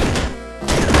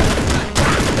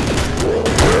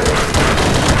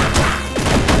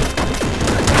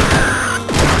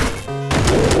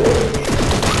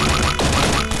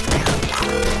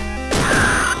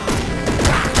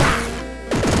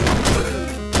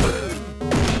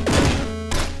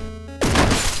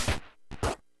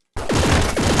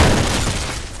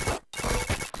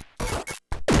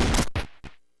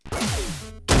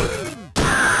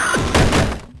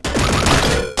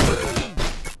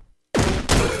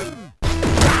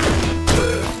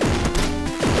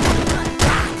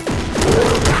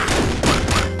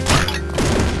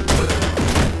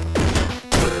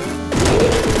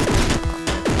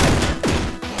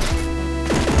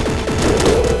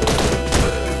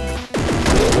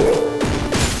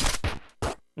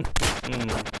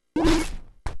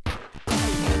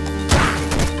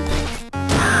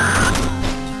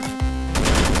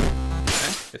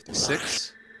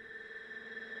 Six.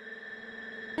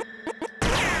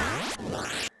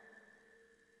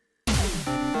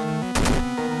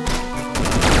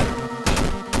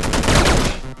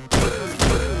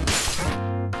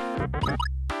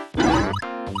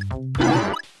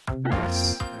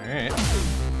 Nice. All right.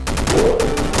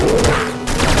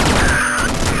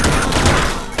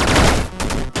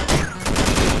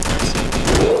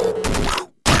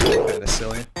 Kind of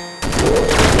silly.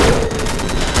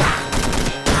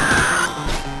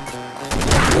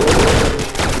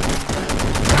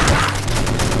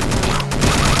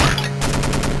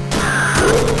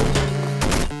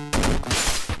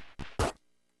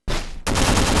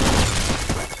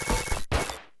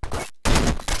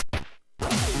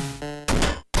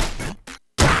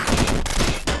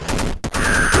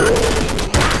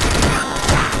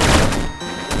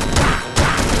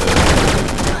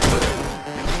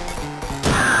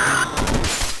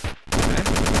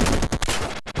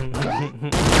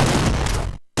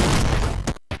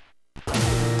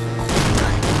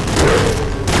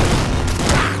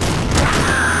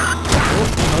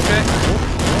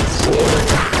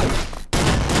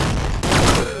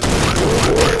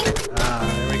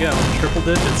 Triple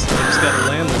digits, so I just gotta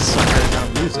land this sucker and not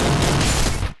lose it.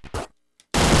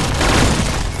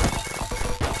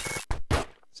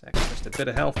 Sacrificed a bit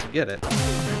of health to get it.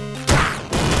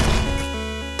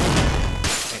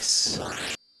 Nice.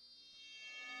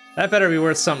 That better be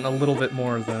worth something a little bit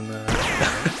more than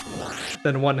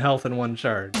than 1 health and 1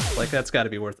 charge. Like, that's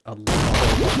gotta be worth a lot,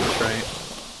 right?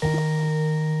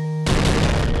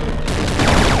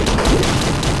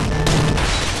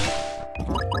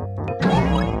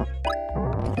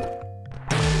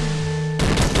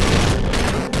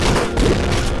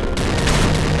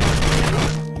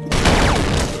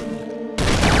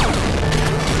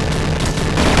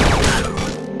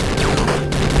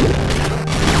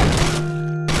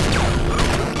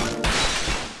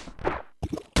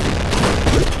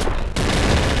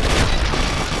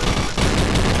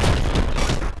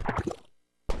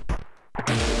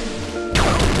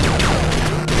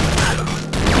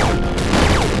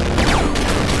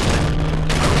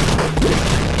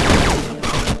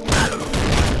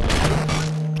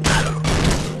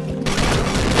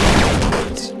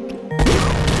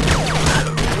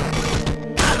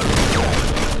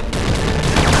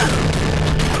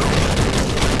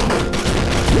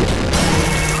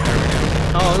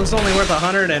 It's only worth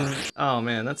 100 and... oh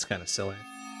man, that's kind of silly.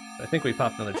 I think we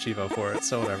popped another Chivo for it,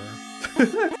 so whatever.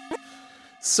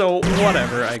 So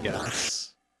whatever, I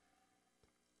guess.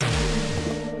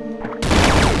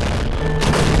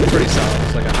 Pretty solid, it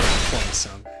was like 120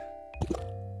 some.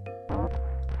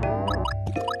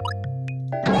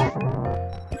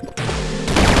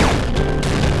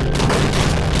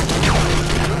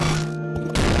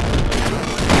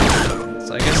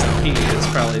 So I guess the key is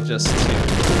probably just to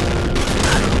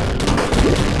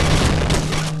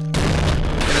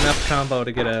get enough combo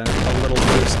to get a little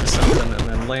boost to something and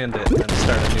then land it and then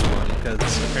start a new one,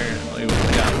 because apparently we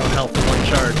only got 1 health and 1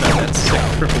 charge on that sick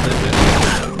triple digit.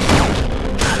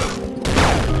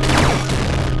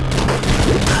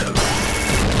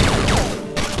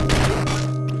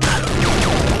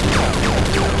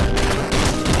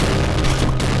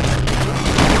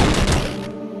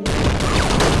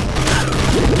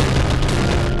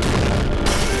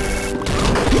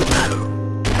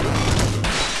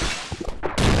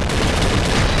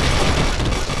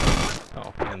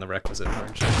 Requisite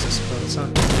hard checks, I suppose, huh?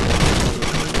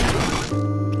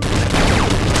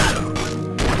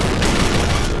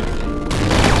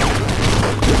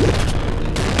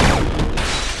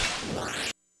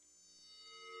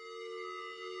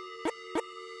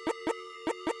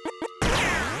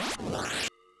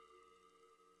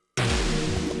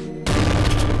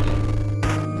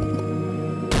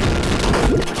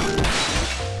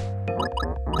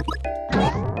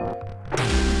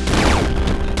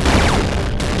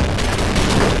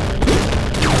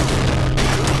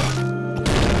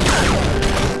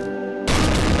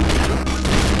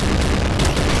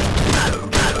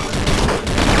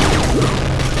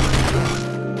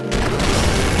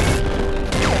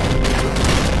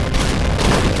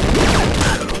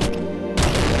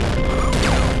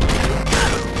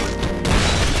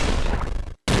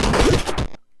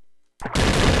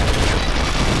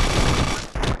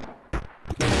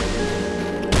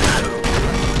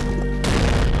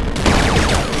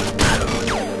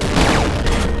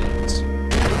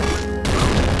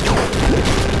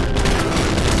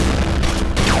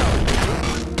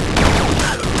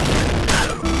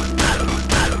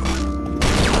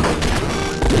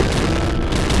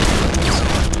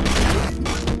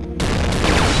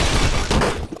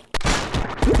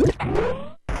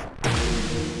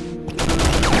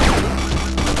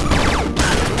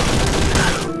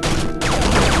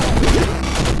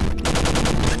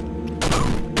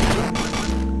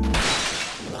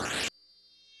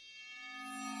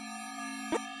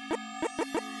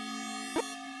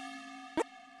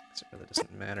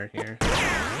 matter here.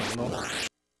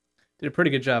 Did a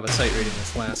pretty good job of sight reading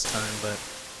this last time, but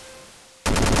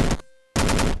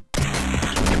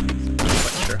I'm not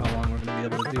quite sure how long we're going to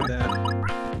be able to do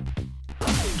that.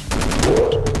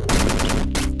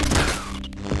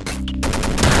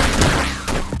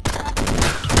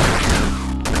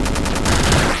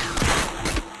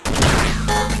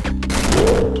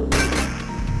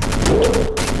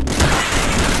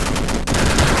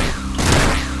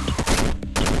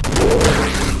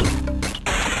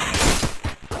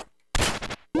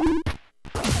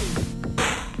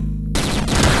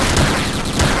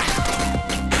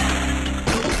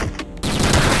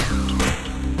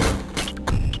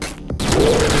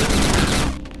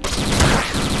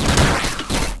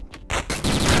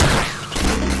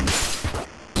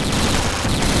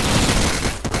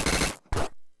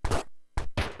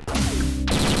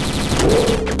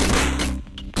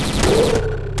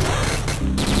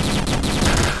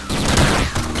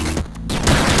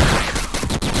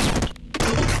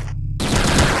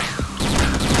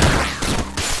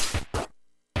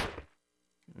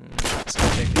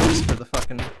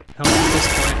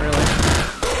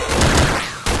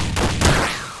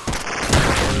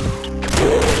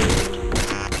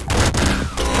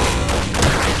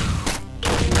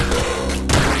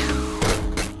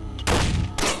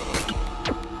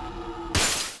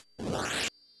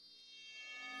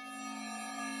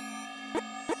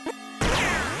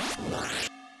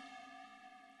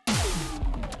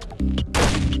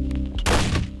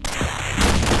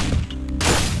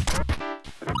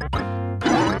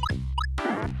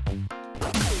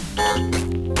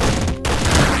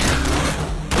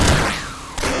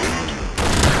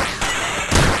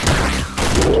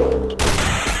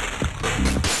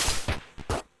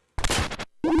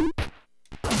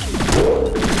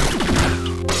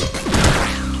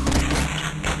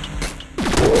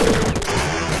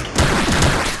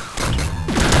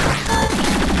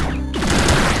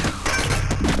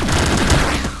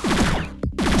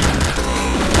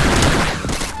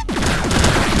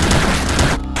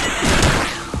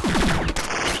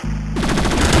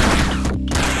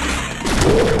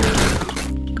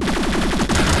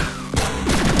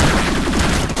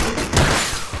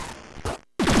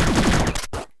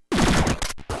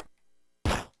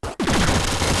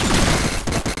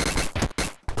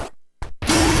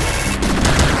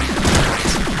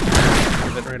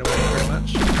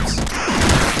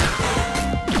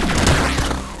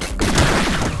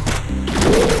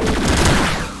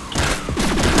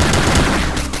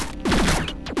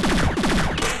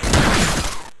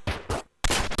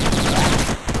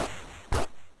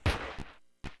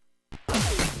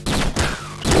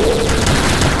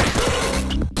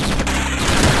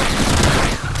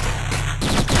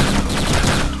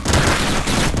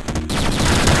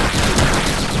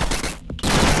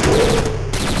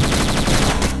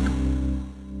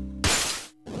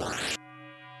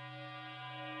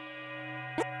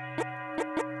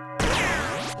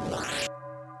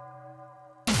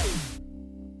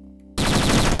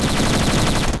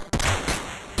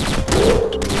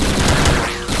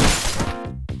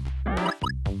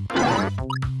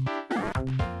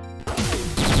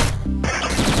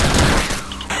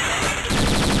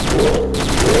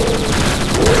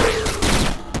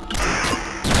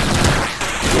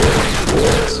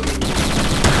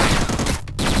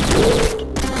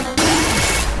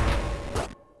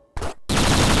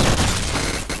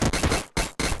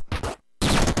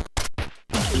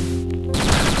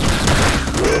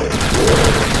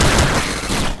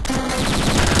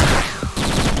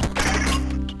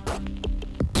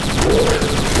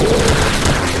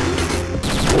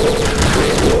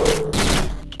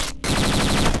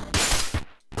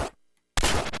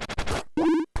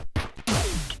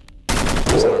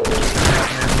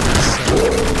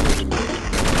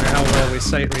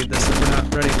 sight read this if we're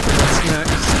not ready for what's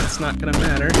next. It's not gonna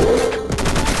matter.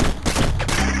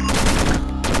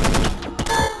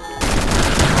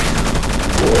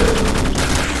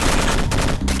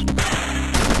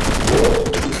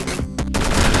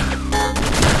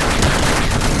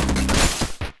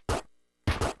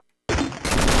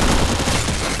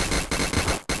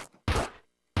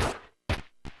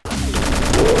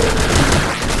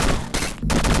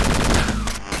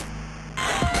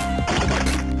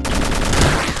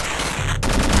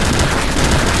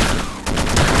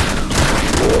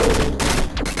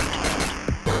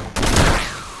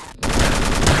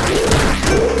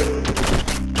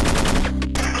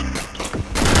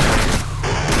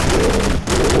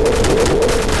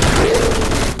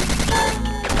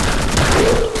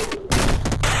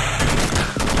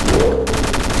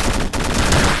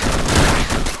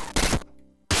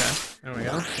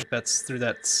 that's through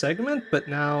that segment, but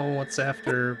now what's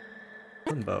after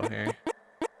Limbo here?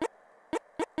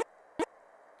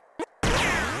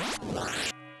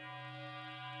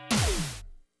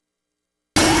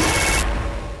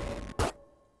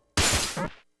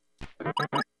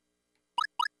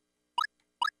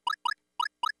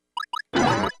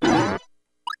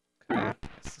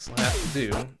 This will have to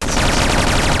do.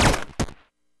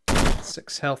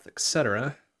 6 health,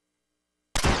 etc.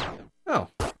 Oh.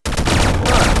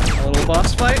 What? A little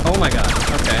boss fight? Oh my god.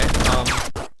 Okay.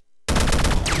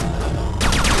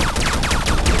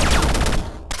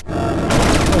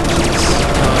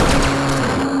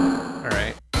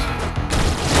 Alright.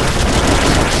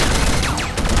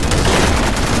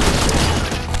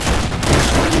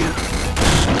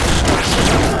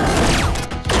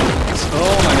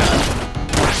 Oh my god.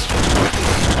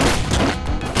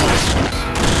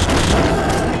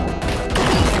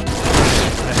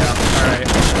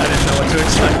 To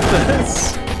expect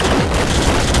this.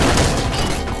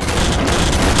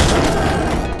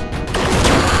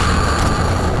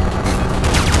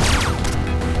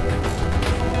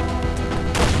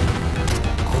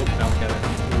 Oh, don't get it.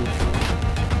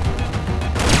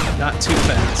 Not too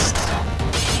fast.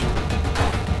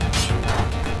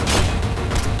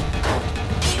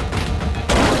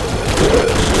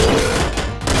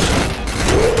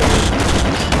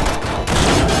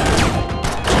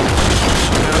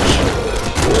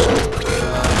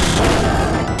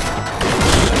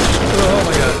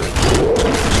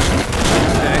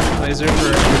 Laser for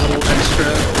a little extra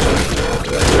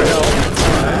laser health. That's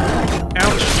fine.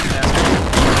 Ouch!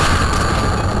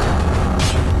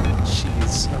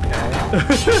 Jeez, okay.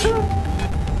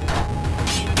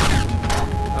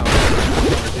 Oh,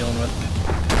 we're dealing with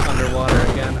underwater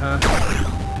again, huh?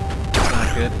 That's not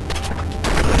good.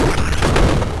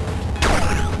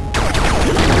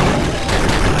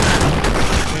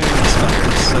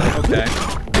 Okay.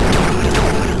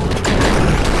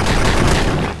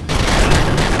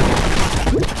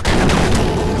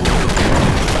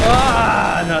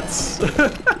 Ah, nuts.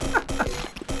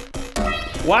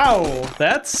 Wow,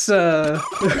 that's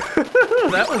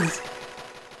that was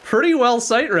pretty well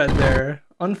sight read there.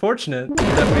 Unfortunate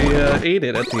that we ate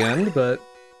it at the end, but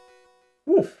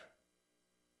oof.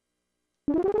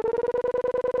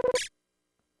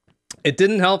 It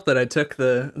didn't help that I took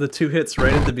the 2 hits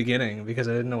right at the beginning because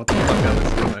I didn't know what the fuck I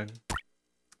was doing.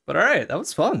 But all right, that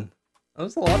was fun. That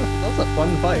was a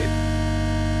fun fight.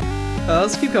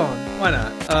 Let's keep going. Why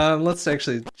not? Let's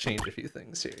actually change a few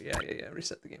things here. Yeah.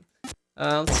 Reset the game.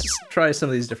 Let's just try some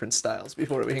of these different styles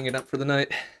before we hang it up for the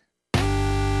night.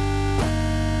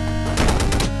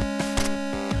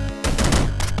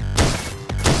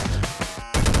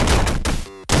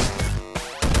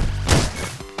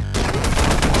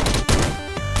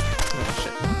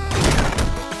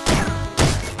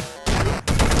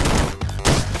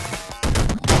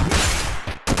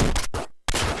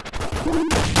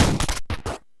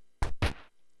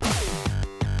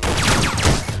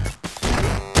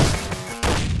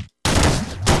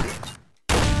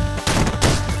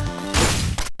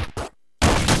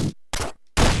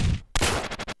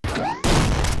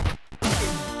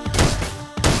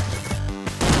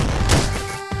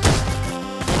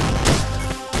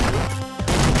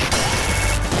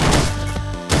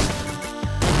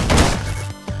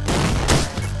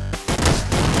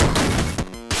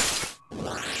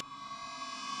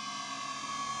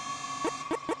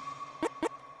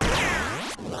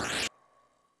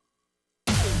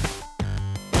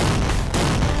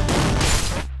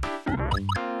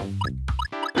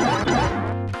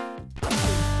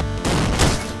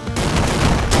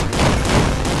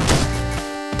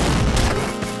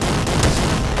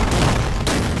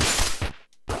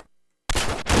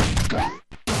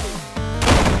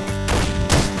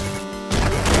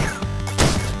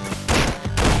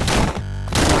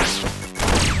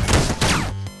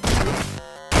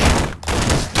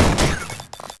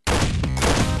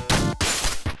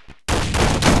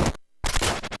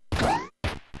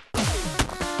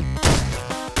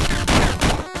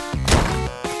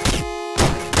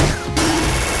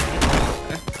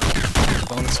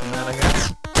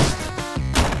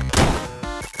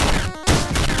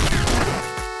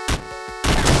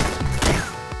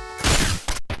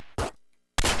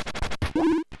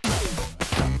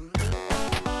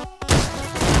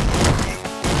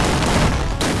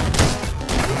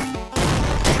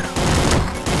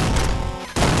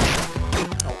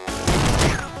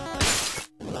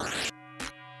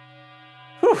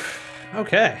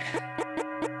 Okay.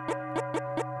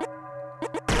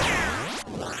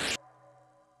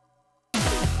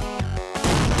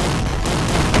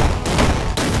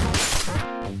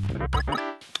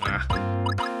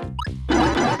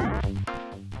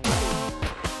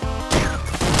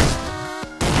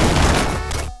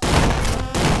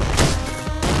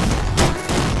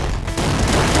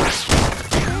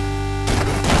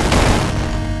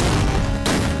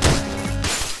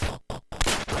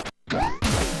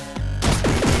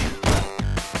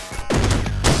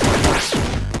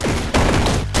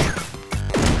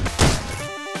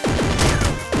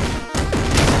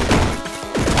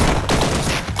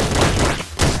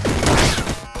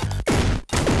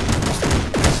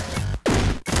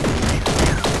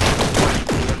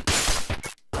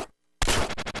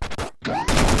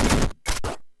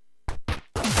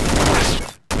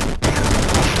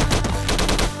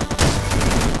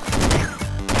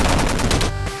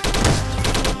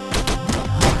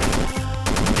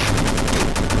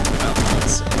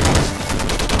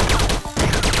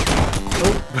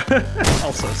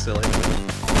 also silly.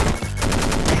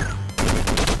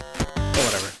 But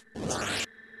whatever.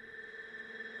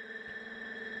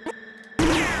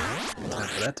 Time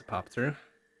for that to pop through.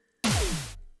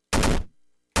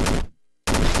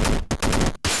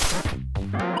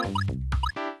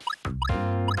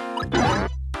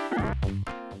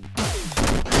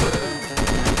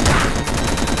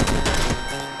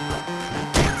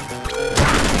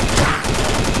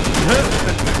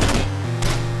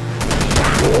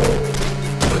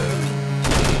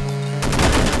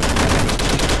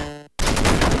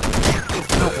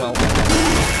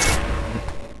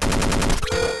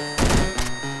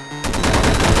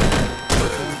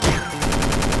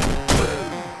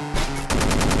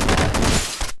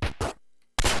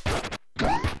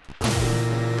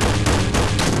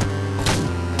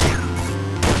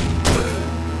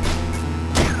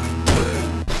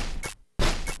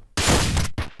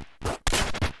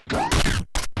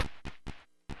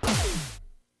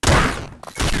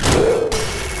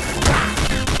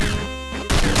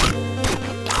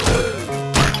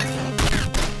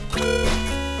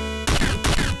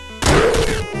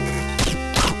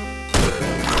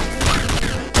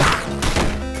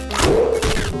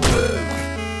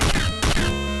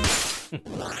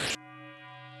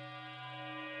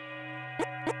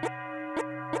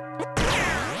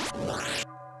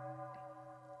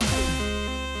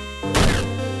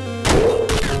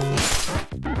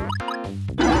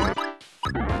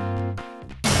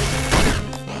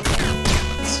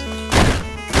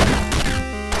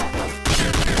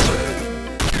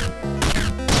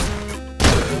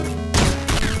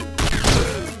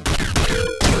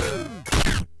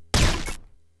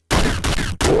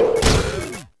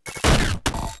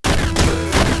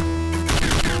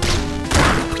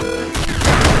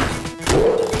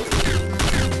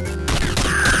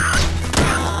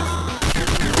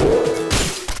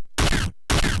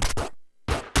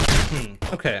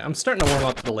 Okay, I'm starting to warm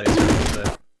up to the laser a little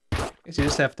bit. I guess you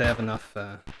just have to have enough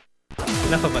of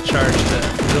a charge to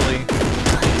really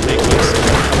make use of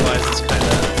it. Otherwise, it's kind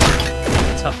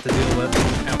of tough to deal with.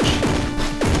 Ouch.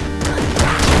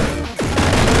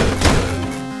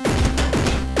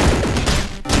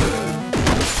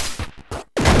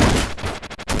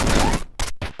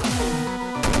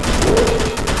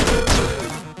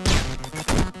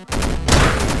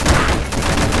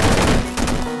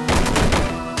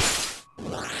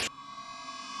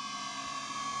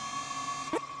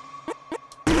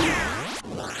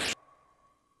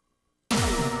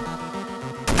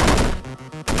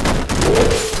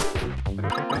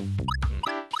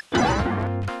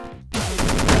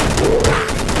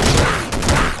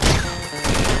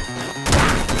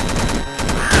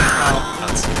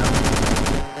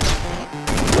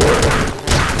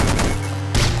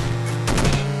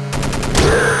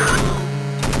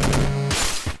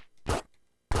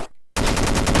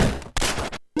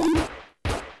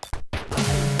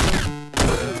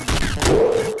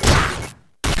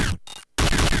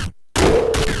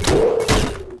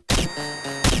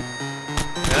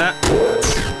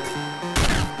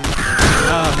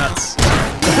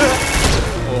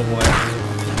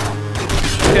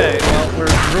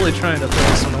 Trying to throw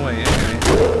this one away anyway.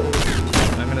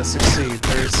 I'm gonna succeed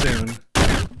very soon.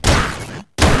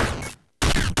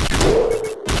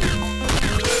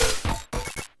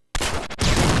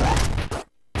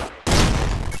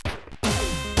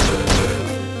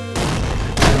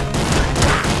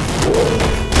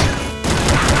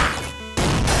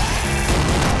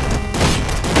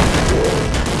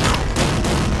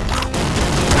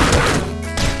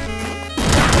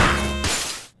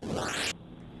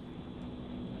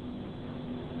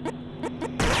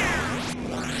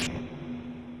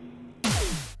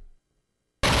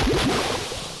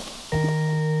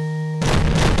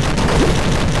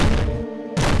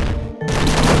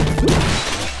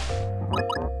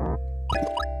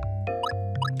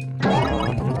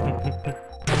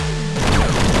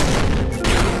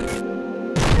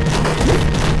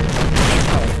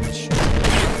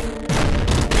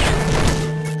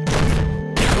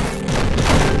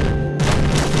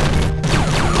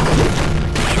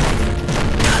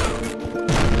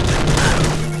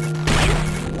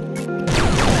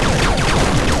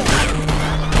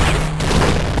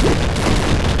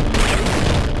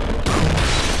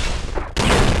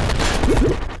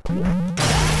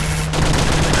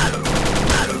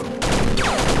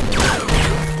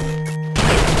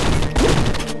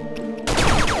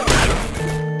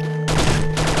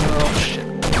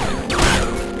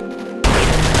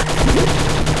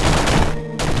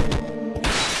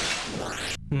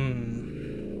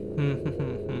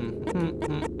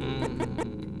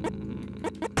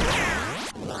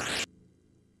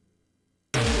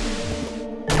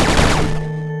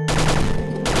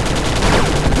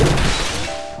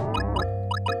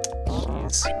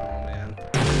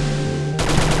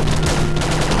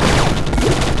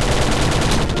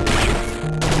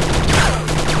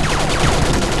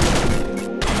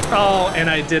 And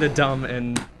I did a dumb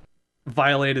and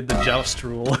violated the joust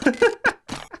rule.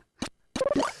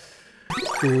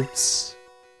 Oops.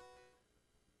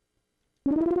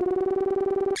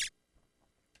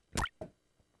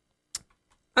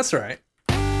 That's alright.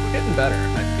 We're getting better,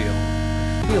 I feel.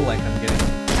 I feel like I'm getting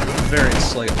very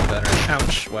slightly better.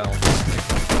 Ouch, well,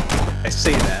 I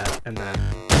say that, and then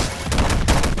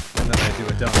I do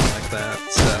a dump like that,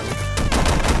 so...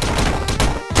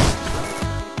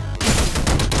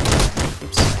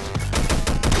 Oops.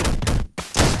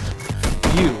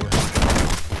 You.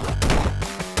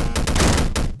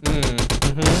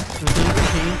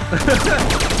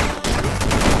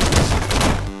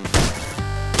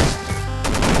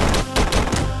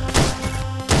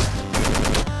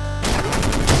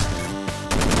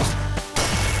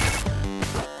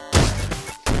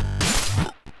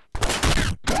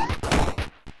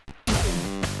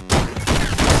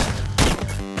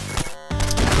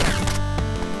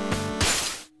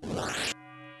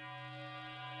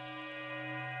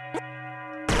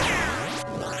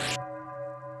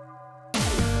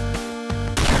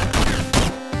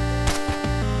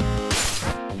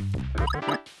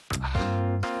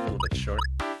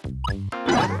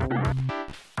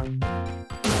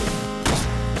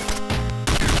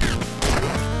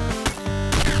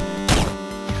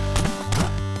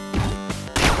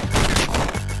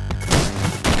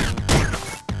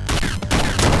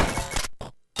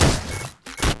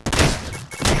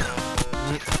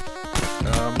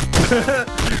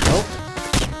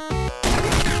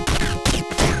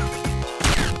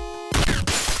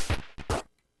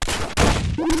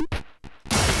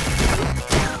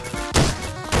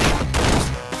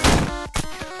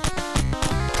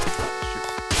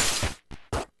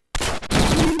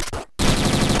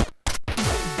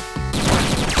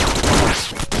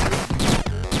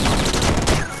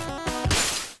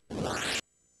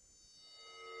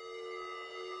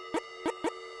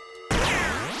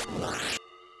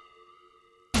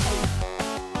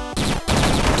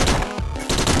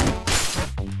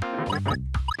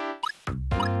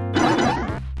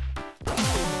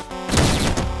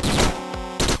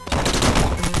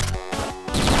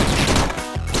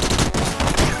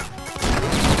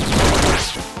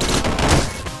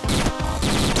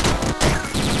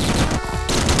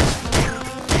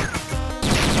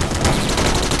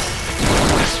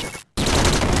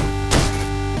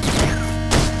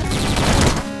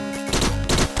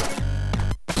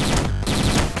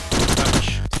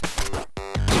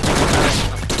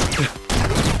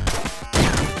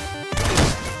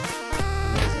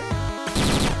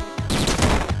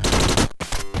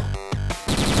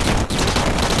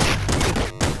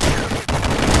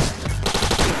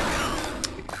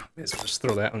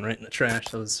 Throw that one right in the trash.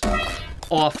 That was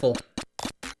awful.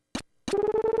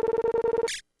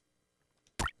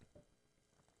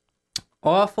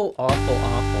 Awful, awful,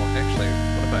 awful. Actually,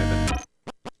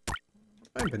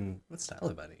 what style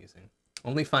have I been using?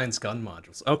 Only finds gun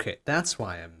modules. Okay, that's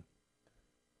why I'm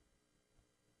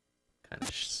kind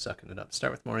of sucking it up.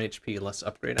 Start with more HP, less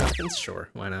upgrade options? Sure,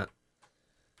 why not?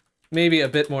 Maybe a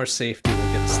bit more safety will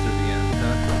get us through the end,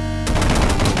 huh?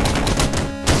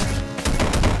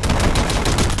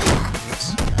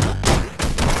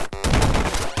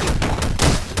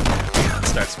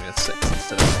 Starts me with 6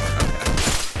 instead of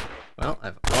 4. Okay. Well,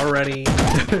 I've already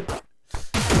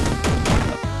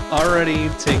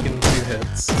taken 2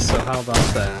 hits, so how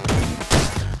about that?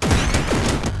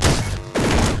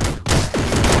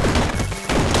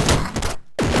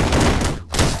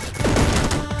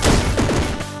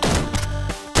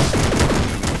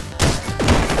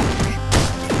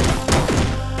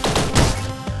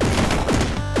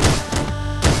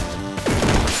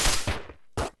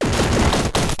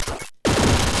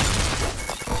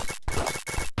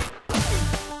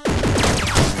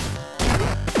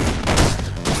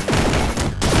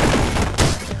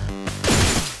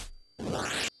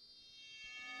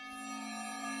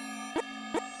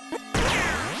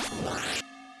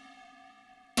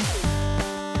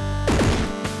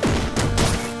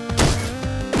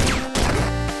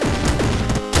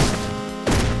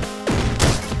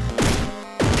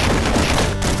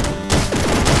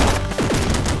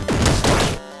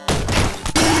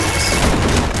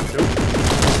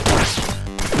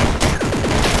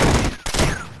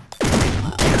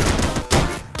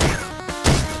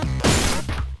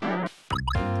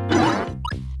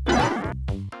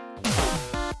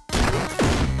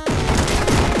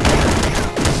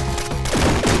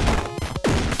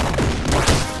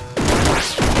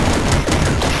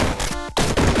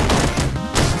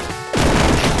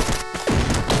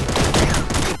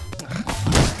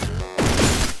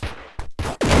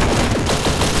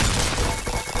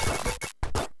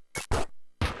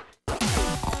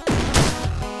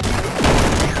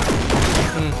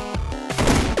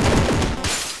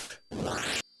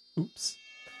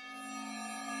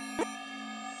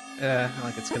 Not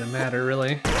like it's gonna matter,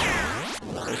 really.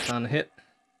 Both on hit.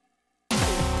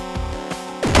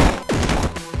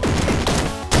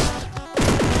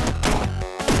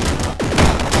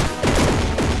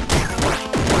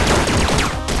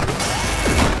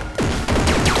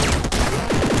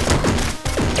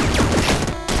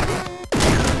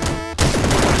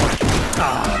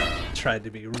 Tried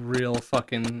to be real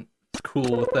fucking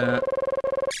cool with that.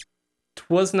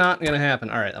 Was not gonna happen.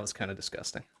 Alright, that was kind of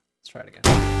disgusting. Let's try it again.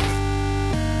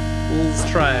 Let's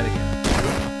try it again.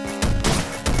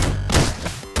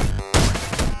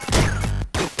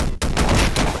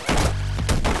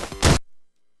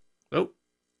 Oh.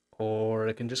 Or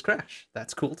it can just crash.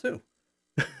 That's cool too.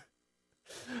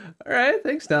 Alright,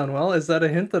 thanks Downwell. Is that a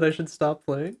hint that I should stop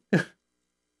playing?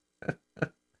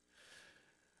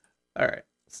 Alright.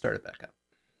 Start it back up.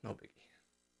 No biggie.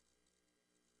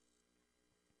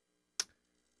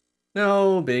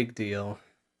 No big deal.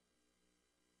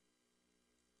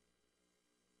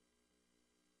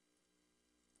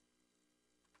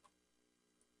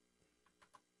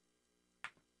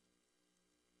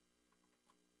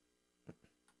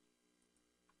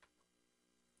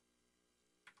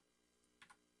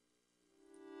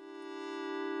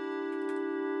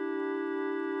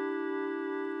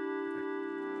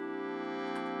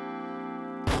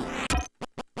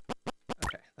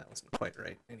 Wasn't quite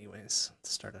right. Anyways, let's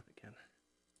start up again.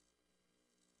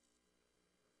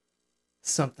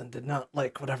 Something did not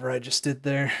like whatever I just did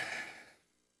there.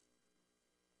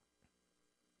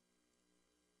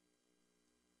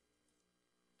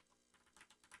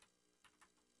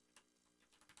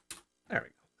 There we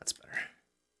go. That's better.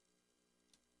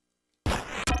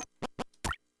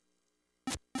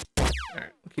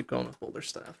 Alright, we'll keep going with boulder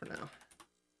style for now.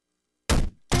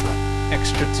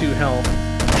 Extra 2 health.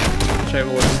 Which I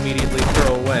will immediately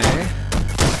throw away.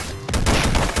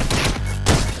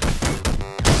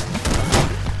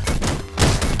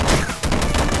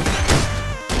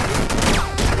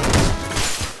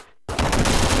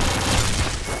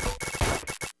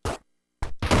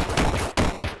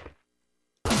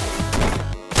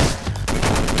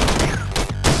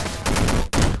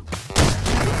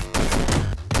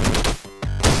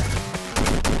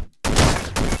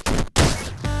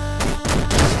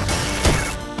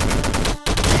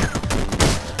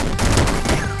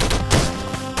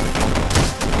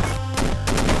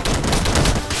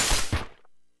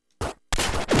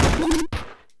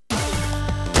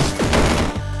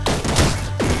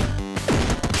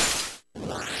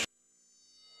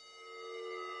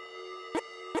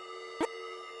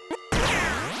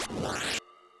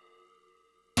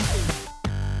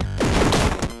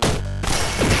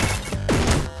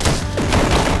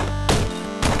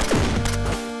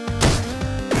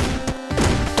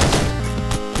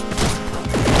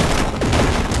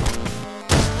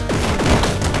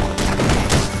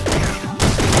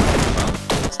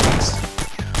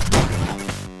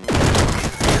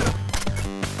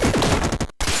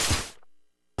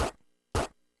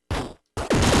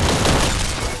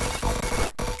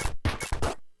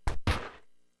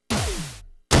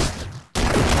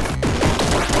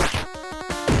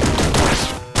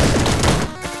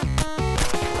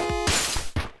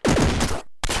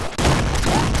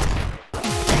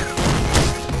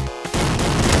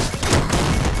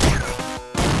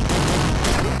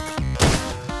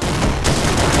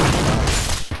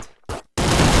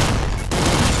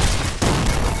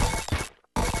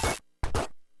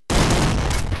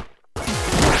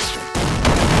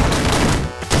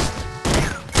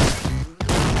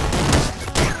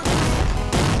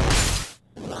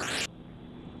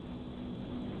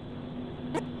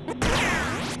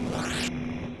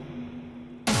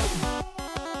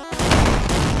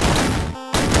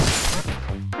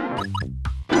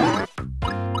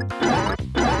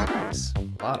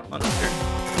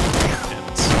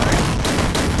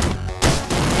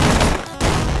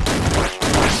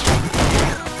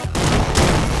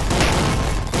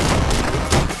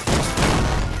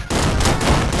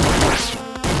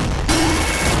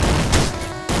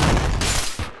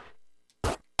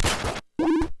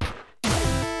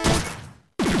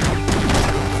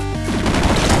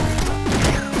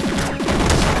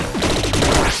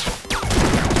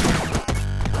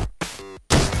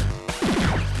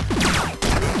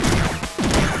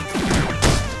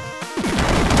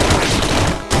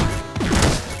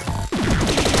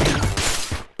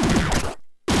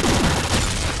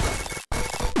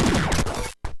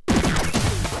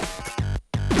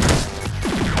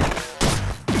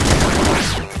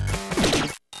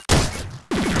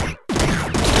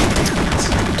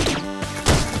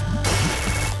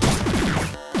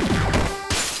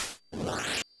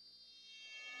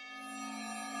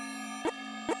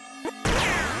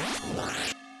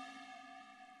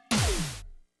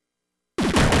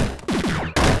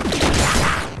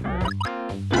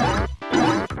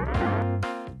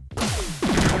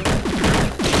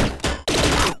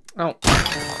 Oh.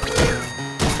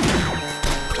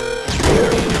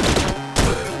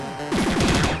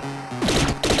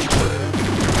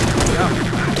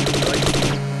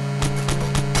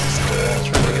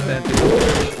 Trying to get that dude.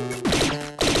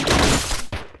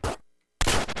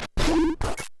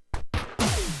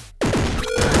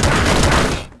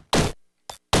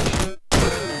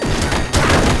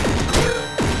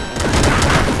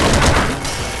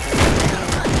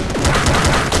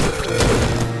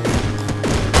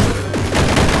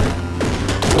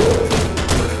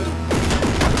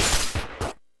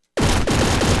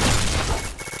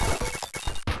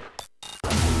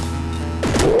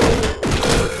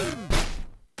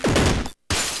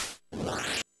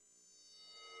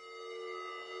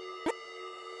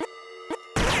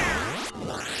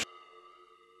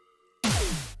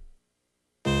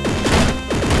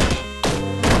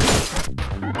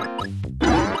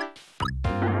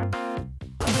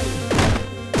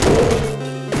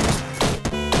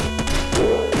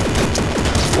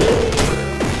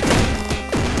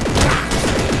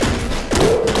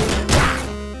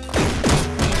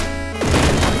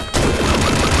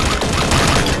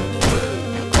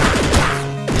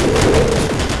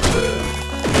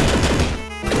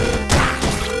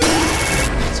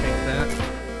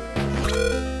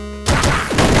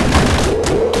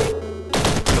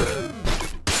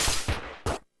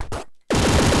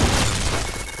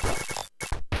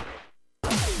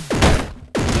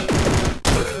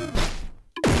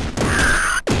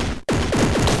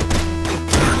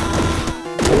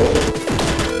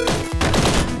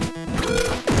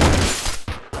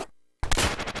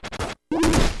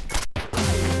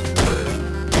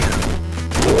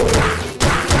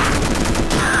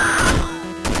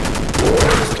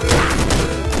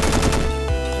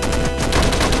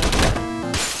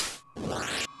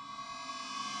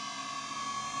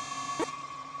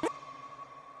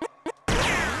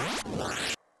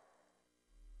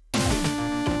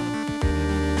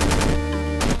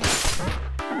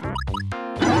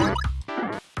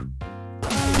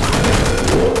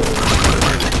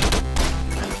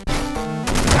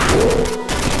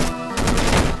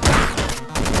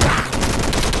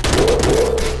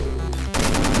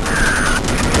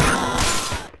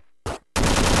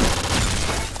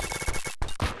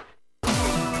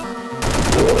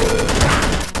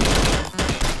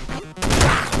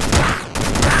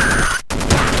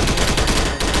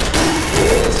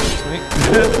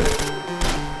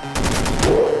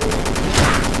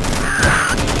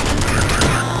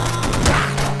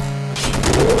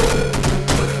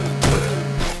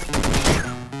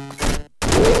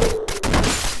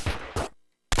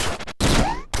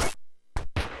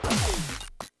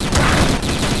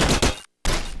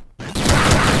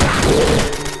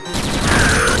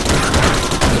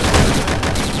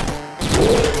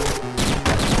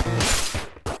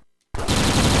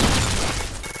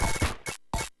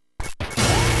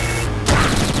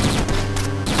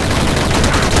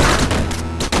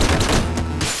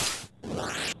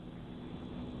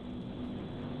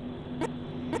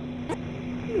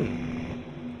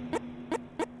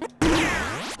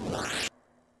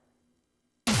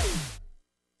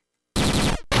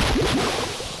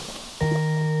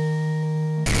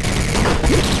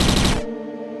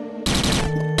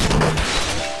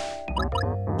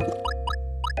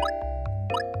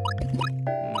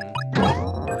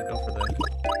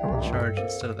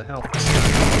 Instead of the health.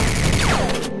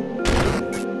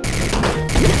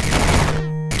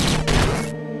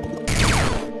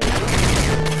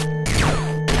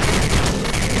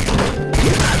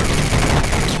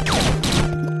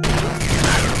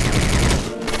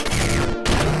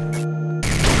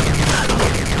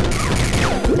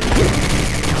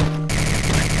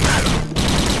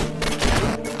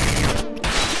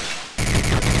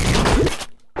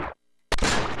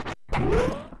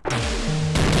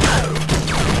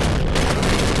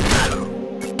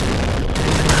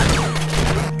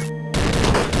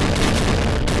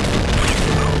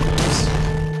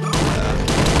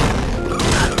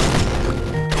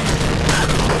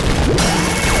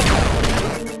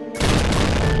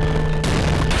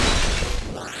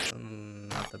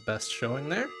 Best showing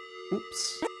there.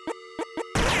 Oops.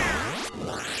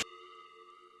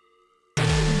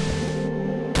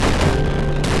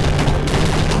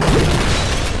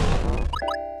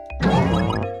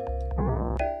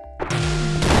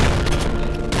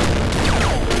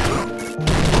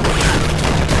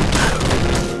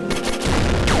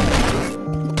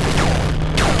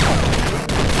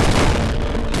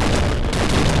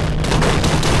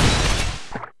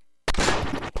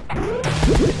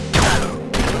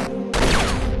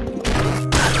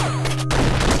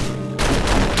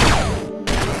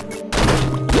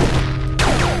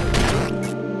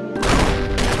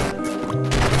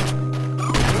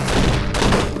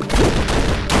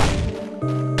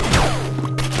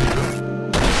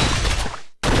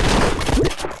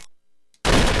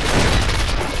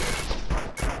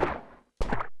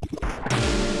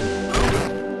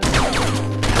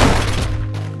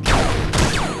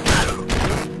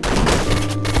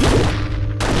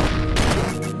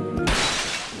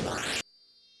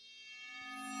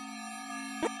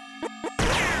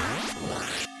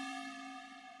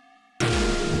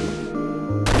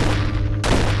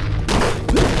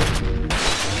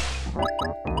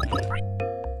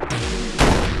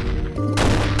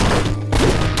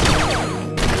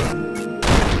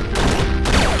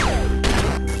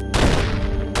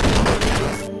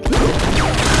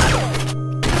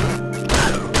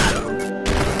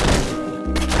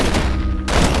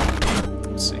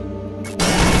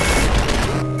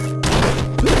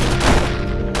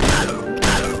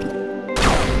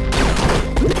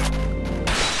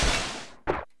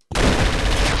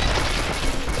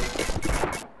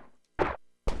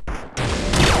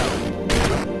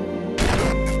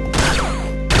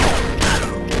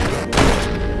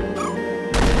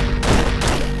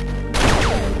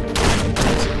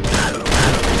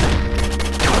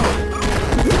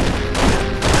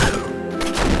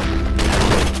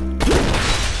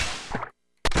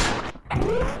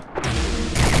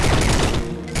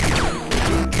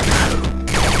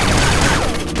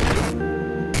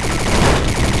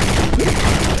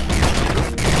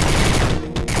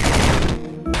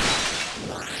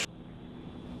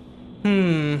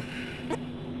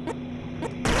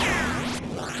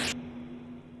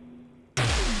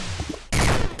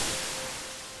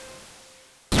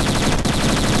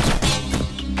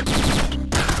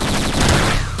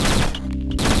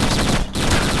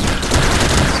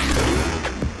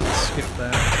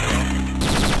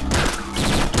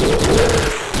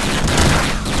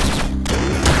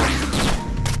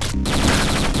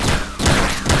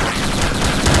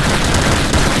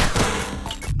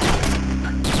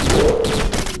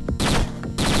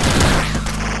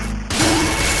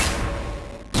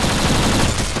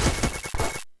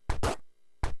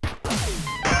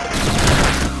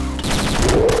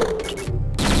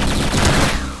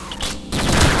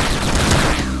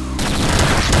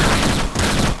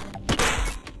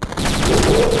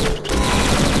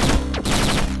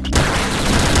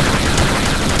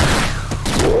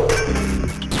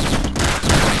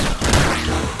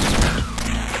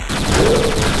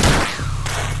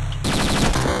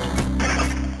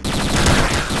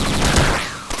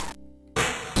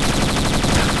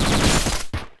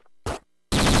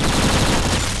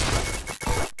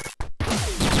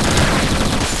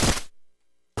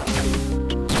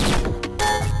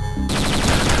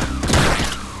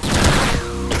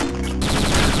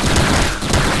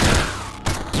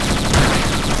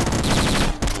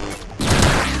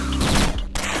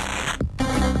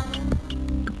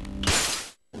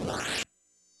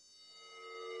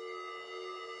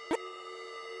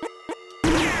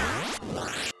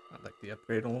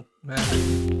 upgrade will matter.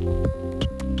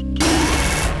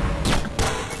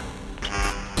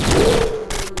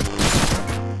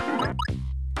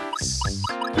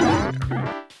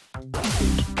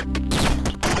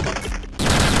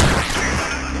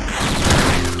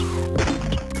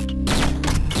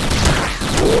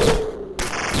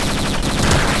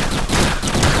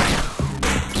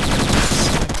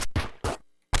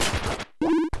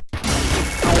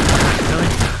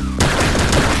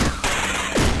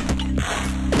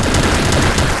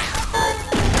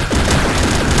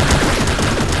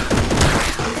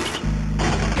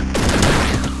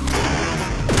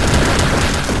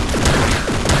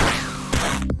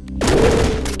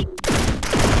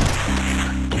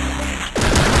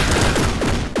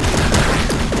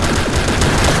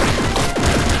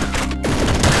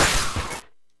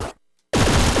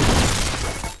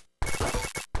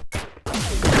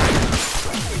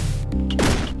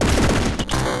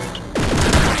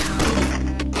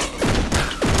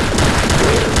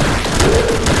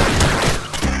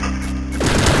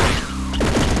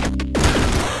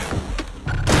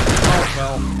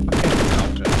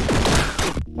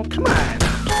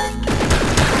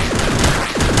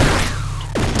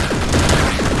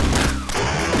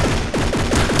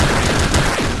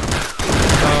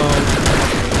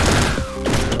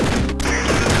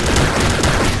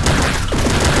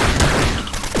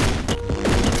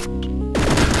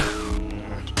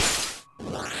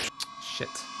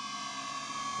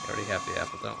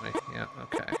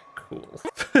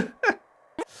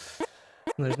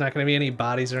 There's not going to be any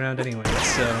bodies around anyway,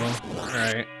 so...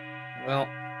 Alright. Well...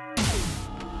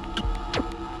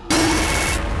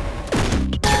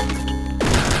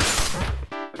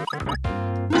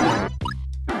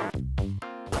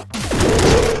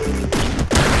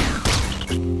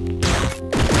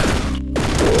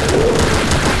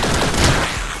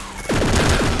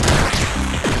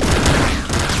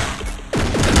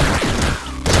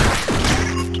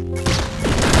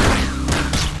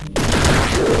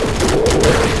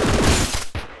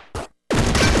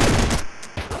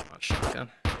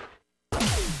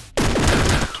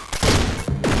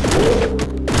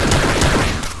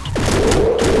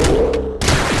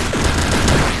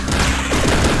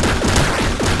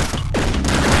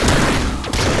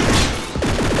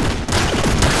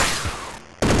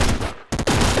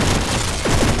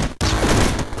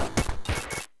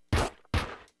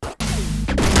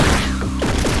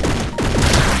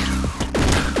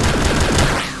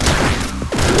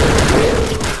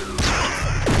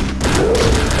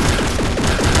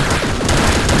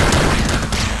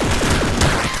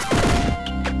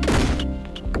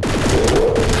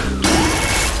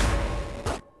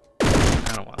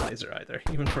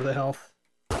 Even for the health.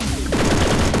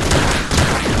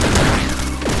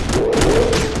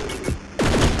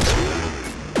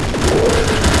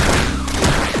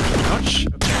 Ouch.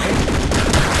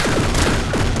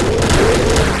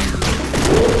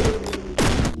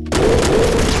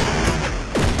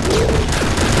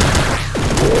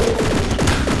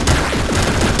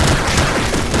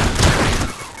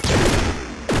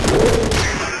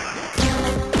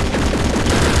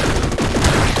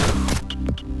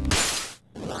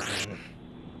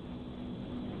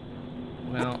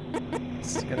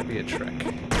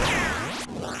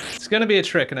 Gonna be a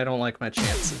trick, and I don't like my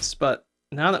chances, but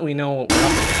now that we know what we're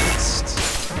up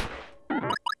against...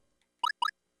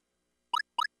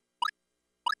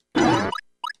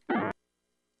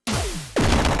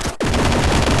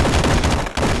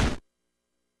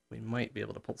 we might be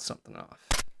able to pull something off.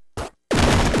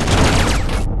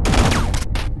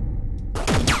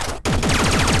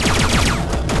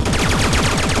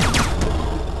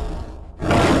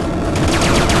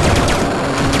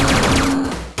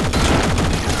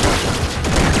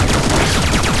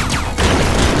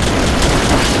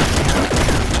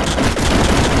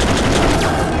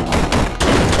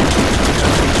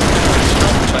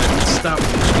 Stop.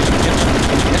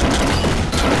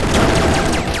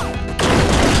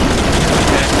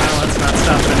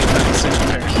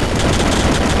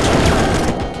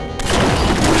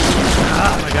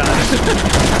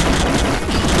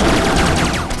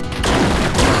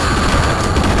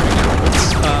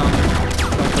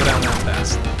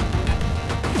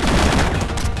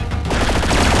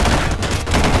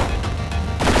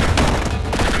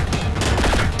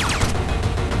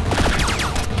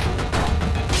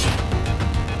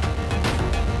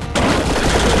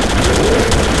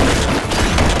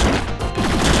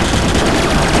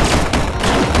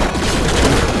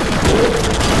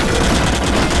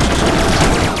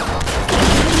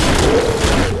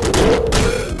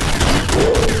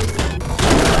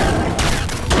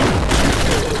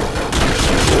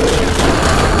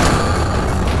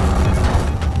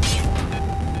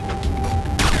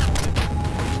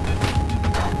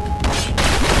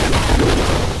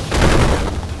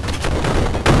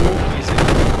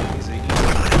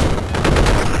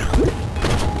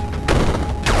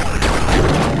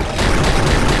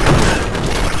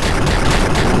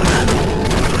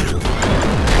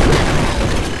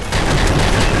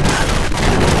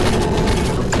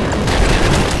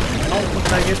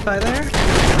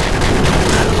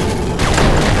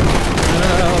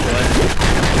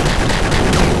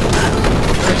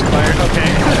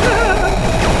 okay.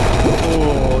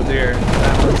 Oh dear,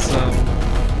 that was something.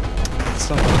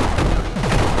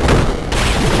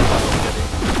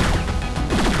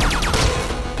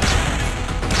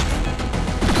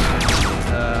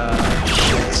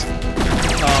 Shit.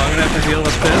 Oh, I'm gonna have to deal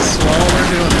with this while we're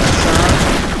doing this, huh?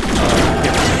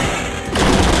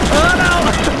 Oh no!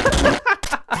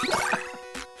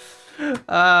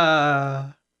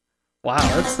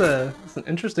 Wow, that's an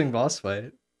interesting boss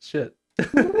fight. Shit.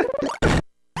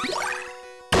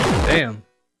 Damn.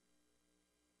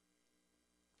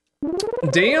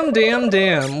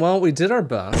 Damn. Well, we did our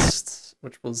best,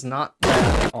 which was not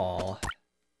bad at all.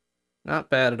 Not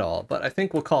bad at all, but I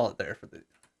think we'll call it there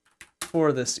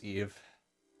for this eve.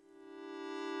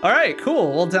 All right,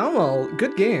 cool. Well, Downwell,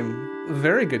 good game.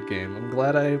 Very good game. I'm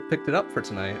glad I picked it up for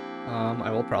tonight. I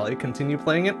will probably continue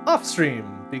playing it off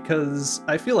stream because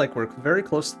I feel like we're very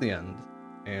close to the end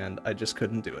and I just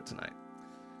couldn't do it tonight.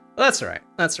 Well, that's all right.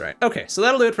 That's all right. Okay, so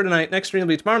that'll do it for tonight. Next stream will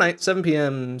be tomorrow night, 7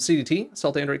 p.m. CDT,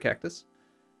 Salt Android Cactus.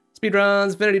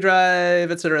 Speedruns, Vanity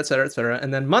Drive, etc., etc., etc.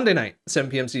 And then Monday night,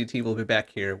 7 p.m. CDT, we'll be back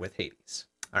here with Hades.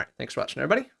 All right, thanks for watching,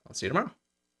 everybody. I'll see you tomorrow.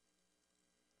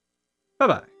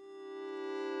 Bye-bye.